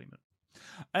disappointment.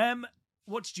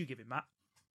 What did you give it, Matt?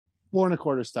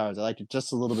 4.25 stars. I liked it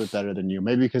just a little bit better than you.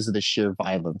 Maybe because of the sheer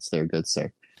violence there, good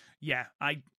sir. Yeah,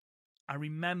 I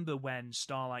remember when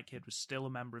Starlight Kid was still a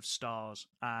member of Stars,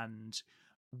 and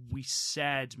we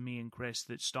said, me and Chris,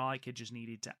 that Starlight Kid just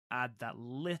needed to add that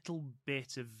little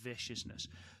bit of viciousness.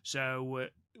 So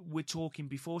we're talking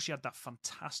before she had that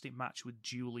fantastic match with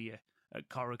Julia at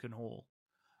Corrigan Hall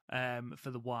for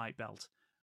the white belt.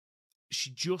 She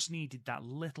just needed that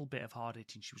little bit of hard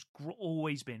hitting. She was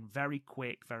always been very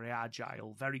quick, very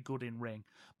agile, very good in ring,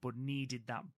 but needed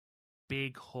that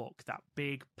big hook, that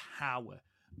big power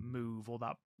move, or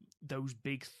those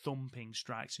big thumping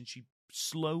strikes. And she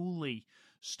slowly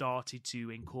started to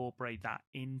incorporate that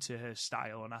into her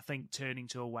style. And I think turning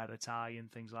to a weather tie and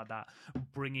things like that,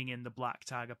 bringing in the Black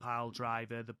Tiger pile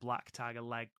driver, the Black Tiger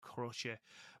leg crusher,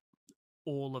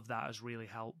 all of that has really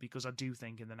helped, because I do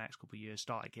think in the next couple of years,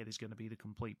 Starlight Kid is going to be the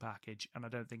complete package. And I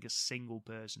don't think a single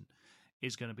person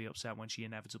is going to be upset when she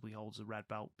inevitably holds the red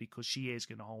belt, because she is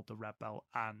going to hold the red belt,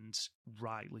 and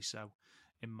rightly so,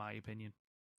 in my opinion.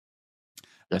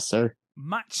 Yes, sir.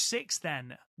 Match 6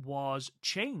 then was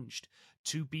changed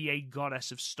to be a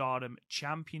Goddess of Stardom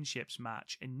Championships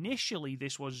match. Initially,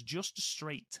 this was just a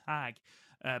straight tag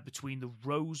between the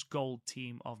Rose Gold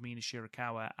team of Mina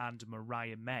Shirakawa and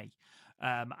Mariah May,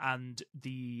 and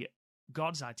the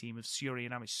God's Eye team of Syuri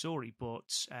and Amisori.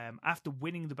 But after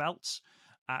winning the belts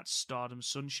at Stardom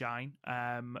Sunshine,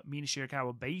 Mina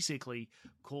Shirakawa basically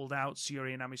called out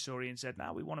Syuri and Amisori and said,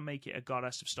 "Now we want to make it a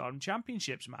Goddess of Stardom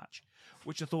Championships match,"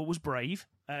 which I thought was brave.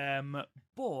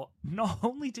 But not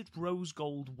only did Rose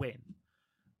Gold win,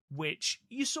 which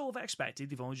you sort of expected,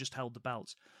 they've only just held the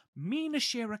belts, Mina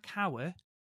Shirakawa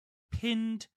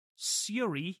pinned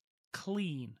Syuri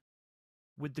clean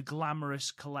with the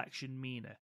glamorous collection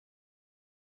Mina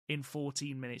in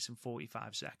 14 minutes and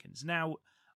 45 seconds. Now,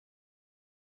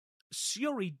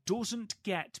 Syuri doesn't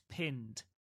get pinned.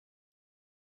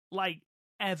 Like,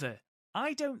 ever.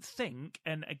 I don't think,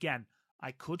 and again,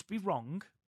 I could be wrong,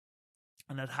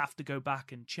 and I'd have to go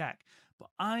back and check, but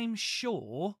I'm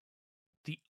sure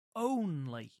the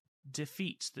only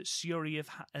defeats that Syuri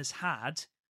has had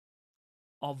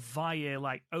or via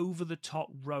like over the top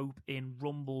rope in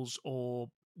Rumbles or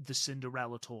the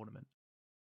Cinderella tournament.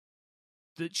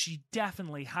 That she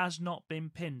definitely has not been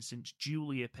pinned since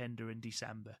Julia pinned her in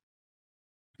December.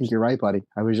 I think you're right, buddy.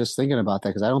 I was just thinking about that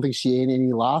because I don't think she ain't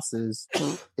any losses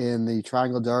in the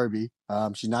Triangle Derby.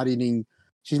 She's not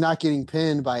getting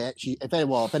pinned by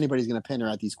if anybody's going to pin her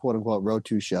at these quote unquote Road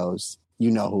 2 shows, you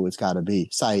know who it's got to be.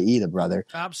 Saida, brother.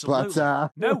 Absolutely.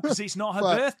 But, no, because it's not her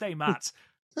birthday, Matt.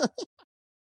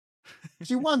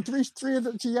 She won three of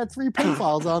them. She had 3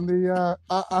 pinfalls on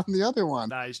the other one.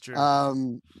 That is true.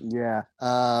 Yeah.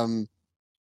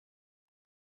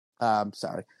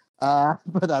 Sorry.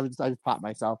 But I just popped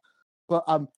myself. But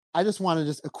I just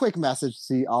wanted a quick message to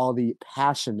see all the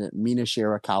passionate Mina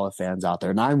Shirakawa fans out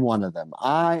there, and I'm one of them.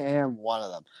 I am one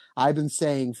of them. I've been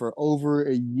saying for over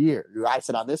a year. I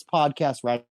said on this podcast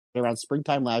right around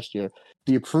springtime last year,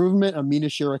 the improvement of Mina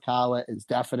Shirakawa is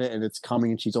definite, and it's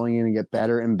coming, and she's only going to get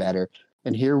better and better.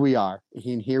 And here we are.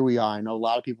 I know a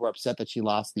lot of people were upset that she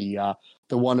lost the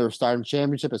Wonder of Stardom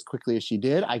Championship as quickly as she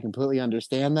did. I completely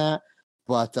understand that.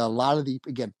 But a lot of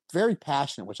again, very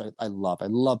passionate, which I love. I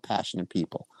love passionate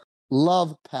people.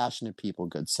 Love passionate people,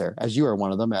 good sir. As you are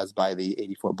one of them, as by the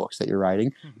 84 books that you're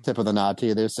writing. Tip of the nod to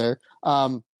you there, sir.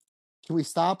 Can we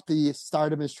stop the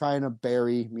Stardom is trying to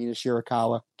bury Mina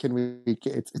Shirakawa? Can we?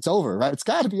 It's over, right? It's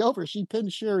got to be over. She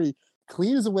pinned Shuri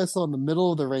clean as a whistle in the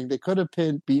middle of the ring. They could have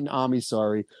beaten Ami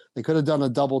Sourei. They could have done a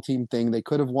double team thing. They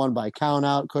could have won by count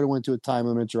out. Could have went to a time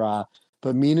limit draw.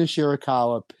 But Mina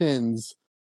Shirakawa pins,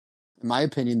 in my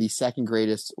opinion, the second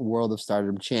greatest World of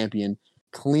Stardom champion,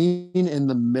 clean in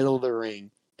the middle of the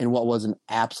ring in what was an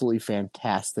absolutely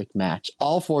fantastic match.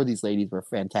 All 4 of these ladies were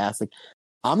fantastic.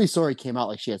 Ami Sourei came out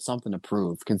like she had something to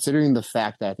prove, considering the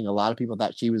fact that I think a lot of people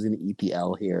thought she was in the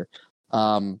EPL here.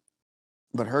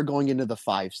 But her going into the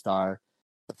 5-star,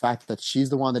 the fact that she's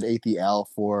the one that ate the L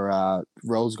for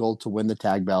Rose Gold to win the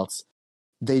tag belts,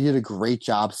 they did a great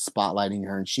job spotlighting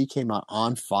her, and she came out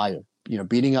on fire,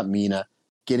 beating up Mina,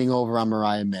 getting over on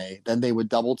Mariah May. Then they would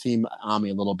double team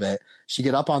Ami a little bit. She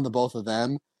get up on the both of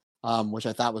them, which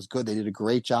I thought was good. They did a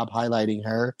great job highlighting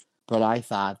her. But I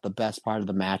thought the best part of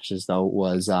the matches, though,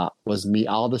 was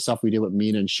all the stuff we did with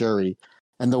Mina and Shuri.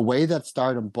 And the way that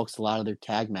Stardom books a lot of their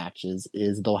tag matches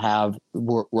is they'll have,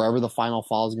 wherever the final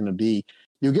fall is going to be,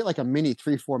 you'll get like a mini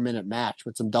 3-4 minute match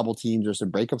with some double teams or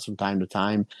some breakups from time to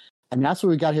time. And that's what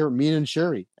we got here with Mina and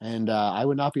Shuri. And I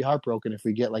would not be heartbroken if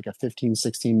we get like a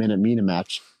 15-16 minute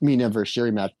Mina versus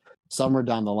Shuri match somewhere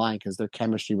down the line, because their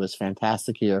chemistry was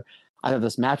fantastic here. I thought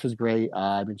this match was great.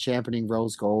 I've been championing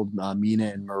Rose Gold, Mina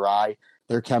and Mirai.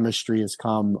 Their chemistry has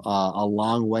come a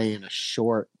long way in a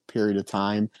short period of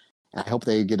time. I hope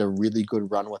they get a really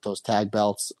good run with those tag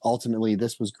belts. Ultimately,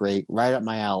 this was great. Right up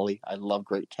my alley. I love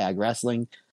great tag wrestling.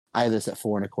 I had this at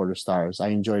 4.25 stars. I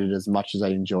enjoyed it as much as I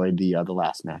enjoyed the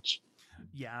last match.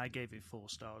 Yeah, I gave it 4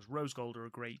 stars. Rose Gold are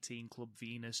a great team. Club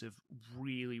Venus have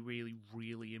really, really,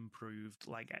 really improved,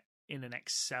 like in an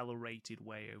accelerated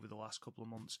way over the last couple of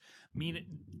months.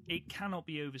 It cannot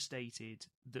be overstated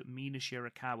that Mina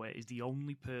Shirakawa is the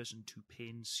only person to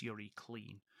pin Syuri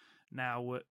clean.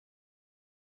 Now,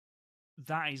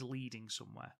 that is leading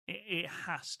somewhere. It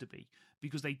has to be,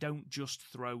 because they don't just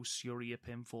throw Syuri a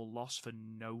pinfall loss for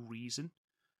no reason.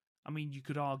 I mean, you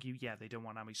could argue, yeah, they don't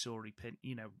want Ami Sourei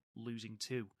losing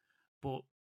too, but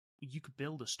you could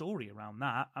build a story around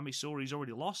that. Ami Sourei's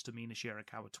already lost to Mina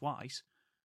Shirakawa twice.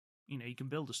 You can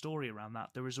build a story around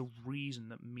that. There is a reason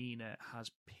that Mina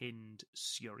has pinned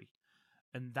Syuri,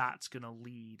 and that's going to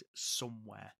lead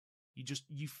somewhere.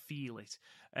 You feel it.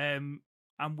 I'm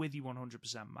with you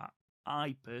 100%, Matt.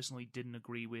 I personally didn't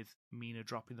agree with Mina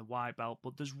dropping the white belt,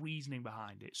 but there's reasoning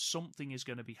behind it. Something is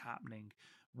going to be happening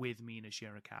with Mina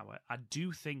Shirakawa. I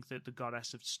do think that the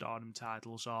Goddess of Stardom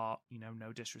titles are,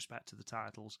 no disrespect to the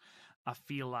titles, I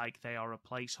feel like they are a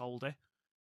placeholder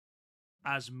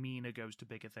as Mina goes to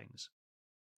bigger things.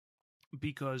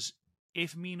 Because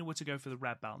if Mina were to go for the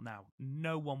red belt now,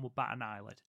 no one would bat an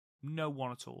eyelid. No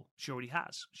one at all. She already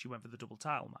has. She went for the double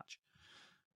title match.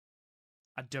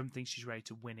 I don't think she's ready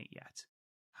to win it yet.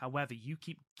 However, you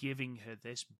keep giving her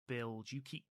this build, you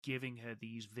keep giving her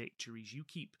these victories, you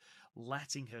keep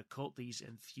letting her cut these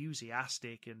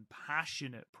enthusiastic and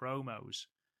passionate promos,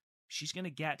 she's going to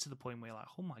get to the point where you're like,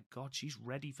 oh my God, she's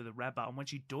ready for the red belt. And when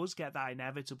she does get that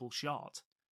inevitable shot,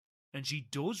 and she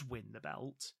does win the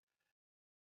belt,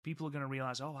 people are going to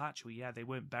realize, oh, actually, yeah, they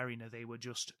weren't burying her, they were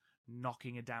just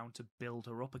knocking her down to build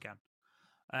her up again.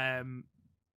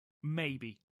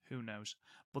 Maybe. Who knows?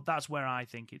 But that's where I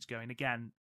think it's going.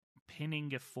 Again,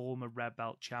 pinning a former red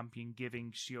belt champion,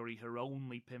 giving Syuri her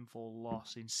only pinfall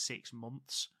loss in 6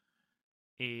 months,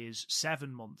 is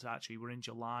 7 months. Actually, we're in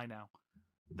July now.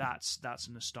 That's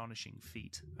an astonishing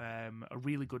feat. A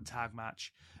really good tag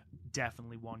match.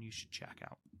 Definitely one you should check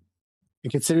out.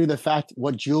 And considering the fact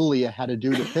what Julia had to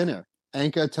do to pin her,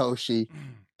 Anka Toshi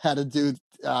had to do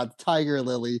Tiger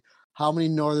Lily, how many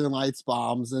Northern Lights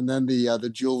bombs, and then the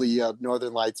Julia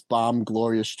Northern Lights bomb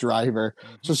Glorious Driver.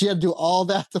 Mm-hmm. So she had to do all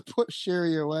that to put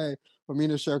Sherry away. But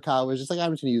Mina Shirakawa was just like,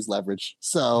 I'm just going to use leverage.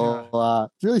 So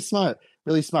really smart.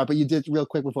 But you did, real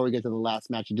quick before we get to the last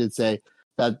match, you did say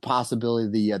that possibility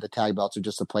the tag belts are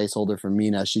just a placeholder for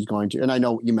Mina. She's going to, and I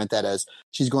know you meant that as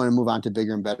she's going to move on to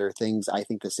bigger and better things. I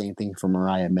think the same thing for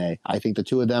Mariah May. I think the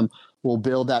two of them will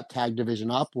build that tag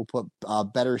division up. We'll put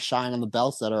better shine on the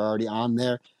belts that are already on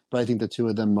there. But I think the two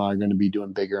of them are going to be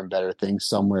doing bigger and better things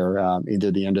somewhere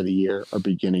either the end of the year or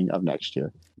beginning of next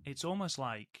year. It's almost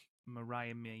like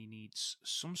Mariah May needs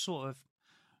some sort of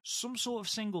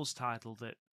singles title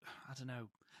that, I don't know,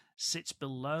 sits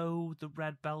below the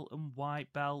red belt and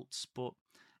white belts, but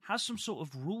has some sort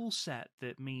of rule set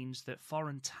that means that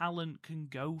foreign talent can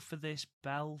go for this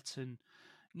belt and,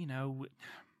 you know...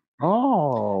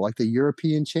 Oh, like the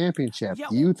European Championship. Yeah,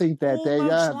 you think that there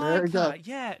like you go.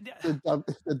 Yeah.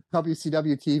 The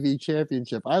WCW TV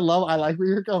Championship. I like where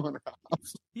you're going.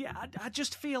 Yeah, I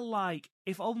just feel like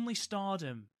if only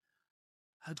Stardom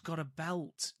had got a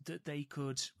belt that they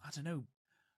could, I don't know,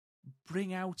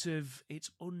 bring out of its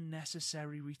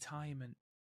unnecessary retirement.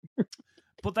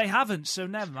 But they haven't, so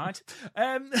never mind.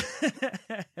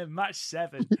 Match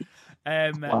 7.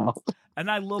 Wow.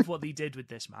 And I love what they did with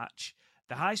this match.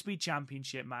 The high-speed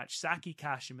championship match, Saki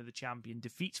Kashima, the champion,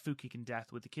 defeats Fukigen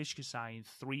Death with the Kishikasai in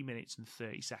 3 minutes and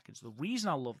 30 seconds. The reason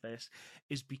I love this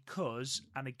is because,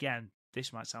 and again,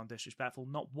 this might sound disrespectful,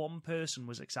 not one person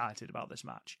was excited about this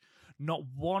match. Not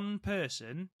one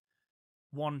person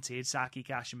wanted Saki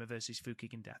Kashima versus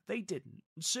Fukigen Death. They didn't.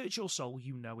 Search your soul,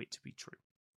 you know it to be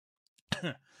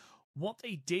true. What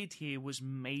they did here was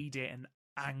made it an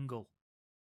angle.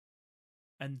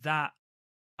 And that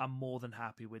I'm more than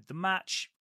happy with. The match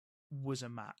was a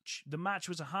match. The match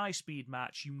was a high-speed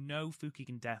match. You know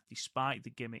Fukigen Death, despite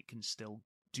the gimmick, can still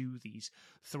do these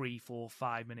 3, 4,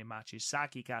 5-minute matches.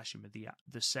 Saki Kashima,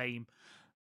 the same.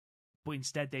 But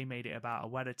instead they made it about a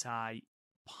Wedatai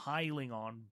piling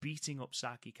on, beating up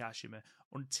Saki Kashima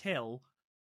until,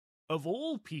 of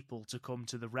all people to come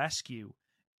to the rescue,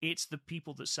 it's the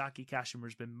people that Saki Kashima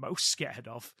has been most scared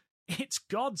of. It's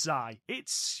God's Eye.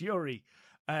 It's Shuri.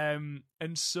 And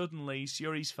suddenly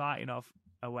Shuri's fighting off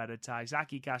a Wedatai.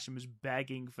 Saki Kashima's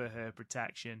begging for her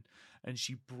protection, and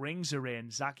she brings her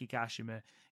in. Saki Kashima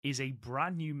is a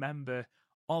brand new member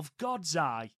of God's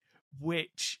Eye,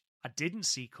 which I didn't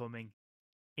see coming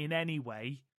in any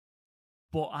way,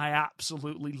 but I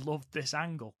absolutely loved this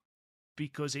angle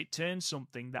because it turned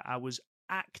something that I was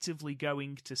actively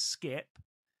going to skip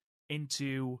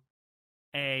into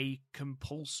a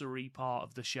compulsory part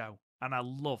of the show. And I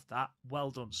love that. Well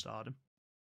done, Stardom.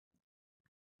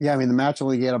 Yeah, I mean, the match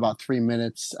only get about 3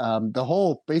 minutes. The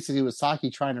whole, basically, was Saki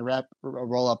trying to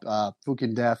roll up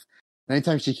Fukigen Death.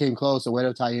 Anytime she came close, the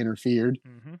Wedatai interfered.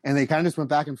 Mm-hmm. And they kind of just went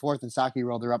back and forth, and Saki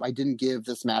rolled her up. I didn't give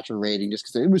this match a rating just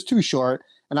because it was too short,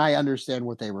 and I understand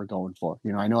what they were going for.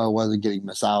 You know, I know I wasn't getting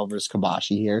Masao versus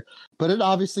Kobashi here, but it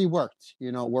obviously worked.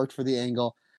 You know, it worked for the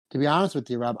angle. To be honest with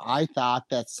you, Rob, I thought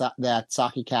that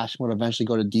Saki Kashima would eventually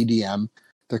go to DDM.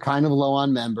 They're kind of low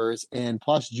on members. And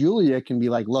plus, Julia can be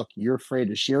like, look, you're afraid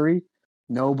of Shuri.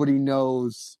 Nobody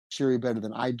knows Shuri better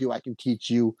than I do. I can teach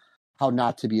you how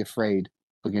not to be afraid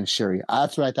against Shuri.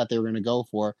 That's what I thought they were going to go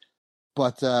for.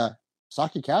 But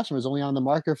Saki Kashima is only on the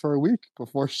market for a week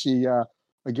before she,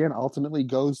 again, ultimately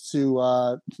goes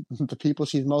to the people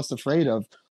she's most afraid of.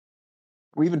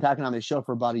 We've been talking on this show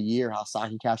for about a year how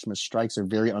Saki Kashima's strikes are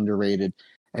very underrated,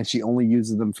 and she only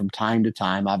uses them from time to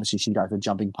time. Obviously, she got the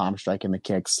jumping palm strike and the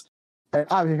kicks. And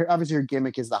obviously, her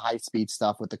gimmick is the high-speed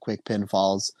stuff with the quick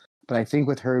pinfalls. But I think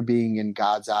with her being in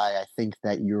God's Eye, I think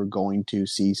that you're going to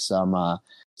see some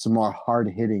more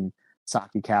hard-hitting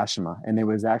Saki Kashima. And there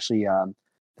was actually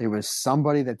there was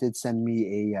somebody that did send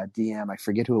me a DM. I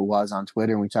forget who it was on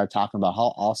Twitter, and we started talking about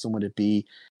how awesome would it be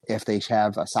if they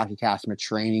have a Saki Kashima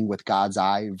training with God's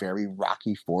Eye, very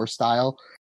Rocky IV style.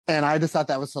 And I just thought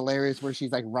that was hilarious where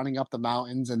she's like running up the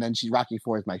mountains, and then Rocky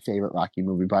IV is my favorite Rocky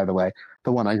movie, by the way,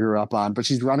 the one I grew up on. But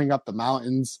she's running up the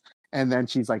mountains, and then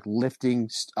she's like lifting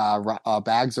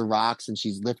bags of rocks, and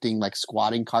she's lifting like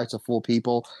squatting carts of full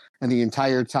people. And the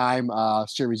entire time,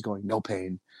 Shuri's going, no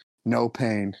pain, no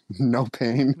pain, no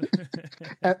pain.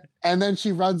 and then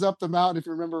she runs up the mountain. If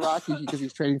you remember Rocky, because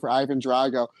he's training for Ivan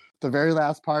Drago, the very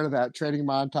last part of that training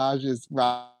montage is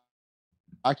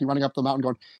Saki running up the mountain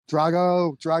going,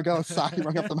 Drago, Saki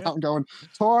running up the mountain going,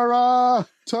 Tora.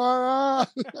 I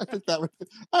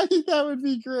think that would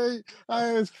be great.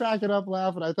 I was cracking up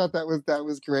laughing. I thought that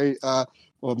was great.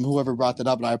 Well, whoever brought that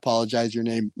up, and I apologize, your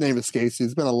name escapes me.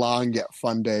 It's been a long yet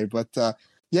fun day, but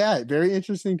yeah, very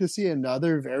interesting to see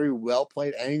another very well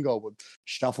played angle with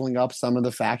shuffling up some of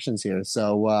the factions here.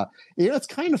 So it's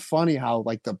kind of funny how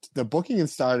like the booking in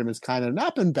Stardom has kind of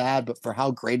not been bad, but for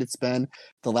how great it's been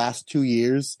the last 2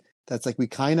 years, that's like we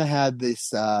kind of had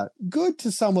this good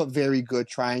to somewhat very good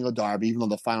Triangle Derby, even though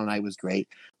the final night was great.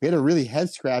 We had a really head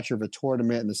scratcher of a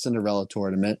tournament in the Cinderella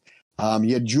tournament.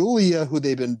 You had Julia, who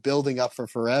they've been building up for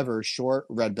forever, short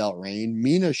red belt reign,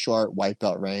 Mina short white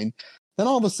belt reign. Then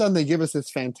all of a sudden they give us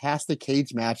this fantastic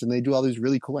cage match and they do all these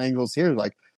really cool angles here.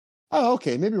 Like, oh,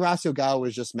 okay, maybe Horacio Gao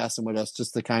was just messing with us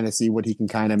just to kind of see what he can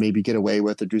kind of maybe get away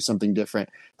with or do something different.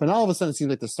 But all of a sudden it seems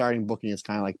like the starting booking is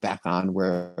kind of like back on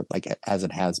where like as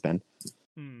it has been.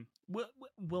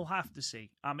 We'll have to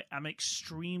see. I'm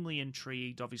extremely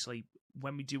intrigued. Obviously,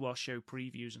 when we do our show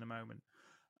previews in a moment,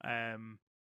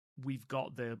 we've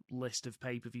got the list of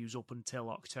pay-per-views up until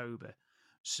October.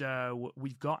 So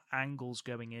we've got angles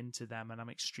going into them, and I'm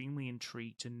extremely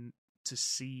intrigued to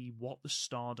see what the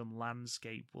Stardom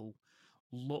landscape will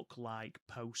look like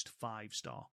post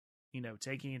 5-star.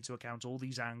 Taking into account all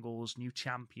these angles, new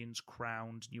champions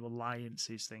crowned, new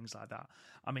alliances, things like that.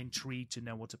 I'm intrigued to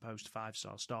know what a post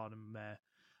 5-star Stardom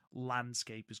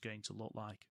landscape is going to look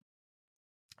like.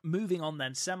 Moving on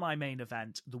then, semi-main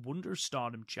event, the Wonder of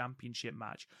Stardom Championship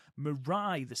match.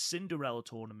 Mirai, the Cinderella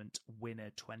Tournament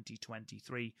winner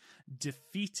 2023,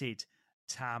 defeated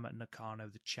Tam Nakano,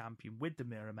 the champion, with the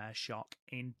Mirror Mare Shock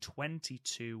in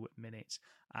 22 minutes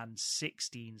and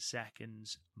 16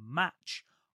 seconds. Match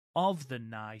of the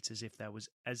night, as if there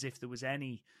was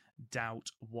any doubt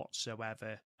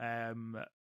whatsoever.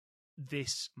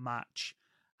 This match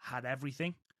had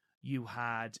everything. You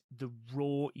had the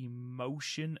raw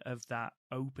emotion of that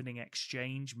opening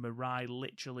exchange. Mirai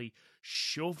literally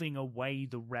shoving away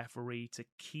the referee to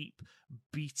keep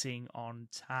beating on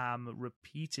Tam,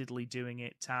 repeatedly doing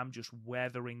it. Tam just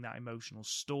weathering that emotional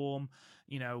storm.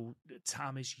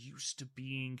 Tam is used to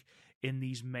being in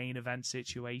these main event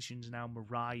situations now.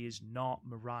 Mirai is not.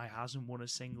 Mirai hasn't won a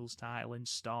singles title in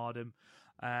Stardom.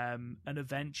 And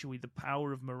eventually the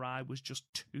power of Mirai was just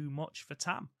too much for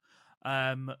Tam.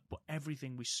 But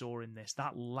everything we saw in this,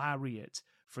 that lariat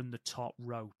from the top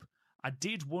rope, I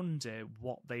did wonder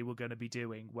what they were going to be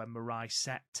doing when Mirai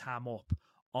set Tam up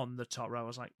on the top rope. I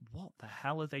was like, what the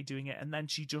hell are they doing it? And then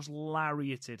she just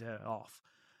lariated her off.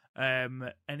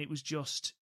 And it was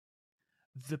just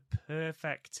the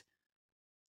perfect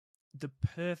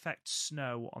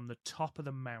snow on the top of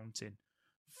the mountain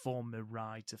for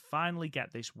Mirai to finally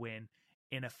get this win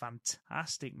in a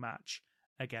fantastic match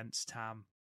against Tam.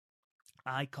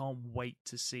 I can't wait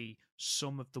to see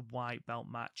some of the white belt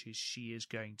matches she is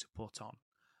going to put on,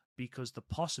 because the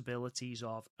possibilities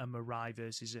of a Mirai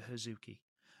versus a Hazuki,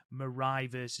 Mirai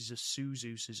versus a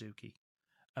Suzuki,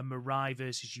 a Mirai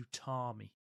versus Utami,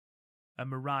 a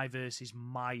Mirai versus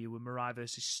Mayu, a Mirai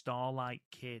versus Starlight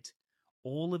Kid,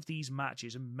 all of these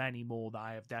matches and many more that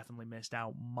I have definitely missed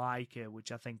out. Micah,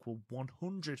 which I think will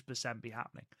 100% be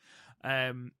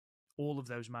happening. All of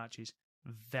those matches,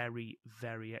 very,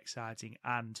 very exciting,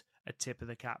 and a tip of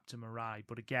the cap to Mirai.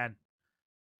 But again,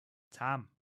 Tam,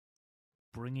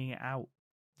 bringing it out.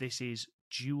 This is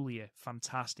Julia,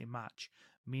 fantastic match.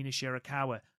 Mina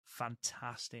Shirakawa,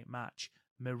 fantastic match.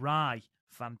 Mirai,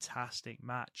 fantastic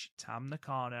match. Tam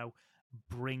Nakano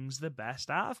brings the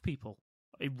best out of people.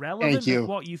 Irrelevant of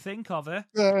what you think of her.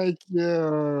 Thank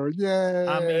you. Yay.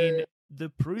 I mean, the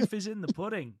proof is in the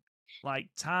pudding. Like,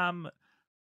 Tam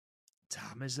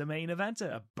is the main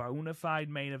eventer, a bona fide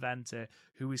main eventer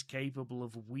who is capable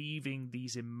of weaving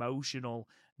these emotional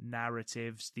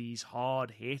narratives, these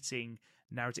hard-hitting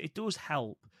narratives. It does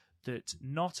help that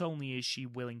not only is she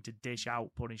willing to dish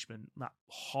out punishment, that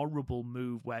horrible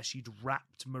move where she'd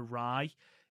wrapped Mirai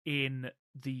in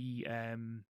the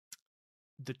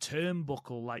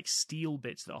turnbuckle, like steel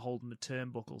bits that are holding the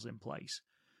turnbuckles in place.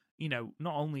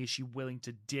 Not only is she willing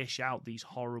to dish out these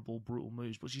horrible, brutal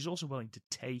moves, but she's also willing to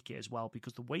take it as well,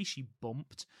 because the way she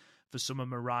bumped for some of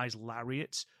Mirai's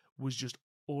lariats was just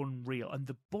unreal. And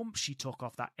the bump she took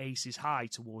off that Aces High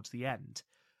towards the end,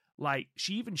 like,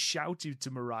 she even shouted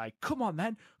to Mirai, come on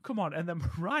then, come on. And then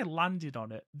Mirai landed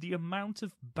on it. The amount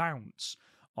of bounce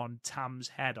on Tam's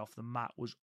head off the mat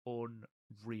was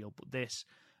unreal. But this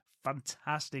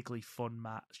fantastically fun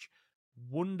match,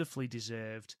 wonderfully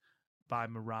deserved by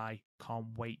Mirai.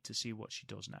 Can't wait to see what she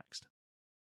does next.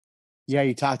 Yeah,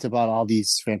 you talked about all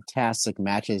these fantastic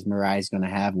matches Mariah's going to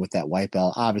have with that white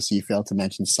belt. Obviously, you failed to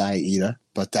mention Saida,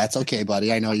 but that's okay,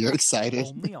 buddy. I know you're excited.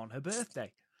 Only on her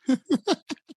birthday.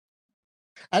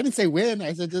 I didn't say win.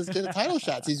 I said just get a title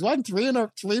shot. He's won three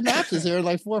matches here in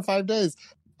like 4 or 5 days.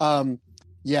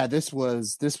 Yeah, this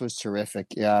was terrific.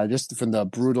 Yeah, just from the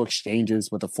brutal exchanges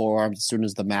with the forearms as soon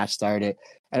as the match started,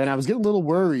 and then I was getting a little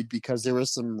worried because there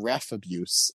was some ref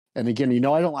abuse. And again,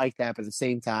 I don't like that, but at the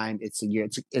same time, it's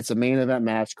a main event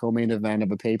match, co-main event of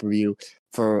a pay-per-view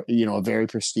for a very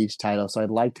prestige title. So I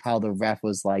liked how the ref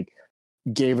was like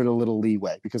gave it a little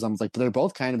leeway because I was like, they're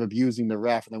both kind of abusing the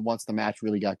ref. And then once the match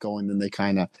really got going, then they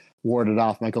kind of warded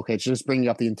off. I'm like, okay, it's just bringing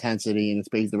up the intensity. And it's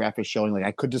basically the ref is showing like,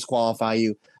 I could disqualify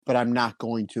you, but I'm not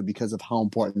going to because of how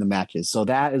important the match is. So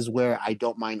that is where I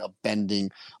don't mind a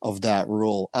bending of that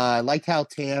rule. I liked how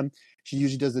Tam, she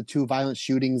usually does the 2 violent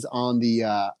shootings on the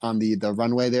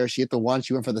runway there. She hit the one,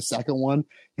 she went for the second one.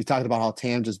 You talked about how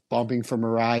Tam just bumping for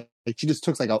Mariah. She just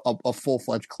took like a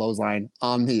full-fledged clothesline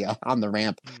on the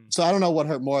ramp. So I don't know what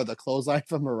hurt more, the clothesline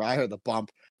from Mariah or the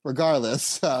bump.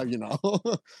 Regardless,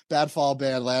 bad fall,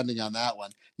 bad landing on that one.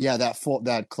 Yeah,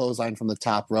 that clothesline from the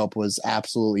top rope was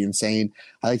absolutely insane.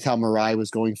 I liked how Mariah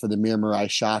was going for the Mir Mariah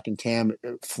shock, and Tam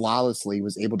flawlessly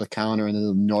was able to counter in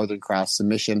the Northern Cross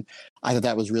submission. I thought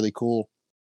that was really cool.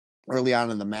 Early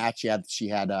on in the match, she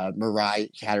had Mariah,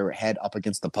 she had her head up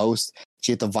against the post.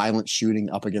 She hit the violent shooting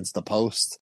up against the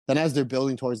post. Then as they're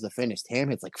building towards the finish, Tam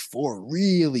hits like 4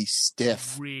 really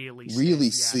stiff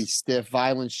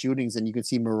violent shootings, and you can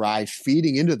see Mariah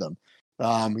feeding into them.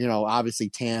 Obviously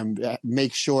Tam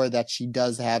makes sure that she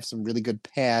does have some really good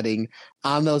padding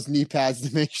on those knee pads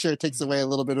to make sure it takes away a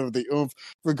little bit of the oomph.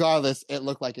 Regardless, it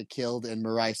looked like it killed, and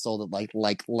Mariah sold it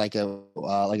like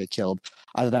a killed.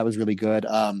 I thought that was really good.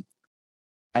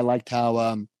 I liked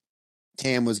how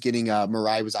Tam was getting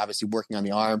Mariah was obviously working on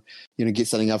the arm,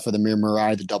 setting up for the Mir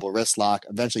Mariah, the double wrist lock.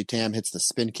 Eventually Tam hits the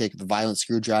spin kick, the violent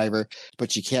screwdriver,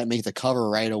 but she can't make the cover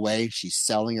right away. She's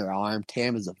selling her arm.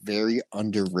 Tam is a very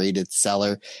underrated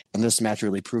seller, and this match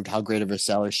really proved how great of a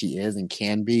seller she is and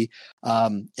can be.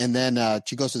 And then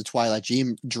she goes to the Twilight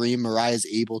Dream. Mariah is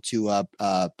able to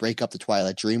break up the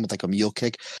Twilight Dream with like a mule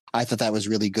kick. I thought that was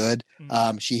really good.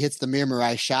 She hits the Mir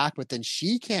Mariah shock, but then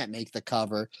she can't make the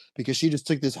cover because she just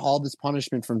took all this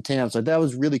punishment from Tam. So that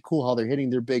was really cool how they're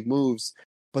hitting their big moves,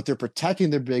 but they're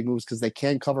protecting their big moves because they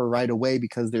can't cover right away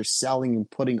because they're selling and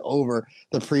putting over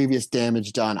the previous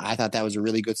damage done. I thought that was a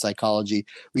really good psychology.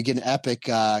 We get an epic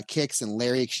kicks and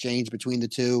Larry exchange between the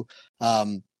two.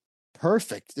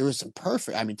 Perfect. There was some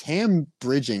perfect. I mean, Tam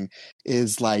bridging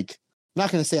is like, I'm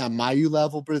not going to say on Mayu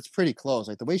level, but it's pretty close.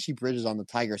 Like the way she bridges on the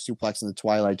Tiger Suplex in the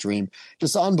Twilight Dream,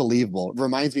 just unbelievable. It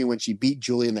reminds me when she beat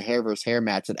Julie in the hair versus hair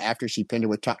match, that after she pinned her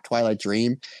with Twilight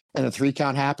Dream and the 3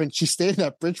 count happened, she stayed in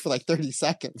that bridge for like 30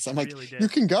 seconds. I'm like, really you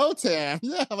can go, Tam.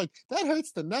 Yeah, I'm like, that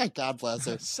hurts the neck. God bless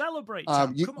her. Celebrate,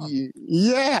 Tam. Come on.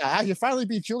 You finally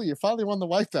beat Julie. You finally won the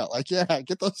white belt. Like, yeah,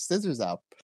 get those scissors out.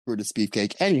 Brutus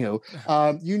Beefcake. Anywho,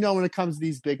 when it comes to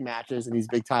these big matches and these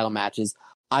big title matches,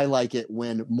 I like it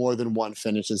when more than one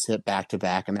finish is hit back to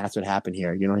back, and that's what happened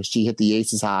here. She hit the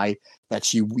aces high that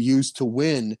she used to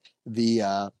win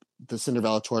the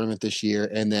Cinderella tournament this year,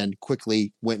 and then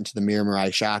quickly went into the Mir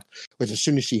Mariah shock, which as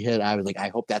soon as she hit, I was like, I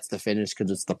hope that's the finish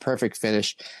because it's the perfect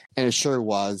finish, and it sure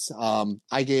was.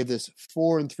 I gave this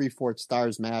 4 3/4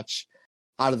 stars match.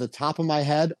 Out of the top of my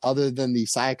head, other than the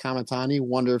Saya Kamatani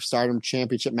Wonder of Stardom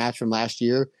Championship match from last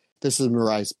year, this is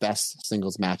Mariah's best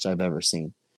singles match I've ever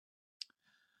seen.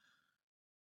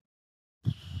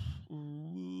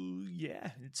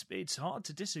 Yeah, it's hard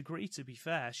to disagree, to be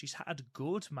fair. She's had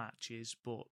good matches,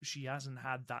 but she hasn't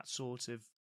had that sort of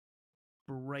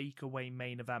breakaway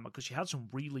main event, because she had some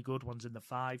really good ones in the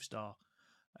 5-star.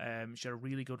 She had a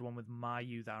really good one with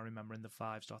Mayu that I remember in the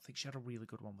 5-star. I think she had a really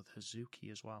good one with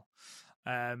Hazuki as well.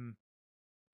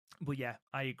 But yeah,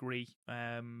 I agree.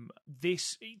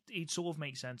 It sort of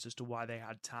makes sense as to why they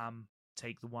had Tam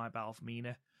take the white belt off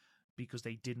Mina, because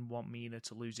they didn't want Mina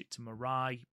to lose it to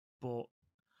Mariah. But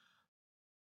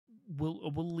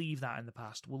we'll leave that in the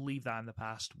past.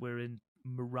 We're in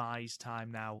Mariah's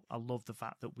time now. I love the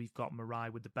fact that we've got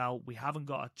Mariah with the belt. We haven't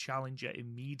got a challenger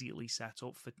immediately set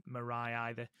up for Mariah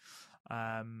either.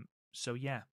 So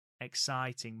yeah,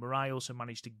 exciting. Mariah also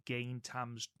managed to gain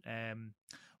Tam's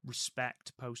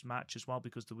respect post-match as well,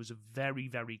 because there was a very,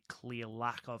 very clear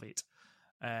lack of it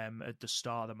at the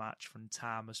start of the match from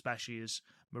Tam, especially as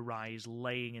Mariah is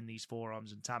laying in these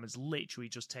forearms and Tam is literally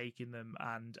just taking them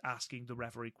and asking the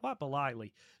referee quite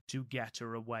politely to get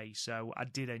her away. So I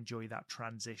did enjoy that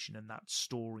transition and that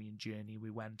story and journey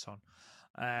we went on.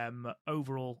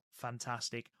 Overall,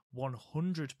 fantastic.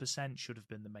 100% should have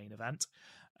been the main event.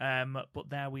 But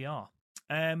there we are.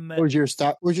 Where's your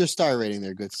star rating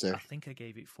there, good sir? I think I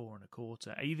gave it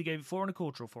 4.25. I either gave it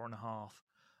 4.25 or 4.5.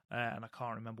 And I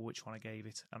can't remember which one I gave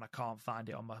it, and I can't find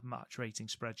it on my match rating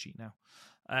spreadsheet now.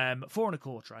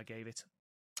 4.25 I gave it.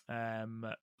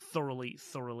 Thoroughly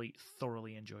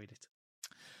enjoyed it.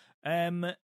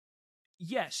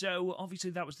 Yeah, so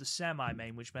obviously that was the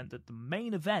semi-main, which meant that the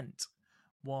main event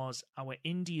was our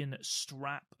Indian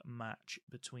strap match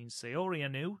between Saori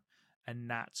Anu and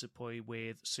Natsupoi,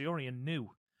 with Saori Anu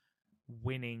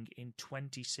winning in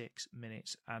 26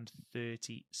 minutes and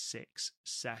 36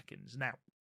 seconds. Now,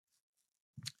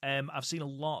 I've seen a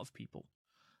lot of people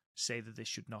say that this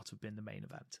should not have been the main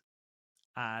event,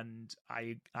 and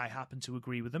I happen to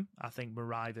agree with them. I think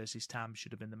Mirai versus Tam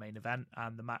should have been the main event,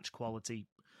 and the match quality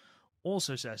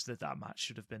also says that match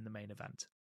should have been the main event.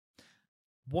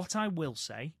 What I will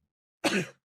say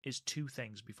is two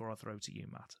things before I throw to you,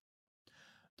 Matt.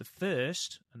 The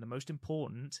first, and the most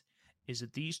important, is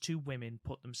that these two women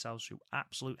put themselves through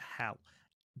absolute hell.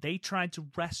 They tried to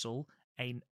wrestle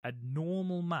a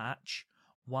normal match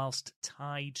whilst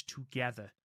tied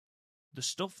together. The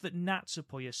stuff that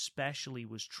Natsupoi especially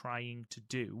was trying to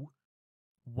do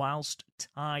whilst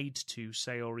tied to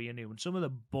Saori Anu, and some of the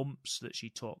bumps that she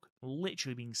took,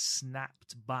 literally being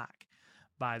snapped back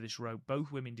by this rope.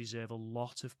 Both women deserve a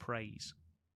lot of praise.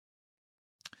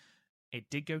 It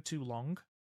did go too long.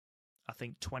 I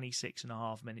think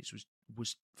 26.5 minutes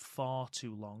was far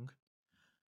too long.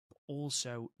 But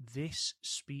also, this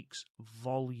speaks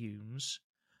volumes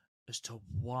as to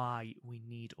why we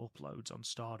need uploads on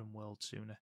Stardom World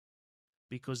sooner.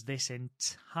 Because this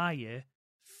entire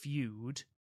feud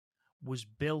was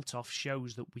built off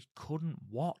shows that we couldn't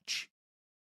watch.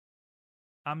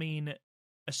 I mean,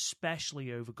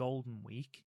 especially over Golden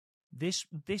Week. This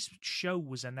show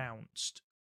was announced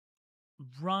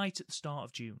right at the start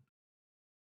of June.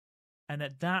 And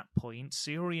at that point,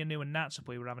 Saori Anu and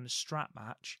Natsupoi were having a strap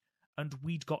match, and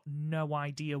we'd got no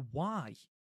idea why.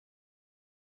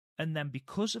 And then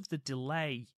because of the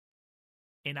delay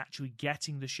in actually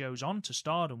getting the shows onto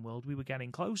Stardom World, we were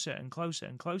getting closer and closer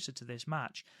and closer to this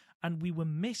match, and we were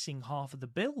missing half of the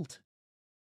build.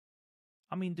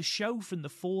 I mean, the show from the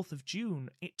 4th of June,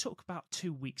 it took about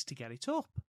 2 weeks to get it up.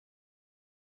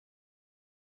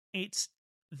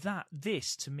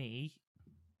 This, to me,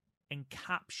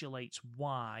 encapsulates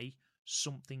why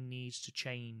something needs to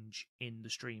change in the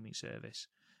streaming service.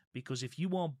 Because if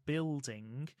you are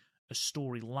building a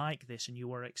story like this and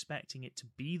you are expecting it to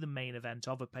be the main event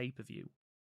of a pay-per-view,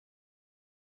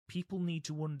 people need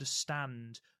to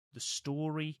understand the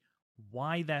story,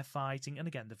 why they're fighting, and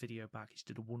again, the video package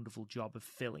did a wonderful job of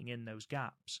filling in those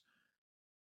gaps.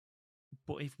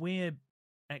 But if we're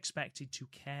expected to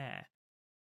care,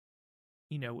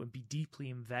 and be deeply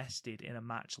invested in a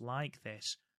match like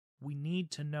this, we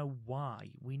need to know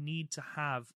why. We need to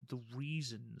have the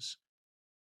reasons.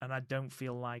 And I don't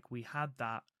feel like we had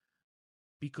that,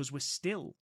 because we're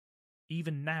still,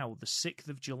 even now, the 6th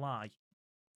of July,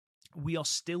 we are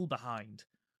still behind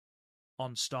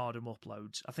on Stardom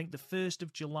uploads. I think the 1st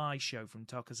of July show from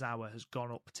Tokugawa has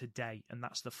gone up today, and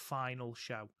that's the final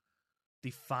show.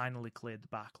 They finally cleared the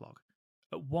backlog.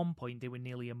 At one point, they were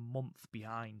nearly a month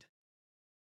behind.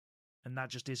 And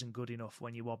that just isn't good enough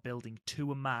when you are building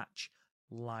to a match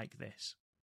like this.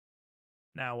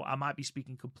 Now, I might be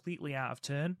speaking completely out of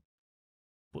turn,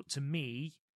 but to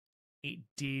me, it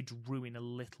did ruin a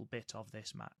little bit of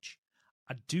this match.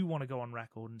 I do want to go on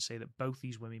record and say that both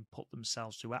these women put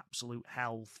themselves through absolute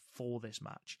hell for this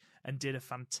match and did a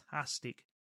fantastic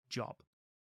job.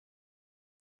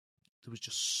 There was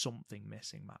just something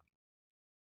missing, Matt.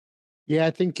 Yeah,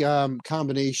 I think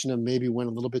combination of maybe went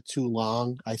a little bit too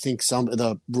long. I think some of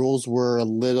the rules were a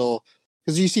little,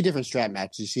 because you see different strap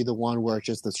matches. You see the one where it's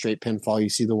just the straight pinfall. You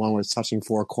see the one where it's touching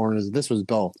 4 corners. This was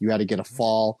both. You had to get a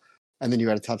fall, and then you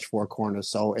had to touch 4 corners.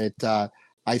 So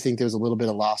I think there's a little bit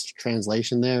of lost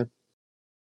translation there.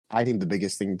 I think the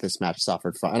biggest thing this match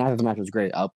suffered from, and I thought the match was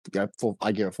great. I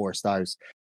give it 4 stars.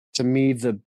 To me,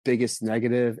 the biggest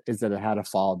negative is that it had to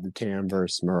follow the Tam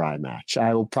versus Mirai match.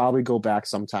 I will probably go back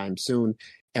sometime soon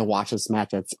and watch this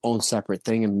match as its own separate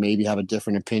thing and maybe have a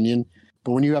different opinion.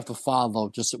 But when you have to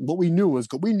follow just what we knew was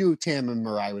good, we knew Tam and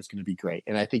Mirai was going to be great.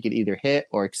 And I think it either hit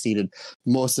or exceeded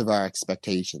most of our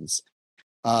expectations.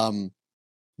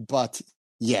 But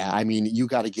yeah, I mean, you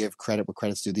got to give credit where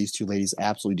credit's due. These two ladies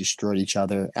absolutely destroyed each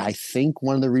other. I think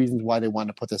one of the reasons why they wanted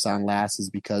to put this on last is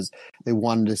because they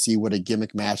wanted to see what a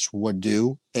gimmick match would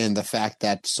do. And the fact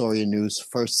that Saori Anu's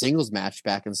first singles match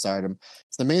back in Stardom,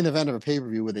 it's the main event of a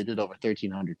pay-per-view where they did over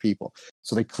 1,300 people.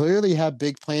 So they clearly have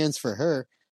big plans for her.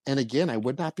 And again, I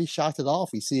would not be shocked at all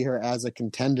if we see her as a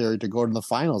contender to go to the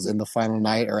finals in the final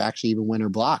night or actually even win her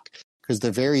block because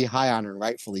they're very high on her,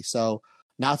 rightfully so.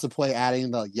 Natsupoi adding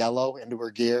the yellow into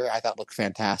her gear, I thought looked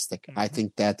fantastic. I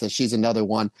think that she's another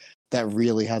one that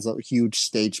really has a huge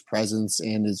stage presence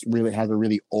and has a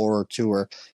really aura to her.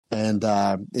 And,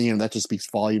 that just speaks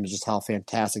volumes, just how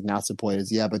fantastic Natsupoi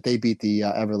is. Yeah, but they beat the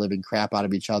ever-living crap out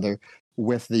of each other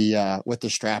with the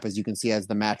strap, as you can see as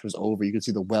the match was over. You can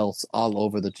see the welts all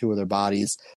over the two of their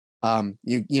bodies.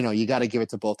 You got to give it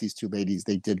to both these two ladies.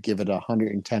 They did give it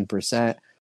 110%.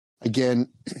 Again,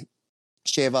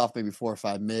 shave off maybe 4 or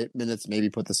 5 minutes, maybe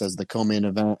put this as the co-main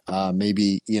event.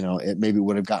 Maybe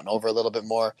would have gotten over a little bit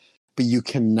more, but you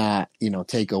cannot,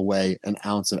 take away an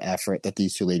ounce of effort that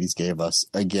these two ladies gave us.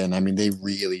 Again, I mean, they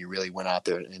really, really went out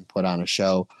there and put on a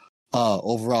show.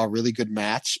 Overall, really good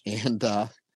match. And,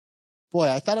 boy,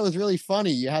 I thought it was really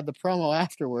funny. You had the promo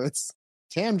afterwards.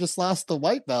 Tam just lost the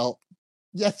white belt.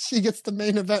 Yet she gets the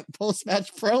main event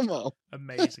post-match promo.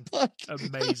 Amazing.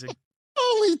 Amazing.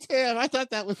 Holy Tam, I thought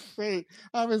that was great.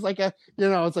 I was like,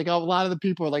 it's like a lot of the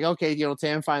people are like, okay,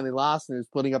 Tam finally lost and is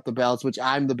splitting up the belts, which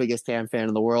I'm the biggest Tam fan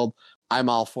in the world. I'm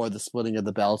all for the splitting of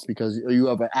the belts because you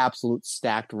have an absolute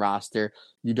stacked roster.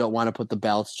 You don't want to put the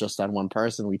belts just on one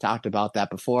person. We talked about that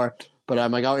before. But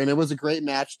I'm like, and it was a great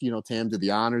match. Tam did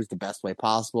the honors the best way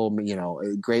possible.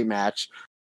 A great match.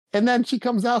 And then she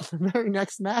comes out the very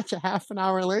next match a half an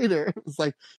hour later. It was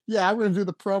like, yeah, I'm going to do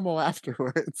the promo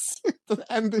afterwards to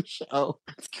end the show.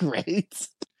 It's great.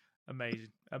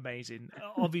 Amazing.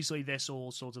 Obviously, this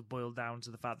all sort of boiled down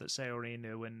to the fact that Saori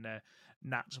Inu and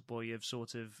Natsupoi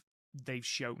have they've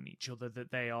shown each other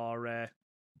that they are...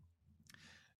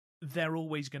 they're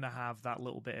always going to have that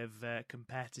little bit of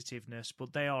competitiveness,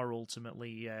 but they are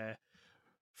ultimately...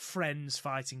 friends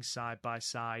fighting side by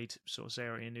side. Sort of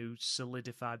Saori Inu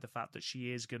solidified the fact that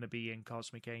she is going to be in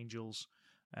Cosmic Angels.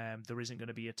 There isn't going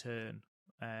to be a turn.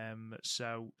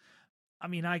 So, I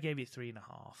mean, I gave it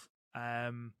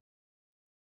 3.5.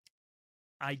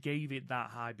 I gave it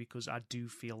that high because I do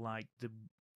feel like the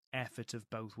effort of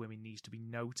both women needs to be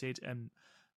noted, and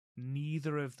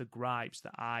neither of the gripes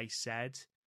that I said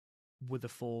were the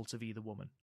fault of either woman.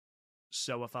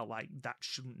 So I felt like that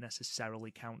shouldn't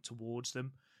necessarily count towards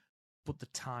them, but the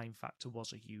time factor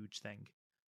was a huge thing.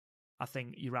 I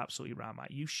think you're absolutely right,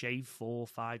 Matt. You shave 4 or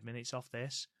 5 minutes off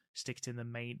this, stick it in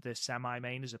the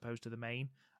semi-main as opposed to the main,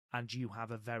 and you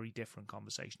have a very different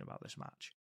conversation about this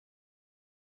match.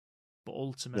 But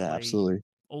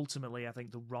ultimately, I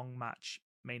think the wrong match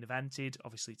main evented.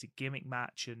 Obviously, it's a gimmick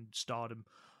match, and Stardom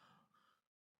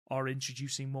are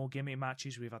introducing more gimmick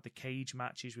matches. We've had the cage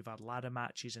matches, we've had ladder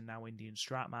matches, and now Indian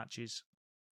strap matches.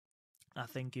 I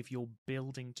think if you're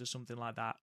building to something like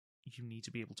that, you need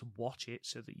to be able to watch it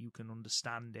so that you can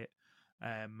understand it,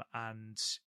 and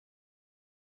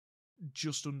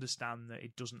just understand that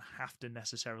it doesn't have to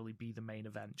necessarily be the main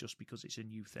event just because it's a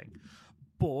new thing.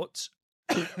 But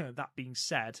that being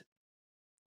said,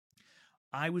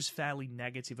 I was fairly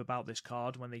negative about this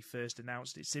card when they first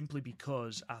announced it, simply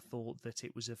because I thought that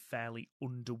it was a fairly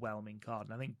underwhelming card.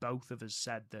 And I think both of us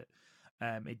said that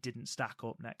it didn't stack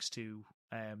up next to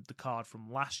the card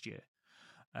from last year,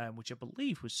 which I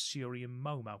believe was Syuri and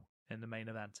Momo in the main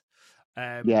event.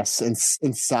 Yes,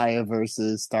 and Saya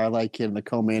versus Starlight Kid in the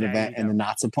co-main event, and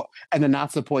the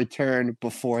Natsupoi turn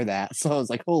before that. So I was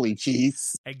like, holy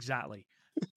jeez. Exactly.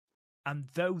 And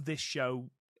though this show,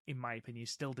 in my opinion,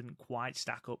 still didn't quite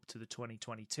stack up to the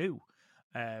 2022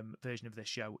 version of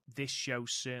this show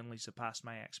certainly surpassed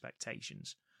my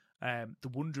expectations. The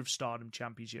Wonder of Stardom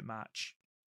Championship match,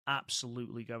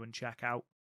 absolutely go and check out.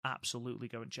 Absolutely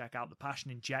go and check out. The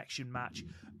Passion Injection match,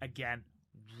 again,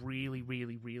 really,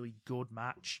 really, really good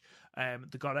match.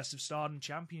 The Goddess of Stardom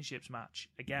Championships match,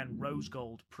 again, Rose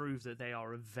Gold proved that they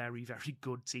are a very, very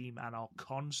good team and are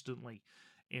constantly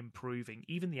improving.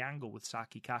 Even the angle with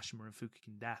Saki Kashima and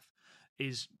Fukigen Death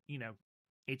is,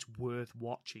 it's worth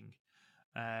watching.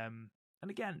 And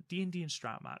again, the Indian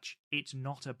strap match, it's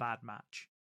not a bad match.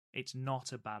 It's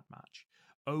not a bad match.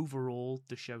 Overall,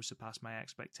 the show surpassed my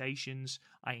expectations.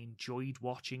 I enjoyed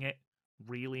watching it,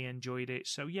 really enjoyed it.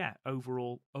 So yeah,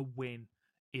 overall, a win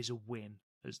is a win,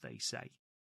 as they say.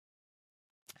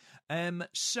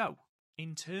 So,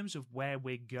 in terms of where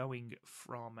we're going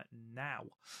from now,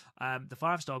 the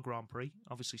 5-Star Grand Prix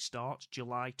obviously starts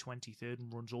July 23rd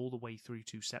and runs all the way through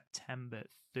to September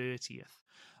 30th.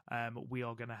 We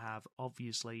are going to have,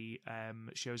 obviously,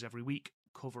 shows every week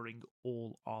covering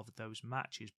all of those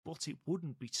matches, but it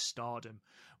wouldn't be Stardom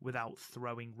without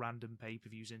throwing random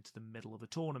pay-per-views into the middle of a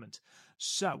tournament.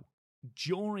 So,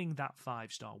 during that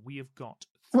 5-star, we have got...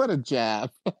 What a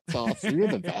jab. That's awesome. You're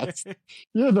the best.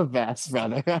 You're the best,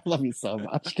 brother. I love you so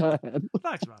much. Go ahead.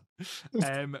 Thanks,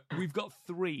 man. We've got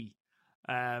 3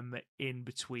 in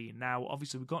between. Now,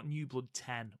 obviously, we've got New Blood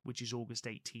 10, which is August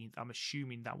 18th. I'm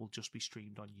assuming that will just be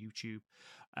streamed on YouTube.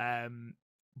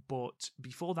 But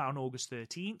before that, on August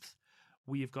 13th,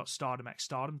 we have got Stardom X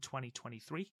Stardom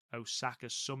 2023, Osaka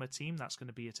Summer Team. That's going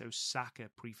to be at Osaka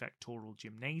Prefectural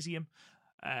Gymnasium.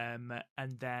 And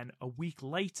then a week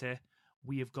later,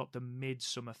 we have got the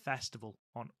MidSummer Festival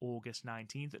on August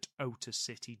 19th at Ota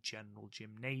City General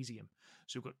Gymnasium.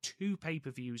 So we've got 2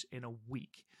 pay-per-views in a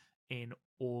week in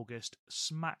August,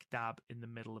 smack dab in the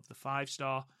middle of the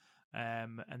 5-star.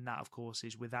 And that, of course,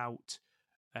 is without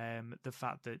the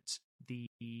fact that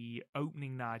the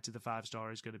opening night of the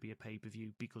 5-star is going to be a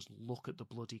pay-per-view, because look at the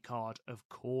bloody card. Of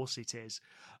course it is.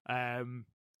 And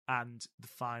the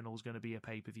final is going to be a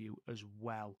pay-per-view as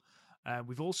well.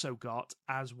 We've also got,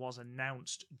 as was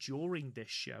announced during this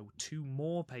show, 2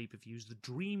 more pay-per-views. The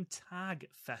Dream Tag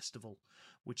Festival,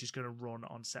 which is going to run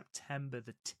on September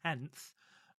the 10th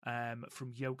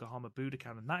from Yokohama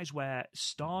Budokan. And that is where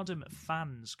Stardom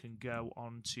fans can go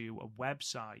onto a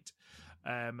website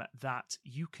that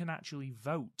you can actually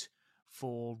vote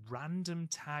for random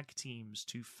tag teams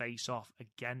to face off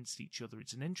against each other.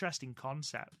 It's an interesting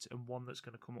concept, and one that's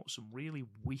going to come up with some really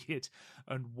weird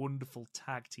and wonderful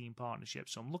tag team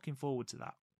partnerships. So I'm looking forward to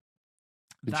that.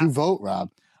 Did you vote, Rob?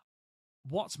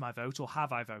 What's my vote, or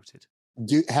have I voted?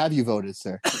 Have you voted,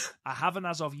 sir? I haven't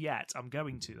as of yet. I'm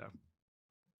going to, though.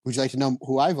 Would you like to know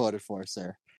who I voted for,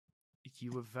 sir?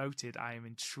 You have voted. I am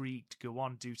intrigued. Go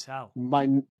on, do tell. My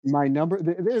number.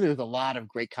 There's a lot of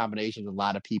great combinations. A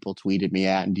lot of people tweeted me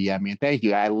at and DM me, and thank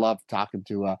you. I love talking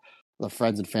to the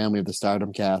friends and family of the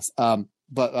Stardom cast.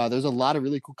 But there's a lot of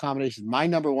really cool combinations. My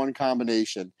number 1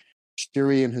 combination,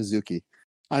 Shuri and Hazuki.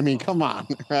 I mean, come on,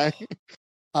 right?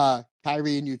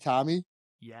 Kairi and Utami.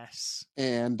 Yes.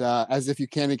 And as if you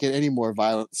can't get any more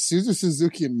violent, Suzu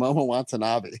Suzuki and Momo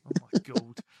Watanabe. Oh my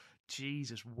God.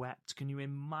 Jesus wept. Can you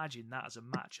imagine that as a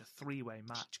match, a 3-way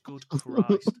match? Good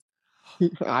Christ.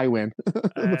 I win.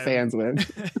 The fans win.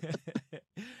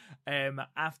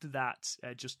 After that,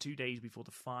 just 2 days before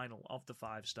the final of the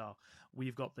 5-star,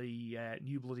 we've got the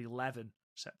New Blood 11,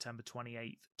 September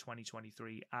 28th,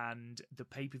 2023, and the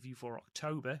pay-per-view for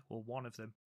October, or one of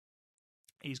them,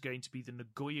 is going to be the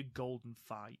Nagoya Golden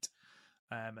Fight,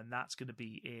 and that's going to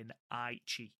be in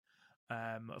Aichi.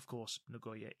 Of course,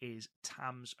 Nagoya is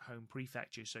Tam's home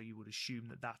prefecture, so you would assume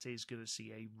that that is going to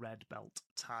see a red belt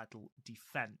title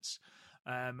defense.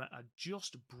 I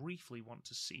just briefly want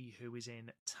to see who is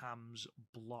in Tam's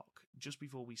block just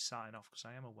before we sign off, because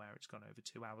I am aware it's gone over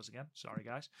 2 hours again. Sorry,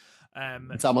 guys.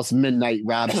 It's almost midnight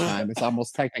Rob's time. It's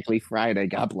almost technically Friday.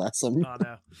 God bless him.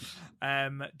 I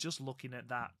know. Just looking at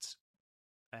that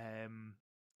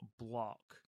block,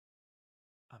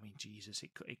 I mean, Jesus,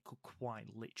 it could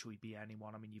quite literally be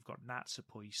anyone. I mean, you've got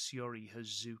Natsupoi, Syuri,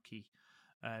 Hazuki,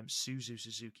 Suzu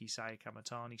Suzuki, Saya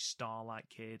Kamatani, Starlight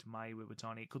Kid, Mayu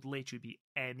Iwatani. It could literally be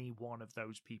any one of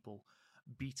those people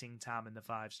beating Tam in the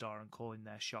 5-star and calling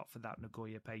their shot for that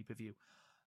Nagoya pay-per-view.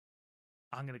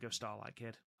 I'm going to go Starlight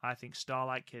Kid. I think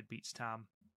Starlight Kid beats Tam,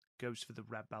 goes for the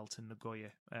red belt in Nagoya,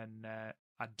 and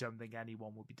I don't think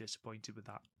anyone would be disappointed with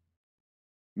that.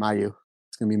 Mayu.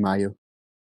 It's going to be Mayu.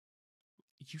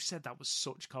 You said that with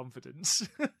such confidence.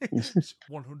 It's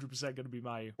 100% going to be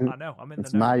Mayu. I know. I'm in the know.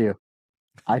 It's Mayu.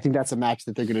 I think that's a match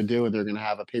that they're going to do, and they're going to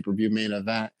have a pay-per-view main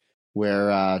event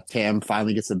where Tam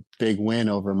finally gets a big win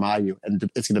over Mayu, and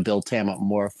it's going to build Tam up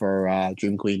more for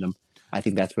Dream Queendom. I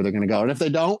think that's where they're going to go. And if they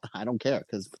don't, I don't care,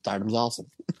 because Stardom's awesome.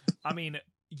 I mean,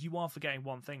 you are forgetting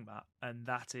one thing, Matt, and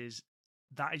that is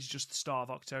just the start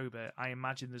of October. I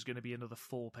imagine there's going to be another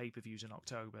 4 pay-per-views in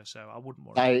October, so I wouldn't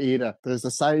worry. Saida. There's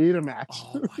the Saida match.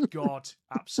 Oh, my God.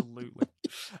 Absolutely.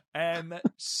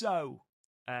 So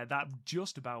that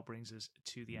just about brings us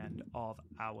to the end of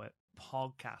our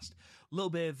podcast. A little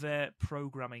bit of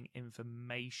programming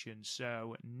information.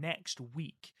 So next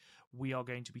week, we are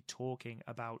going to be talking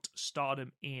about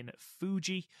Stardom in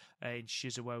Fuji in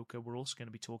Shizuoka. We're also going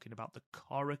to be talking about the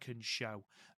Korakuen show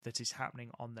that is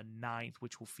happening on the 9th,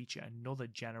 which will feature another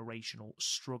generational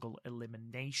struggle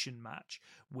elimination match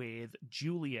with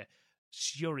Julia,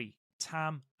 Syuri,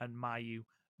 Tam, and Mayu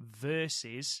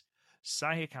versus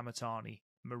Saya Kamatani,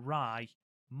 Mirai,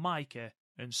 Maika,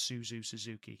 and Suzu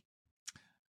Suzuki.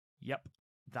 Yep.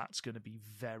 That's going to be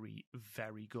very,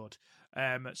 very good.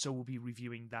 So we'll be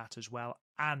reviewing that as well.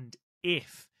 And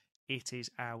if it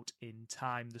is out in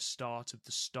time, the start of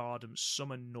the Stardom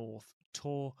Summer North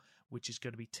Tour, which is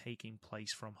going to be taking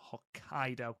place from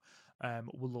Hokkaido.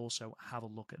 we'll also have a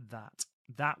look at that.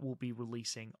 That will be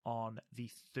releasing on the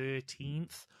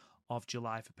 13th of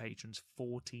July for patrons,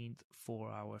 14th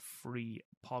for our free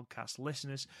podcast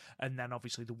listeners, and then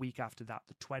obviously the week after that,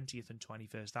 the 20th and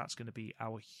 21st, that's going to be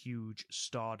our huge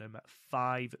Stardom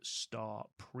 5-star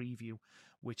preview,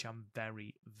 which I'm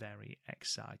very, very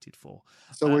excited for.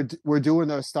 So we're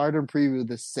doing our Stardom preview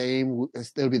the same.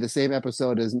 It'll be the same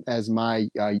episode as my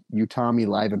Utami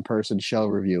live in person show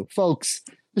review, folks.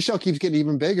 The show keeps getting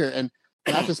even bigger, and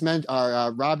Rob just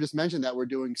mentioned that we're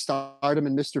doing Stardom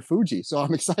and Mr. Fuji, so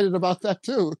I'm excited about that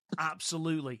too.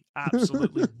 Absolutely.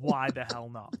 Why the hell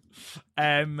not?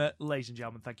 Ladies and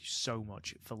gentlemen, thank you so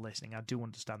much for listening. I do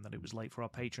understand that it was late for our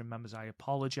Patreon members. I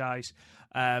apologize.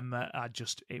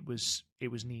 It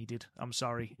was needed. I'm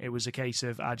sorry. It was a case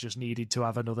of I just needed to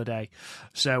have another day.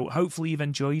 So hopefully you've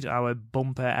enjoyed our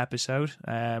bumper episode.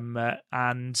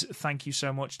 And thank you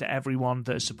so much to everyone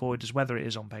that has supported us, whether it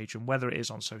is on Patreon, whether it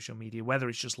is on social media, whether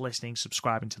it's just listening,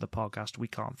 subscribing to the podcast. We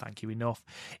can't thank you enough.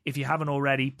 If you haven't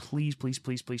already, please leave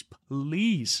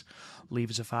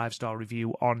us a 5-star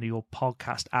review on your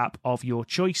podcast app of your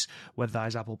choice, whether that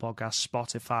is Apple Podcasts,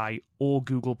 Spotify, or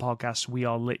Google Podcasts. We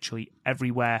are literally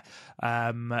everywhere.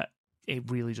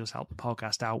 It really does help the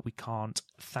podcast out. We can't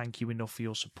thank you enough for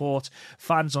your support.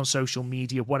 Fans on social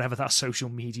media, whatever that social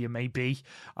media may be.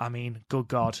 I mean, good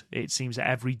God, it seems that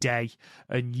every day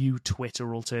a new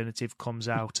Twitter alternative comes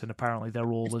out, and apparently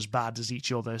they're all as bad as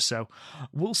each other. So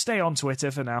we'll stay on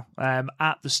Twitter for now,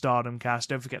 at the Stardom Cast.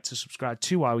 Don't forget to subscribe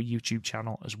to our YouTube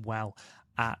channel as well,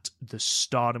 at the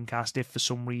Stardom Cast. If for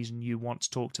some reason you want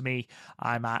to talk to me,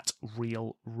 I'm at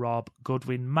Real Rob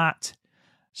Goodwin. Matt,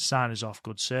 sign us off,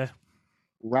 good sir.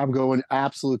 Rob Goodwin,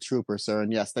 absolute trooper, sir.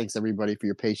 And yes, thanks everybody for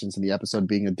your patience in the episode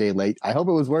being a day late. I hope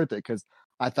it was worth it, because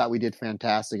I thought we did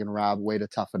fantastic. And Rob, way to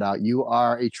tough it out. You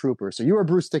are a trooper. So you are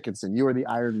Bruce Dickinson. You are the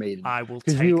Iron Maiden. I will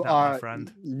take that, my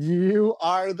friend. You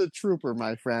are the trooper,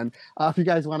 my friend. If you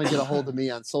guys want to get a hold of me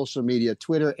on social media,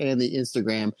 Twitter and the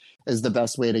Instagram is the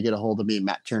best way to get a hold of me.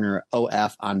 Matt Turner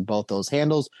OF on both those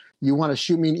handles. You want to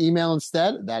shoot me an email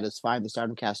instead? That is fine. The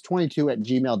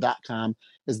StardomCast22@gmail.com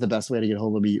is the best way to get a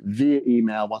hold of me via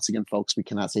email. Once again, folks, we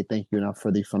cannot say thank you enough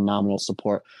for the phenomenal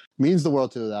support. It means the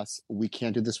world to us. We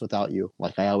can't do this without you.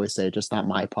 Like I always say, just not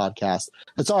my podcast.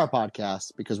 It's our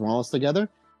podcast, because we're all together.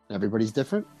 Everybody's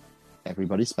different.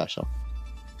 Everybody's special.